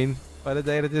about Queen by the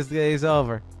day that this day is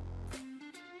over.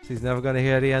 She's never gonna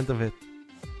hear the end of it.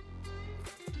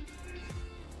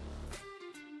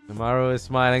 Maru is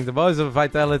smiling. The boys of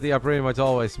Vitality are pretty much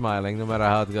always smiling, no matter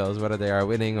how it goes, whether they are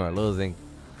winning or losing.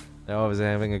 They're always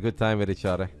having a good time with each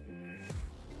other.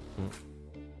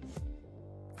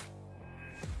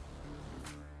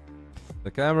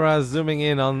 The camera is zooming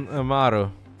in on Maru,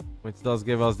 which does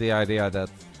give us the idea that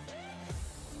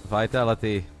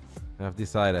Vitality have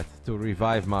decided to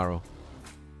revive Maru.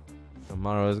 So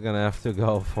Maru is gonna have to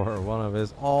go for one of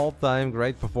his all-time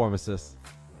great performances.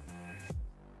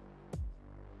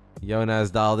 Yona is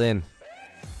dialed in.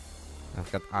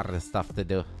 I've got other stuff to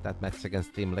do. That match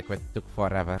against Team Liquid took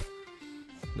forever.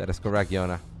 That is correct,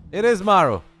 Yona. It is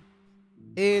Maru.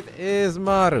 It is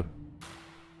Maru.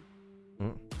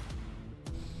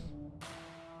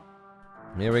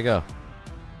 Here we go.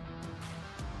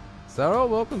 Serral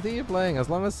will continue playing. As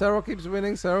long as Serral keeps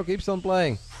winning, Serral keeps on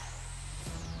playing.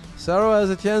 Serral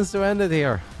has a chance to end it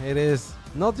here. It is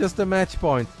not just a match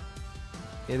point.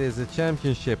 It is a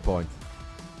championship point.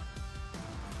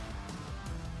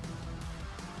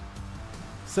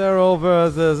 Serral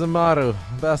versus Maru.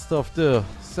 Best of 2.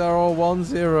 Serral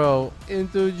 1-0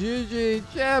 into GG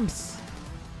Champs.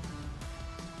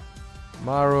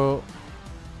 Maru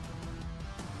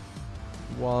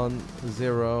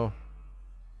 1-0.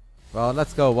 Well,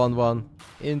 let's go 1-1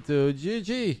 into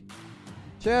GG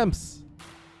Champs.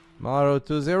 Maru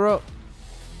 2-0.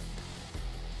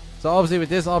 So obviously with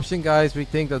this option, guys, we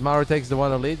think that Maru takes the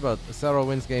 1-0 lead, but Serral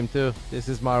wins game 2. This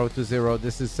is Maru 2-0.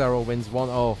 This is Serral wins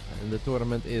 1-0, and the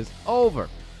tournament is over.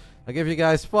 I'll give you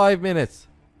guys 5 minutes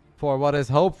for what is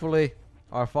hopefully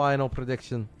our final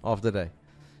prediction of the day.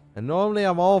 And normally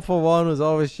I'm all for one who's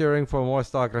always cheering for more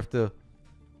Starcraft 2.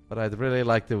 But I'd really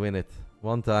like to win it.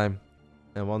 One time,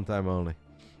 and one time only.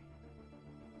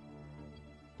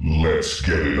 Let's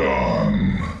get it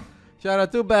on. Shout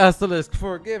out to Basilisk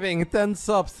for giving 10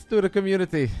 subs to the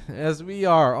community as we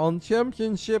are on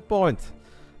championship point.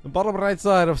 The bottom right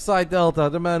side of Side Delta,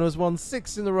 the man who's won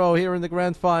 6 in a row here in the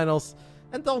grand finals.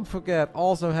 And don't forget,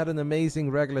 also had an amazing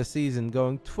regular season,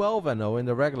 going 12-0 in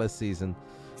the regular season.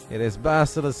 It is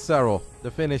Basilisk Serral,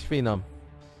 the Finnish phenom.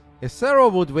 If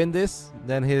Serral would win this,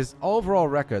 then his overall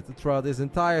record throughout his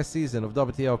entire season of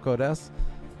WTL Code S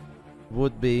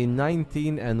would be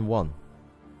 19-1.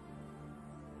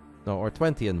 No, or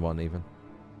 20-1 even.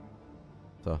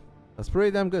 So, that's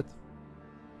pretty damn good.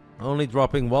 Only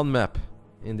dropping 1 map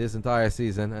in this entire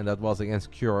season, and that was against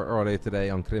Cure earlier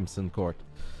today on Crimson Court.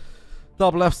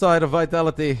 Top left side of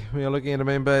Vitality, we are looking at the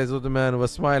main base with the man who was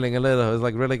smiling a little. I was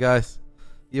like, really guys?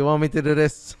 You want me to do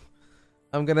this?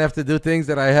 I'm gonna have to do things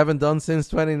that I haven't done since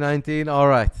 2019?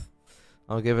 Alright.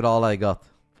 I'll give it all I got.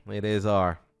 It is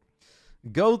our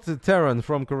GOAT Terran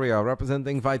from Korea,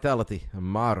 representing Vitality,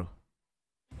 Maru.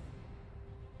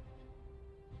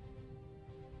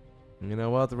 You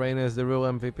know what? Reynor is the real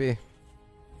MVP.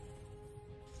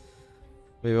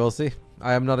 We will see.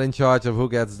 I am not in charge of who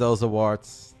gets those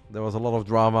awards. There was a lot of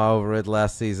drama over it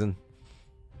last season.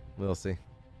 We'll see.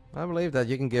 I believe that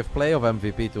you can give Play of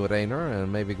MVP to Reynor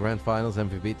and maybe Grand Finals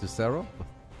MVP to Serral.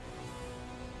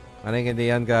 I think in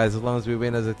the end, guys, as long as we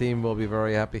win as a team, we'll be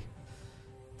very happy.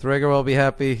 Trigger will be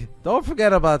happy. Don't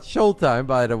forget about ShoWTimE,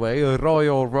 by the way.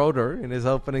 Royal Rotor in his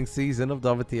opening season of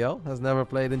WTL. Has never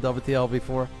played in WTL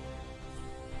before.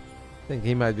 I think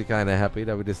he might be kind of happy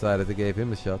that we decided to give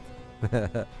him a shot.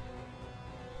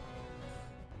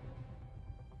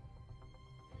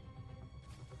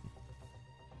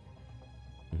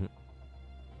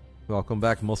 Welcome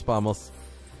back, Mospamos.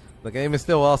 The game is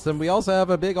still awesome. We also have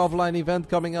a big offline event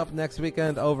coming up next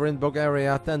weekend over in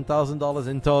Bulgaria. $10,000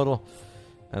 in total.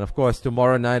 And of course,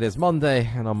 tomorrow night is Monday.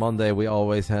 And on Monday, we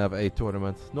always have a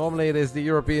tournament. Normally, it is the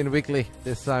European Weekly.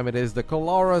 This time, it is the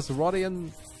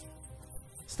RotterdaM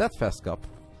Statfest Cup.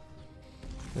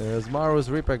 As Maru's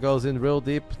Reaper goes in real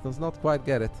deep, does not quite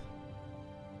get it.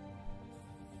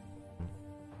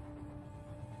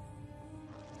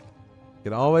 You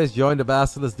can always join the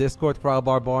Basilisk Discord,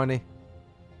 Crowbar Barney,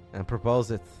 and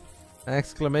propose it.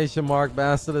 Exclamation mark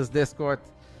Basilisk Discord.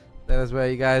 That is where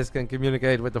you guys can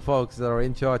communicate with the folks that are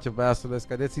in charge of Basilisk.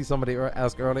 I did see somebody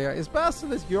ask earlier, is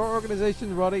Basilisk your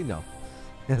organization, Roddy? No,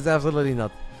 it's absolutely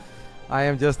not. I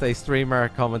am just a streamer,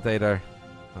 commentator.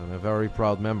 I'm a very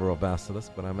proud member of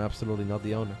Basilisk, but I'm absolutely not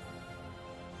the owner.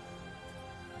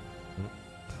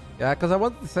 Yeah, because I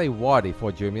wanted to say Waddy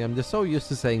for Jeremy. I'm just so used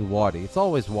to saying Waddy. It's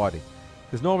always Waddy.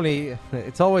 Because normally,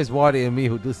 it's always Waddy and me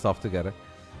who do stuff together.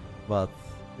 But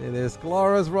it is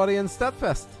Clara's, Roddy, and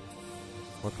Statfest.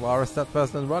 Or Clara,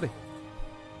 Statfest, and Roddy.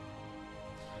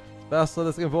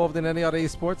 Basilisk involved in any other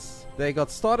esports? They got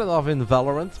started off in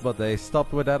Valorant, but they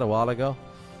stopped with that a while ago.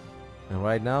 And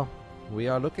right now, we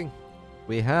are looking.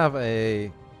 We have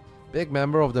a big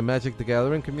member of the Magic the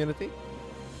Gathering community.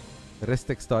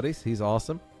 Ristic Studies, he's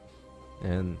awesome.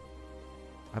 And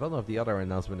I don't know if the other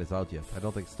announcement is out yet. I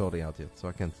don't think it's totally out yet, so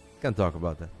I can't talk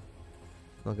about that.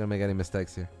 Not gonna make any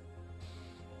mistakes here.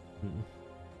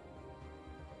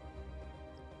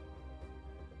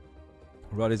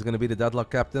 Roddy's gonna be the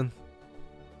Deadlock captain.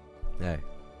 Hey,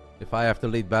 if I have to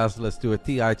lead Basilisk to a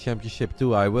TI Championship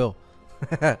 2, I will.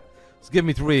 Just give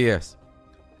me 3 years.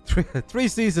 3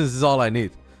 seasons is all I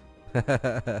need.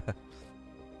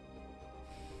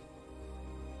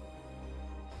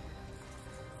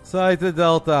 Side to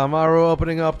Delta, Maru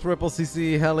opening up Triple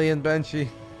CC, Heli and Banshee.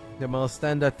 The most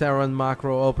standard Terran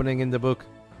macro opening in the book.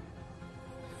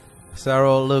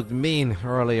 Serral looked mean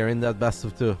earlier in that best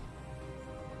of 2.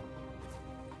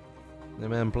 The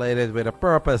man played it with a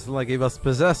purpose, like he was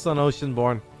possessed on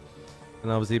Oceanborn.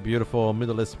 And obviously beautiful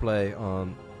middle display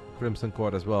on Crimson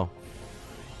Court as well.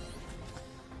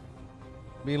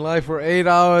 Been live for 8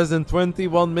 hours and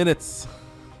 21 minutes.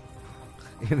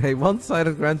 in a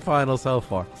one-sided grand final so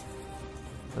far.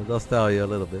 That does tell you a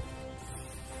little bit.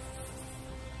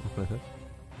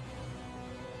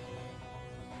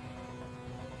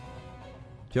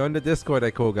 Join the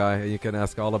Discord, cool guy, and you can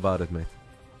ask all about it, mate.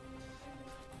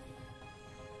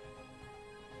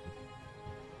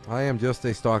 I am just a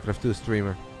Starcraft 2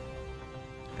 streamer.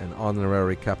 An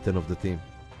honorary captain of the team.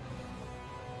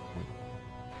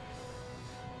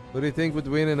 Who do you think would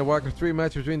win in a Warcraft 3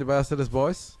 match between the Basilisk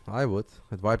boys? I would.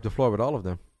 I'd wipe the floor with all of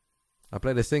them. I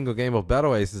played a single game of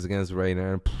Battle Aces against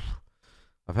Reynor, and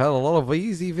I've had a lot of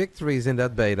easy victories in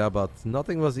that beta, but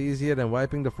nothing was easier than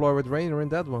wiping the floor with Reynor in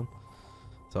that one.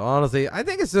 So honestly, I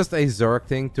think it's just a Zerg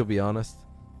thing, to be honest.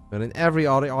 But in every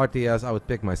other RTS, I would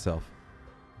pick myself.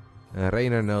 And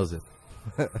Reynor knows it.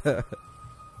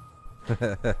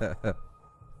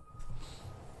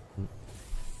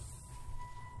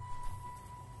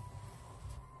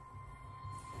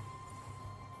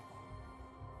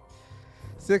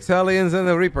 Six Hellions and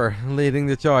a Reaper leading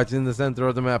the charge in the center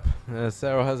of the map.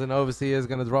 Serral has an Overseer, is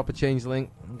gonna drop a Changeling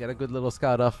and get a good little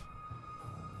scout off.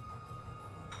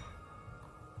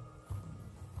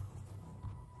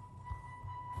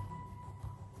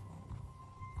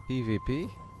 PvP?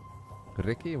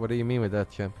 Ricky? What do you mean with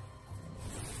that, champ?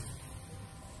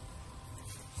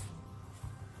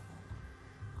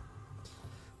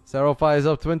 Serral fires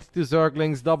up 22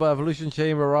 Zerglings, double Evolution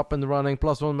Chamber up and running,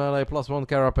 +1 melee, +1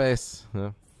 Carapace.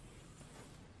 Yeah.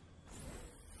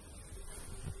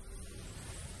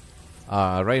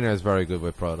 Reynor is very good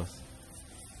with Protoss.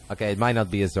 Okay, it might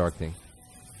not be a Zerg thing.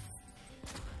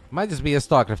 It might just be a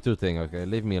Starcraft 2 thing, okay?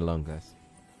 Leave me alone, guys.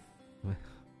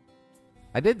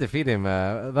 I did defeat him.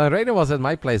 When Reynor was at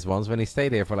my place once, when he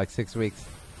stayed here for like 6 weeks.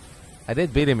 I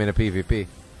did beat him in a PvP.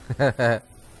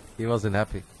 He wasn't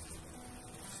happy.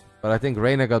 But I think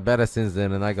Reynor got better since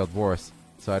then and I got worse.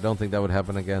 So I don't think that would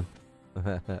happen again.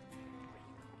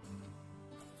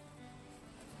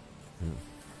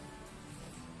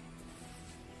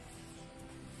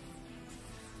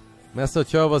 Meso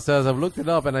Chova says, I've looked it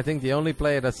up and I think the only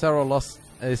player that Serral lost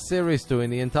a series to in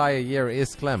the entire year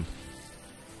is Clem.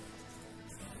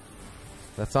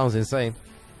 That sounds insane.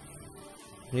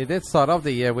 He did start off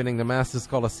the year winning the Masters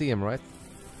Coliseum, right?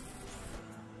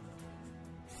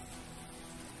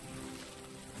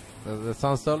 That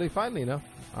sounds totally fine, you know.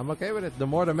 I'm okay with it. The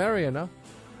more the merrier, no?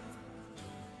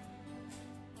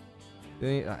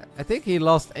 I think he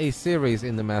lost a series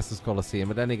in the Masters Coliseum,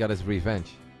 but then he got his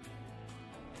revenge.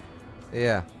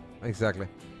 Yeah, exactly.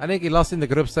 I think he lost in the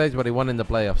group stage, but he won in the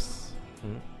playoffs.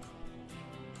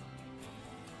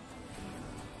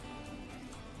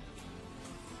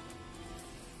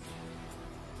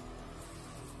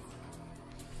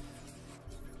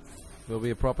 Will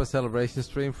be a proper celebration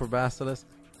stream for Basilisk.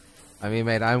 I mean,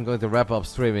 mate, I'm going to wrap up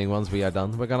streaming once we are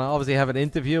done. We're going to obviously have an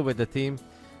interview with the team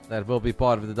that will be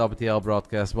part of the WTL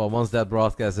broadcast. Well, once that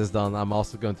broadcast is done, I'm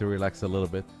also going to relax a little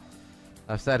bit.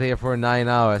 I've sat here for 9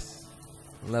 hours.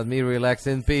 Let me relax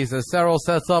in peace. As Serral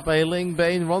sets up a Ling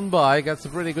Bane run by, gets a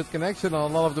pretty good connection on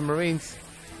a lot of the Marines.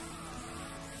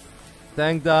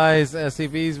 Tank dies,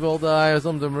 SCVs will die,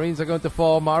 some of the Marines are going to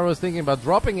fall. Maru is thinking about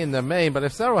dropping in the main, but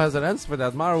if Serral has an answer for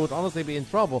that, Maru would honestly be in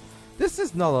trouble. This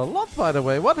is not a lot, by the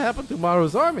way. What happened to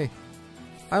Maru's army?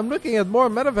 I'm looking at more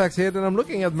medevacs here than I'm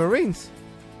looking at Marines.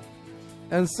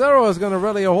 And Serral is going to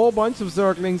rally a whole bunch of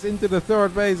Zerglings into the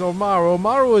third base of Maru.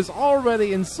 Maru is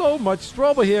already in so much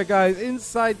trouble here, guys.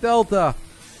 Inside Delta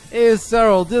is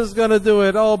Serral just going to do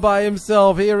it all by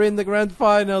himself here in the grand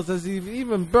finals. As he's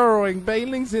even burrowing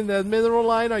Banelings in that mineral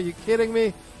line. Are you kidding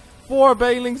me? 4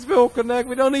 Banelings will connect.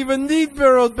 We don't even need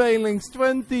burrowed Banelings.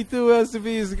 22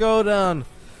 SCVs go down.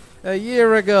 A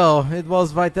year ago, it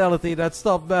was Vitality that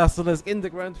stopped Basilisk in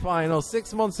the grand final.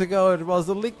 6 months ago, it was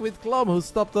the Liquid Club who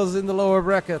stopped us in the lower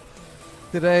bracket.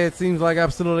 Today, it seems like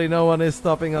absolutely no one is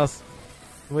stopping us.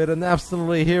 With an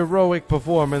absolutely heroic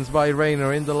performance by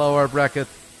Reynor in the lower bracket.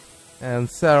 And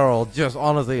Serral just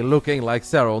honestly looking like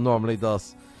Serral normally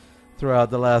does throughout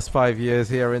the last 5 years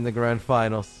here in the grand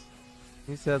finals.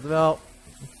 He said, well,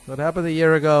 what happened a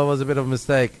year ago was a bit of a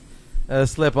mistake. A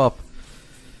slip up.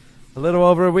 A little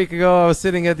over a week ago, I was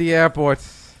sitting at the airport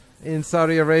in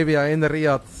Saudi Arabia, in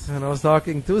Riyadh, and I was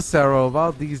talking to Serral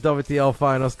about these WTL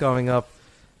finals coming up.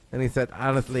 And he said,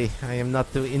 honestly, I am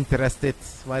not too interested.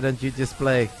 Why don't you just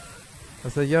play? I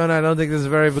said, Yona, I don't think this is a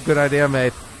very good idea,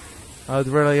 mate. I would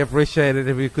really appreciate it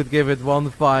if you could give it one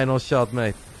final shot,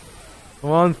 mate.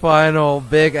 One final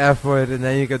big effort, and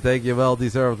then you can take your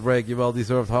well-deserved break, your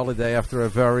well-deserved holiday after a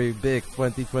very big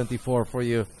 2024 for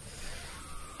you.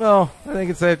 Well, I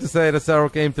think it's safe to say that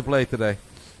Serral came to play today.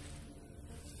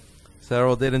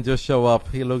 Serral didn't just show up.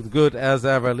 He looked good as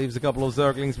ever. Leaves a couple of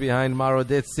Zerglings behind. Maru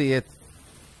did see it.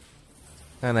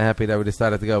 Kinda happy that we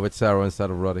decided to go with Serral instead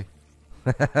of Roddy.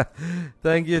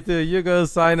 Thank you to Hugo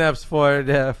Synapse for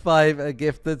the 5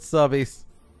 gifted subbies.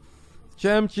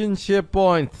 Championship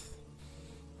point.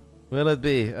 Will it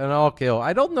be an all kill?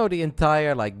 I don't know the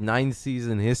entire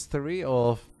 9-season history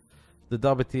of the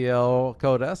WTL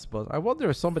Codes, but I wonder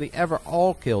if somebody ever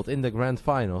all killed in the grand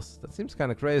finals. That seems kind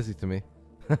of crazy to me.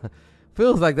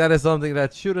 Feels like that is something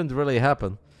that shouldn't really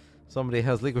happen. Somebody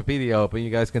has Wikipedia open. You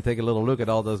guys can take a little look at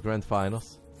all those grand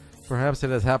finals. Perhaps it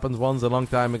has happened once a long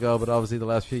time ago, but obviously the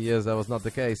last few years that was not the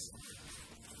case.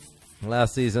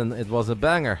 Last season it was a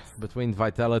banger between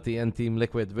Vitality and Team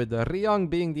Liquid, with Ryung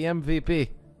being the MVP.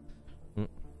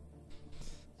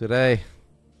 Today,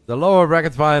 the lower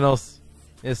bracket finals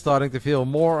is starting to feel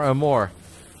more and more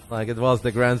like it was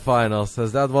the grand finals,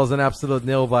 as that was an absolute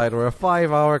nail-biter, a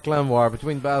 5-hour clan war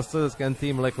between BASILISK and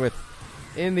Team Liquid.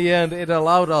 In the end, it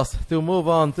allowed us to move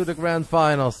on to the grand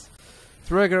finals.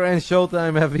 Trigger and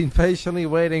ShoWTimE have been patiently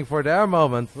waiting for their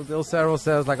moment until Serral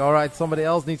says alright, somebody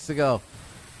else needs to go.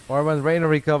 Or when Reynor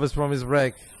recovers from his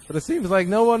break. But it seems like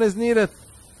no one is needed.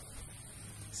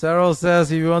 Serral says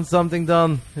if you want something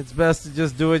done, it's best to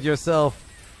just do it yourself.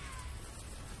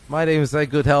 Might even say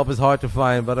good help is hard to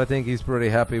find, but I think he's pretty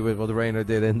happy with what Reynor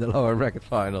did in the lower bracket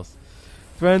finals.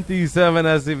 27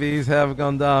 SCVs have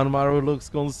gone down. Maru looks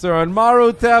concerned.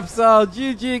 Maru taps out.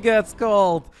 GG gets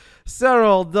called.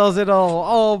 Serral does it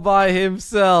all by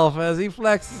himself as he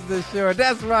flexes the shirt.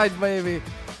 That's right, baby.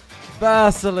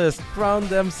 BASILISK crowned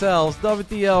themselves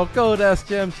WTL Codes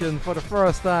champion for the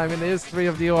first time in the history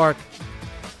of the org.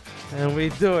 And we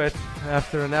do it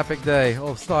after an epic day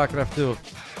of Starcraft 2.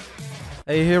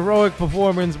 A heroic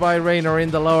performance by Reynor in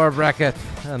the lower bracket,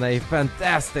 and a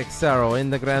fantastic Serral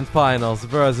in the grand finals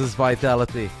versus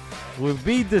Vitality. We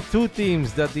beat the 2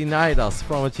 teams that denied us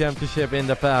from a championship in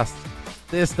the past.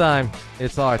 This time,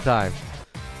 it's our time.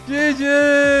 GG!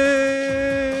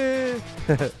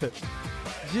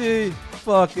 G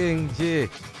fucking G.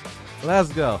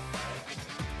 Let's go.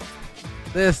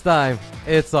 This time,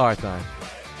 it's our time.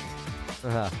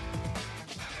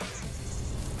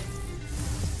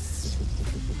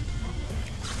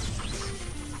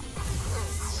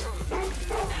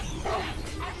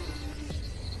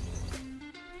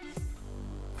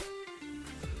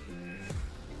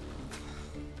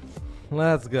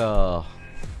 Let's go.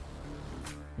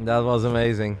 That was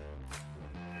amazing.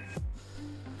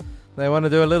 They want to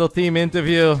do a little team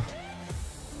interview.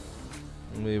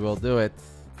 We will do it.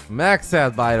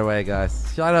 Maxet, by the way, guys.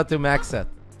 Shout out to Maxet.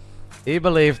 He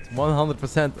believed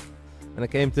 100% when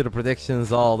it came to the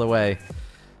predictions all the way.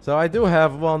 So I do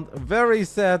have one very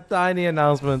sad, tiny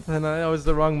announcement. And I know it's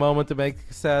the wrong moment to make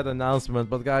a sad announcement.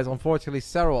 But guys, unfortunately,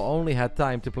 Serral only had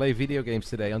time to play video games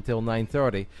today until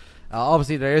 9:30.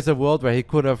 Obviously, there is a world where he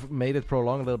could have made it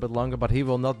prolong a little bit longer, but he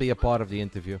will not be a part of the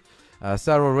interview.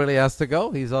 Serral really has to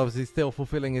go. He's obviously still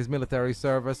fulfilling his military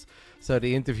service, so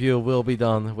the interview will be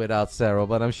done without Serral.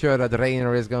 But I'm sure that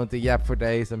Reynor is going to yap for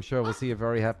days. I'm sure we'll see a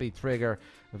very happy Trigger,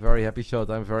 a very happy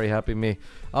ShoWTimE, very happy me.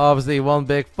 Obviously, one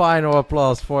big final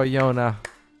applause for Yona,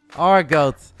 our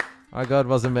GOAT. Our GOAT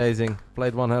was amazing.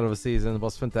 Played one hell of a season.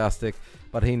 Was fantastic.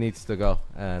 But he needs to go.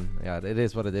 And yeah, it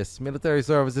is what it is. Military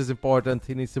service is important.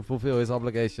 He needs to fulfill his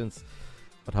obligations.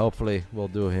 But hopefully we'll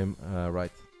do him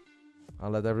right. I'll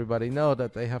let everybody know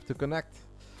that they have to connect.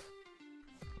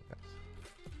 Okay.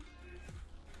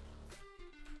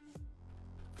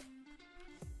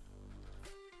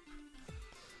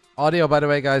 Audio, by the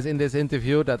way, guys, in this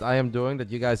interview that I am doing,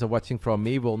 that you guys are watching from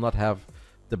me, will not have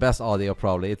the best audio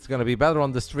probably. It's going to be better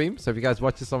on the stream. So if you guys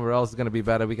watch it somewhere else, it's going to be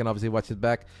better. We can obviously watch it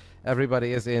back.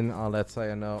 Everybody is in. Let's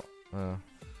say I know.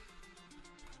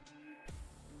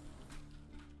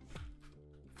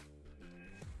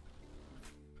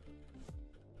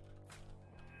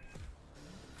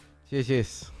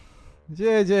 GG's.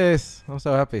 GG's. I'm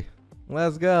so happy.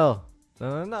 Let's go.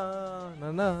 Na na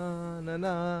na na na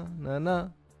na na na.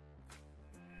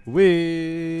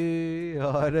 We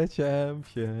are the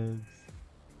champions,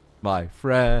 my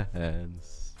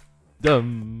friends.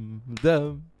 Dum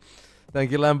dum.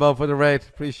 Thank you, Lambo, for the raid.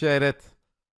 Appreciate it.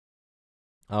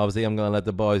 Obviously, I'm gonna let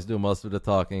the boys do most of the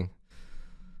talking.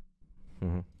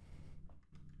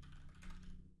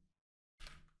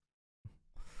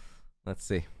 Let's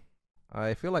see.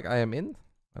 I feel like I am in.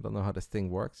 I don't know how this thing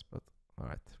works, but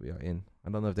alright, we are in. I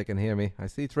don't know if they can hear me. I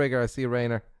see Trigger, I see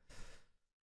Reynor.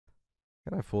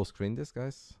 Can I full screen this,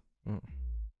 guys?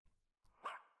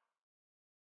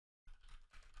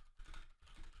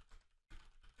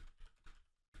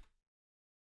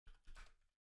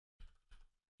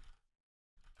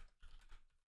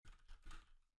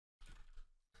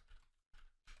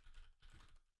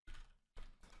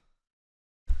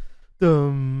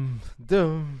 Dum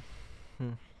dum.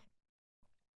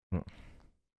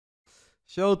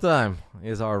 ShoWTimE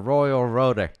is our royal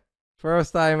rotor.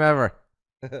 First time ever.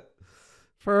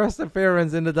 First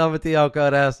appearance in the WTL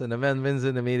contest, and the man wins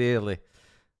it immediately.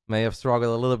 May have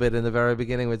struggled a little bit in the very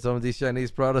beginning with some of these Chinese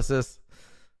protesters,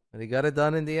 but he got it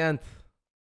done in the end.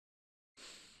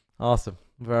 Awesome.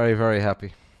 Very, very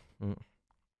happy.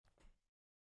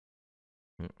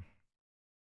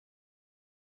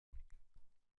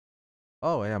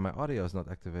 Oh, yeah, my audio is not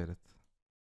activated.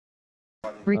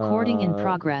 Recording in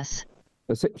progress.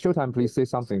 ShoWTimE, please say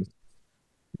something.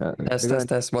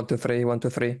 Test. 1, 2, 3. 1, 2,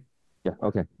 3. Yeah.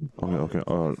 Okay.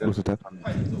 RotterdaM.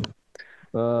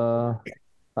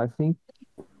 I think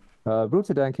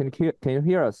RotterdaM, can you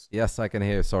hear us? Yes, I can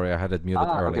hear you. Sorry, I had it muted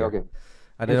earlier. Okay.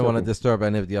 I didn't want to disturb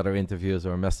any of the other interviews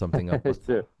or mess something up. But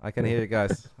Sure. I can hear you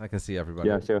guys. I can see everybody.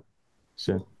 Yeah,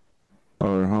 sure.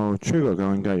 然后这个刚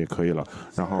刚应该也可以了，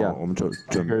然后我们准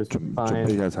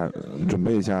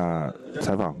备一下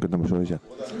采访，跟他们说一下。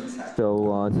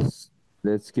So just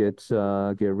let's get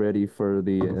ready for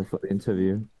the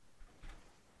interview.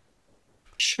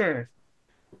 Sure.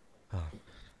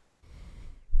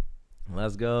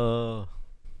 Let's go.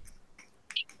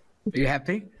 Are you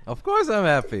happy? Of course I'm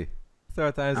happy.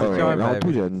 Third time's a charm, 然后兔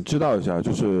baby. 姐，你知道一下，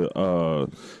就是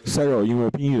Serral 因为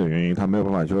兵役的原因，他没有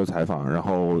办法接受采访，然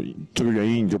后这个原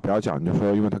因你就不要讲，你就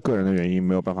说因为他个人的原因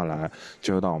没有办法来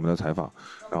接受到我们的采访，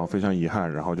然后非常遗憾，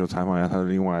然后就采访一下他的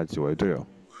另外几位队友。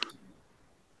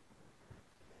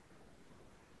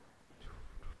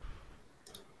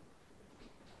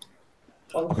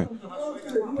OK。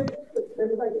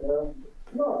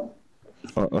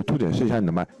兔姐试一下你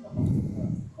的麦。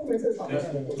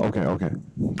OK，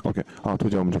好，兔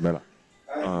姐，我们准备了。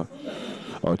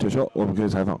解说，我们可以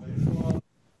采访。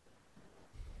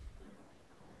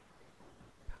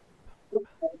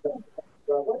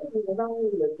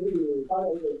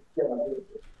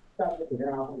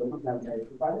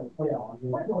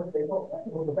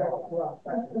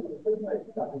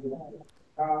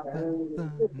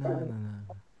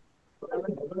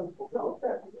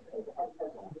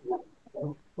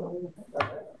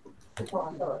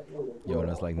Yo,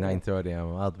 it's like 9:30.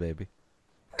 I'm out, baby.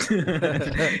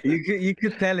 You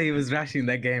could tell he was rushing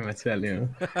that game as well, you know.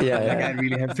 Yeah, Like I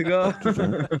really have to go.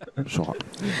 说话。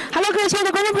 Hello， 各位亲爱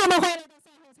的观众朋友们，欢迎来到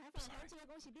赛后采访。先来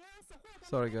恭喜第二次获得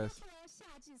Sorry, guys. 夏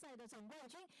季赛的总冠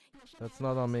军，也是 That's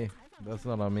not on me. That's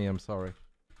not on me. I'm sorry.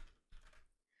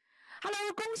 Hello，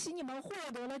 恭喜你们获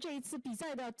得了这一次比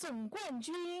赛的总冠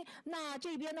军。那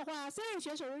这边的话，Serral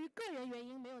选手由于个人原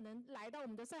因没有能来到我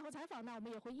们的赛后采访，那我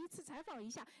们也会依次采访一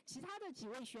下其他的几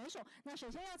位选手。那首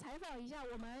先要采访一下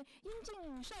我们英俊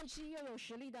帅气又有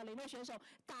实力的雷诺选手，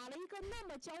打了一个那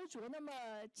么焦灼、那么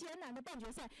艰难的半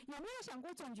决赛，有没有想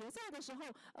过总决赛的时候，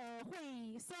会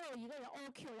Serral 一个人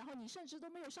all Q， 然后你甚至都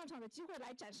没有上场的机会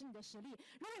来展示你的实力？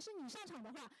如果是你上场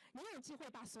的话，你有机会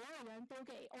把所有人都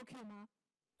给 all Q 吗？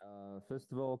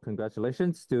 First of all,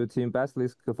 congratulations to Team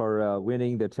BASILISK for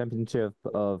winning the championship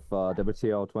of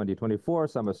WTL 2024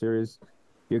 Summer Series.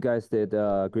 You guys did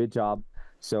a great job.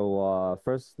 So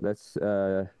first, let's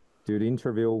do the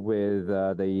interview with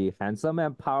the handsome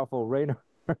and powerful Reynor.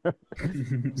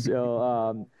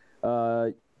 So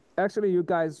actually, you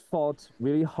guys fought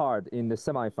really hard in the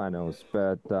semifinals.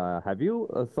 But have you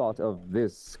thought of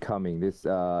this coming? This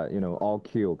all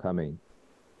Q coming?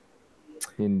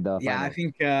 In the Yeah, I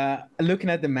think looking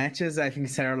at the matches, I think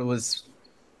Serral was,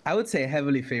 I would say,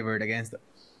 heavily favored against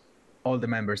all the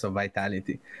members of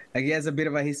Vitality. Like he has a bit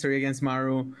of a history against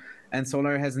Maru, and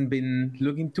Solar hasn't been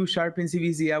looking too sharp in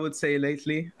CVZ, I would say,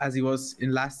 lately, as he was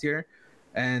in last year.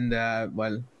 And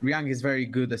well, Ryung is very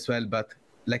good as well, but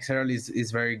like Serral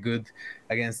is very good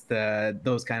against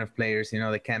those kind of players, you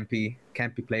know, the campy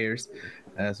players.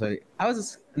 So I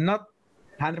was not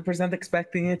 100%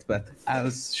 expecting it, but I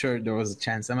was sure there was a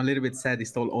chance. I'm a little bit sad he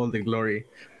stole all the glory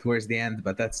towards the end,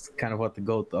 but that's kind of what the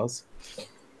GOAT does.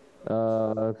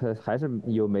 还是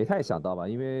没太想到吧，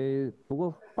因为不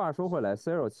过话说回来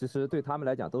 ，Serral 其实对他们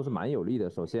来讲都是蛮有利的。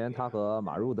首先，他和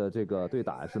马入的这个对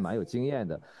打是蛮有经验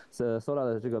的。Sola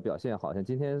的这个表现好像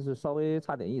今天是稍微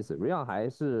差点意思 ，Ryung 还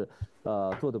是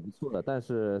做的不错的，但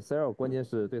是 Serral 关键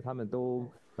是对他们都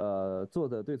做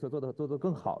的对策做得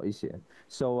更好一些。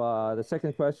So the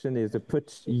second question is to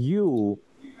put you,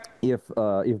 if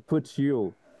put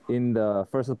you in the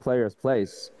first player's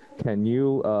place, can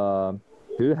you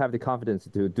do you have the confidence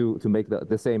to make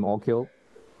the same all kill?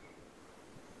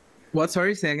 What?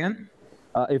 Sorry, say again.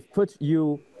 If put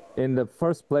you in the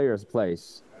first player's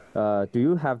place, do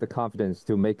you have the confidence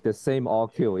to make the same all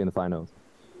kill in the finals?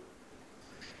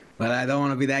 Well, I don't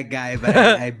want to be that guy, but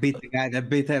I beat the guy that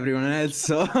beat everyone else.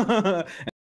 So,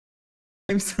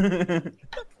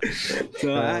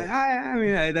 so I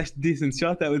mean, that's a decent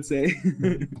shot, I would say.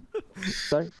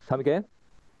 Sorry, come again.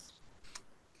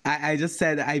 I just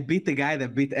said I beat the guy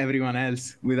that beat everyone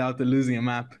else without losing a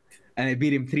map, and I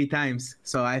beat him 3 times.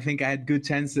 So I think I had good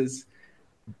chances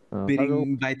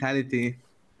beating Vitality.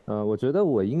 我觉得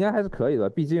我应该还是可以的，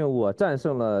毕竟我战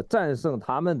胜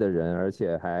他们的人，而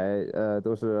且还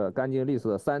都是干净利索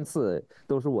的3次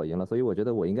都是我赢了，所以我觉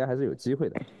得我应该还是有机会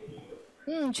的。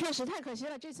确实太可惜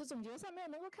了，这次总决赛没有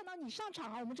能够看到你上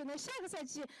场啊，我们只能下个赛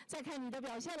季再看你的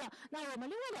表现了。那我们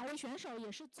另外2位选手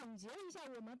也是总结了一下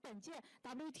我们本届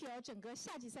WTL 整个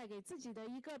夏季赛给自己的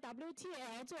一个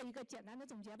WTL 做一个简单的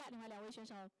总结吧。另外2位选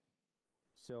手。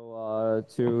So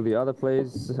to the other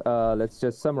players, let's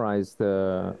just summarize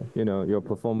your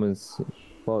performance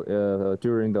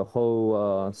during the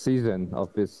whole season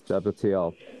of this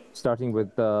WTL, starting with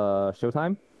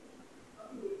ShoWTimE.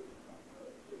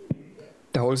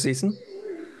 The whole season?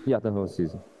 Yeah, the whole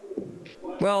season.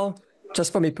 Well,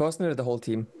 just for me personally, the whole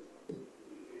team.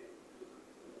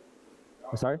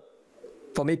 Sorry?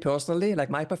 For me personally, like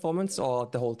my performance or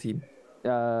the whole team?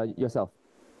 Yourself.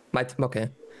 Okay.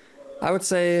 I would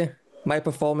say my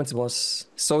performance was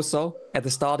so-so. At the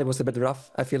start, it was a bit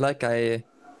rough. I feel like I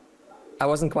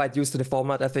wasn't quite used to the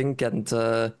format, I think, and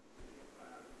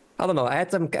I don't know. I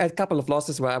had a couple of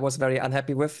losses where I was very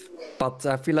unhappy with, but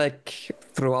I feel like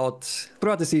throughout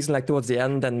the season, like towards the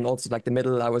end and also like the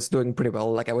middle, I was doing pretty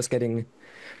well. Like I was getting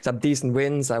some decent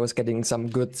wins. I was getting some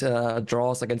good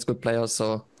draws against good players.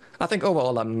 So I think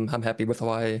overall, I'm happy with how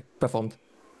I performed.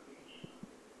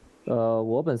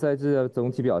 我本赛季的总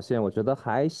体表现，我觉得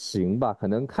还行吧。可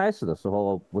能开始的时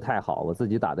候不太好，我自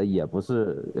己打的也不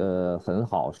是很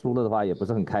好，输了的话也不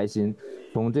是很开心。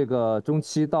从这个中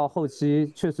期到后期，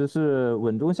确实是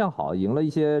稳中向好，赢了一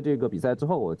些这个比赛之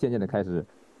后，我渐渐的开始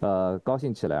高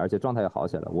兴起来，而且状态也好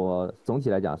起来了。我总体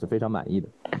来讲是非常满意的。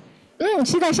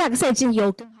期待下个赛季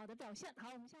有更好的表现。好，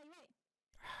我们下一位。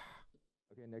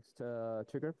Okay, next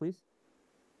trigger, please.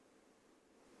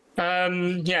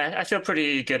 Yeah, I feel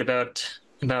pretty good about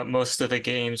most of the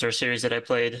games or series that I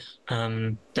played.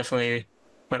 Definitely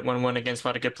went 1-1 against a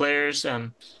lot of good players.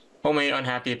 Only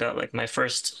unhappy about like my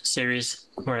first series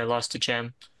where I lost to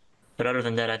Cham. But other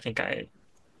than that, I think I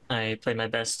played my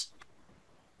best.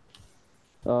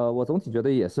 我总体觉得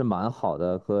也是蛮好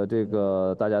的，和这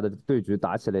个大家的对局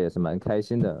打起来也是蛮开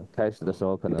心的。开始的时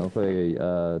候可能会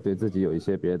对自己有一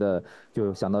些别的，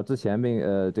就想到之前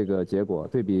这个结果，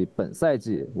对比本赛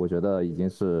季，我觉得已经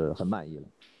是很满意了。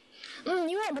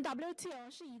因为我们 WTL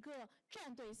是一个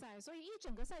战队赛，所以一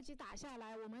整个赛季打下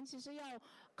来，我们其实要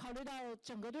考虑到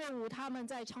整个队伍他们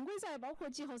在常规赛、包括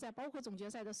季后赛、包括总决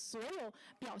赛的所有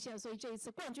表现，所以这一次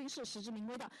冠军是实至名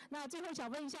归的。那最后想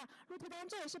问一下，RotterdaM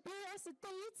这也是 PAS 第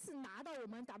一次拿到我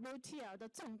们 WTL 的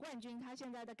总冠军，他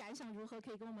现在的感想如何？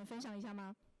可以跟我们分享一下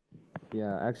吗？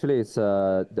 Yeah, actually, it's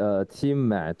a team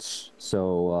match,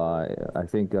 so I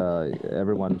think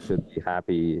everyone should be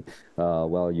happy.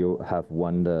 Well, you have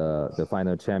won the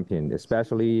final champion,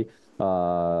 especially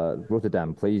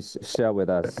RotterdaM. Please share with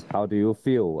us how do you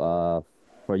feel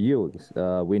for you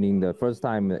winning the first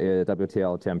time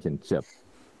WTL championship.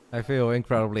 I feel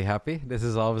incredibly happy. This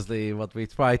is obviously what we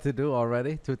tried to do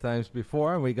already 2 times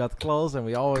before, and we got close, and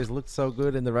we always looked so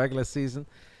good in the regular season.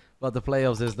 But the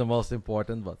playoffs is the most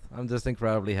important, but I'm just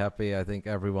incredibly happy. I think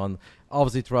everyone,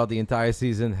 obviously throughout the entire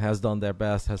season, has done their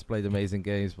best, has played amazing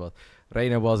games, but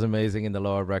Reynor was amazing in the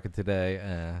lower bracket today.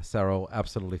 Serral,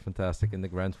 absolutely fantastic in the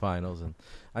grand finals. And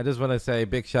I just want to say a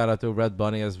big shout out to Red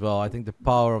Bunny as well. I think the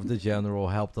power of the general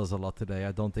helped us a lot today.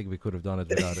 I don't think we could have done it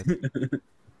without it.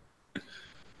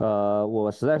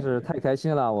 我实在是太开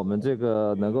心了，我们这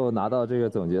个能够拿到这个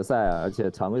总决赛啊，而且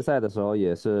常规赛的时候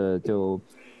也是就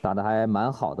打得还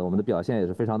蛮好的，我们的表现也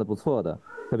是非常的不错的，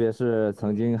特别是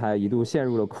曾经还一度陷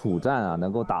入了苦战啊，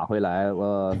能够打回来，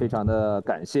非常的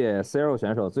感谢 Serral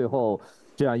选手最后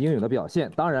这样英勇的表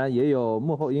现。当然也有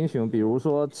幕后英雄，比如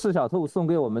说赤小兔送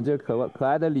给我们这可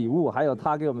爱的礼物，还有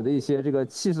他给我们的一些这个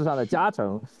气势上的加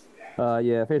成，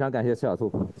也非常感谢赤小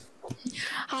兔。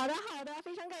好的，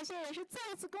非常感谢，也是再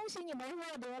次恭喜你们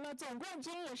获得了总冠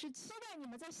军，也是期待你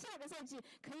们在下个赛季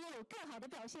可以有更好的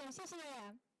表现，谢谢。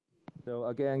So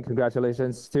again,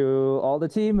 congratulations to all the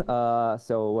team.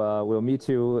 So we'll meet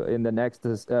you in the next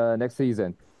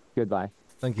season. Goodbye.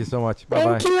 Thank you so much. Bye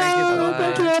bye. Thank you.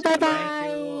 Thank you.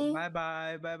 Bye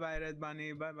bye. Bye bye, Red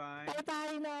Bunny. Bye bye. Bye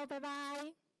bye. No. Bye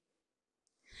bye.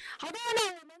 好的，那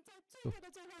我们在最后的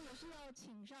最后也是要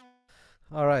请上。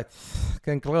All right,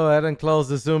 can go ahead and close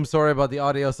the Zoom. Sorry about the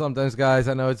audio sometimes, guys.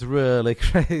 I know it's really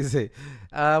crazy.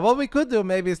 What we could do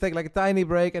maybe is take like a tiny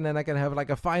break, and then I can have like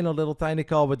a final little tiny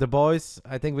call with the boys.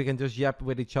 I think we can just yap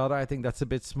with each other. I think that's a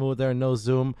bit smoother, no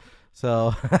Zoom.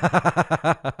 So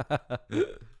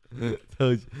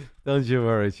don't you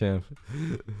worry, champ.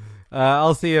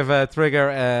 I'll see if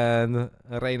Trigger and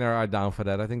Reynor are down for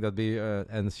that. I think that'd be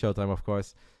and ShoWTimE, of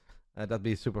course. That'd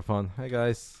be super fun. Hey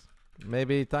guys,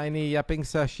 maybe tiny yapping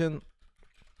session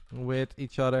with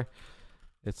each other.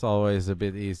 It's always a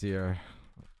bit easier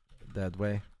that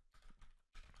way.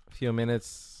 A few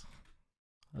minutes,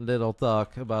 a little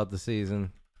talk about the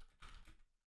season,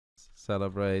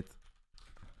 celebrate,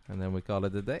 and then we call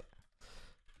it a day.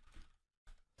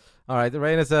 Alright,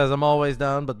 Reynor says, I'm always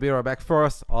down, but we are back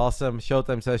first. Awesome.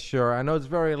 ShoWTimE says, sure. I know it's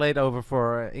very late over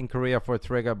for in Korea for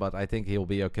Trigger, but I think he'll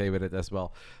be okay with it as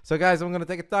well. So guys, I'm going to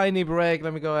take a tiny break.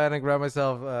 Let me go ahead and grab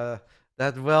myself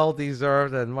that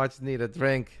well-deserved and much-needed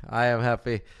drink. I am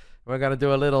happy. We're going to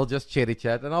do a little just chitty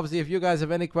chat. And obviously, if you guys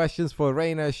have any questions for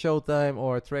Reynor, ShoWTimE,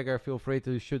 or Trigger, feel free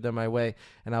to shoot them my way,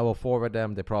 and I will forward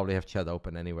them. They probably have chat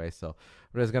open anyway, so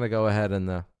we're just going to go ahead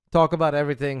and talk about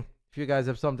everything. If you guys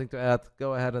have something to add,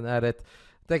 go ahead and add it.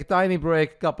 Take a tiny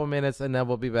break, couple minutes, and then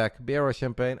we'll be back. Beer or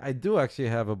champagne? I do actually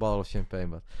have a bottle of champagne,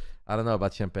 but I don't know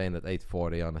about champagne at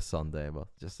 8:40 on a Sunday. But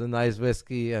just a nice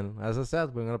whiskey, and as I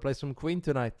said, we're going to play some Queen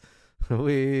tonight.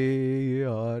 We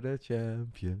are the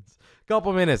champions.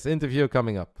 Couple minutes, interview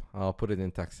coming up. I'll put it in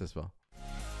text as well.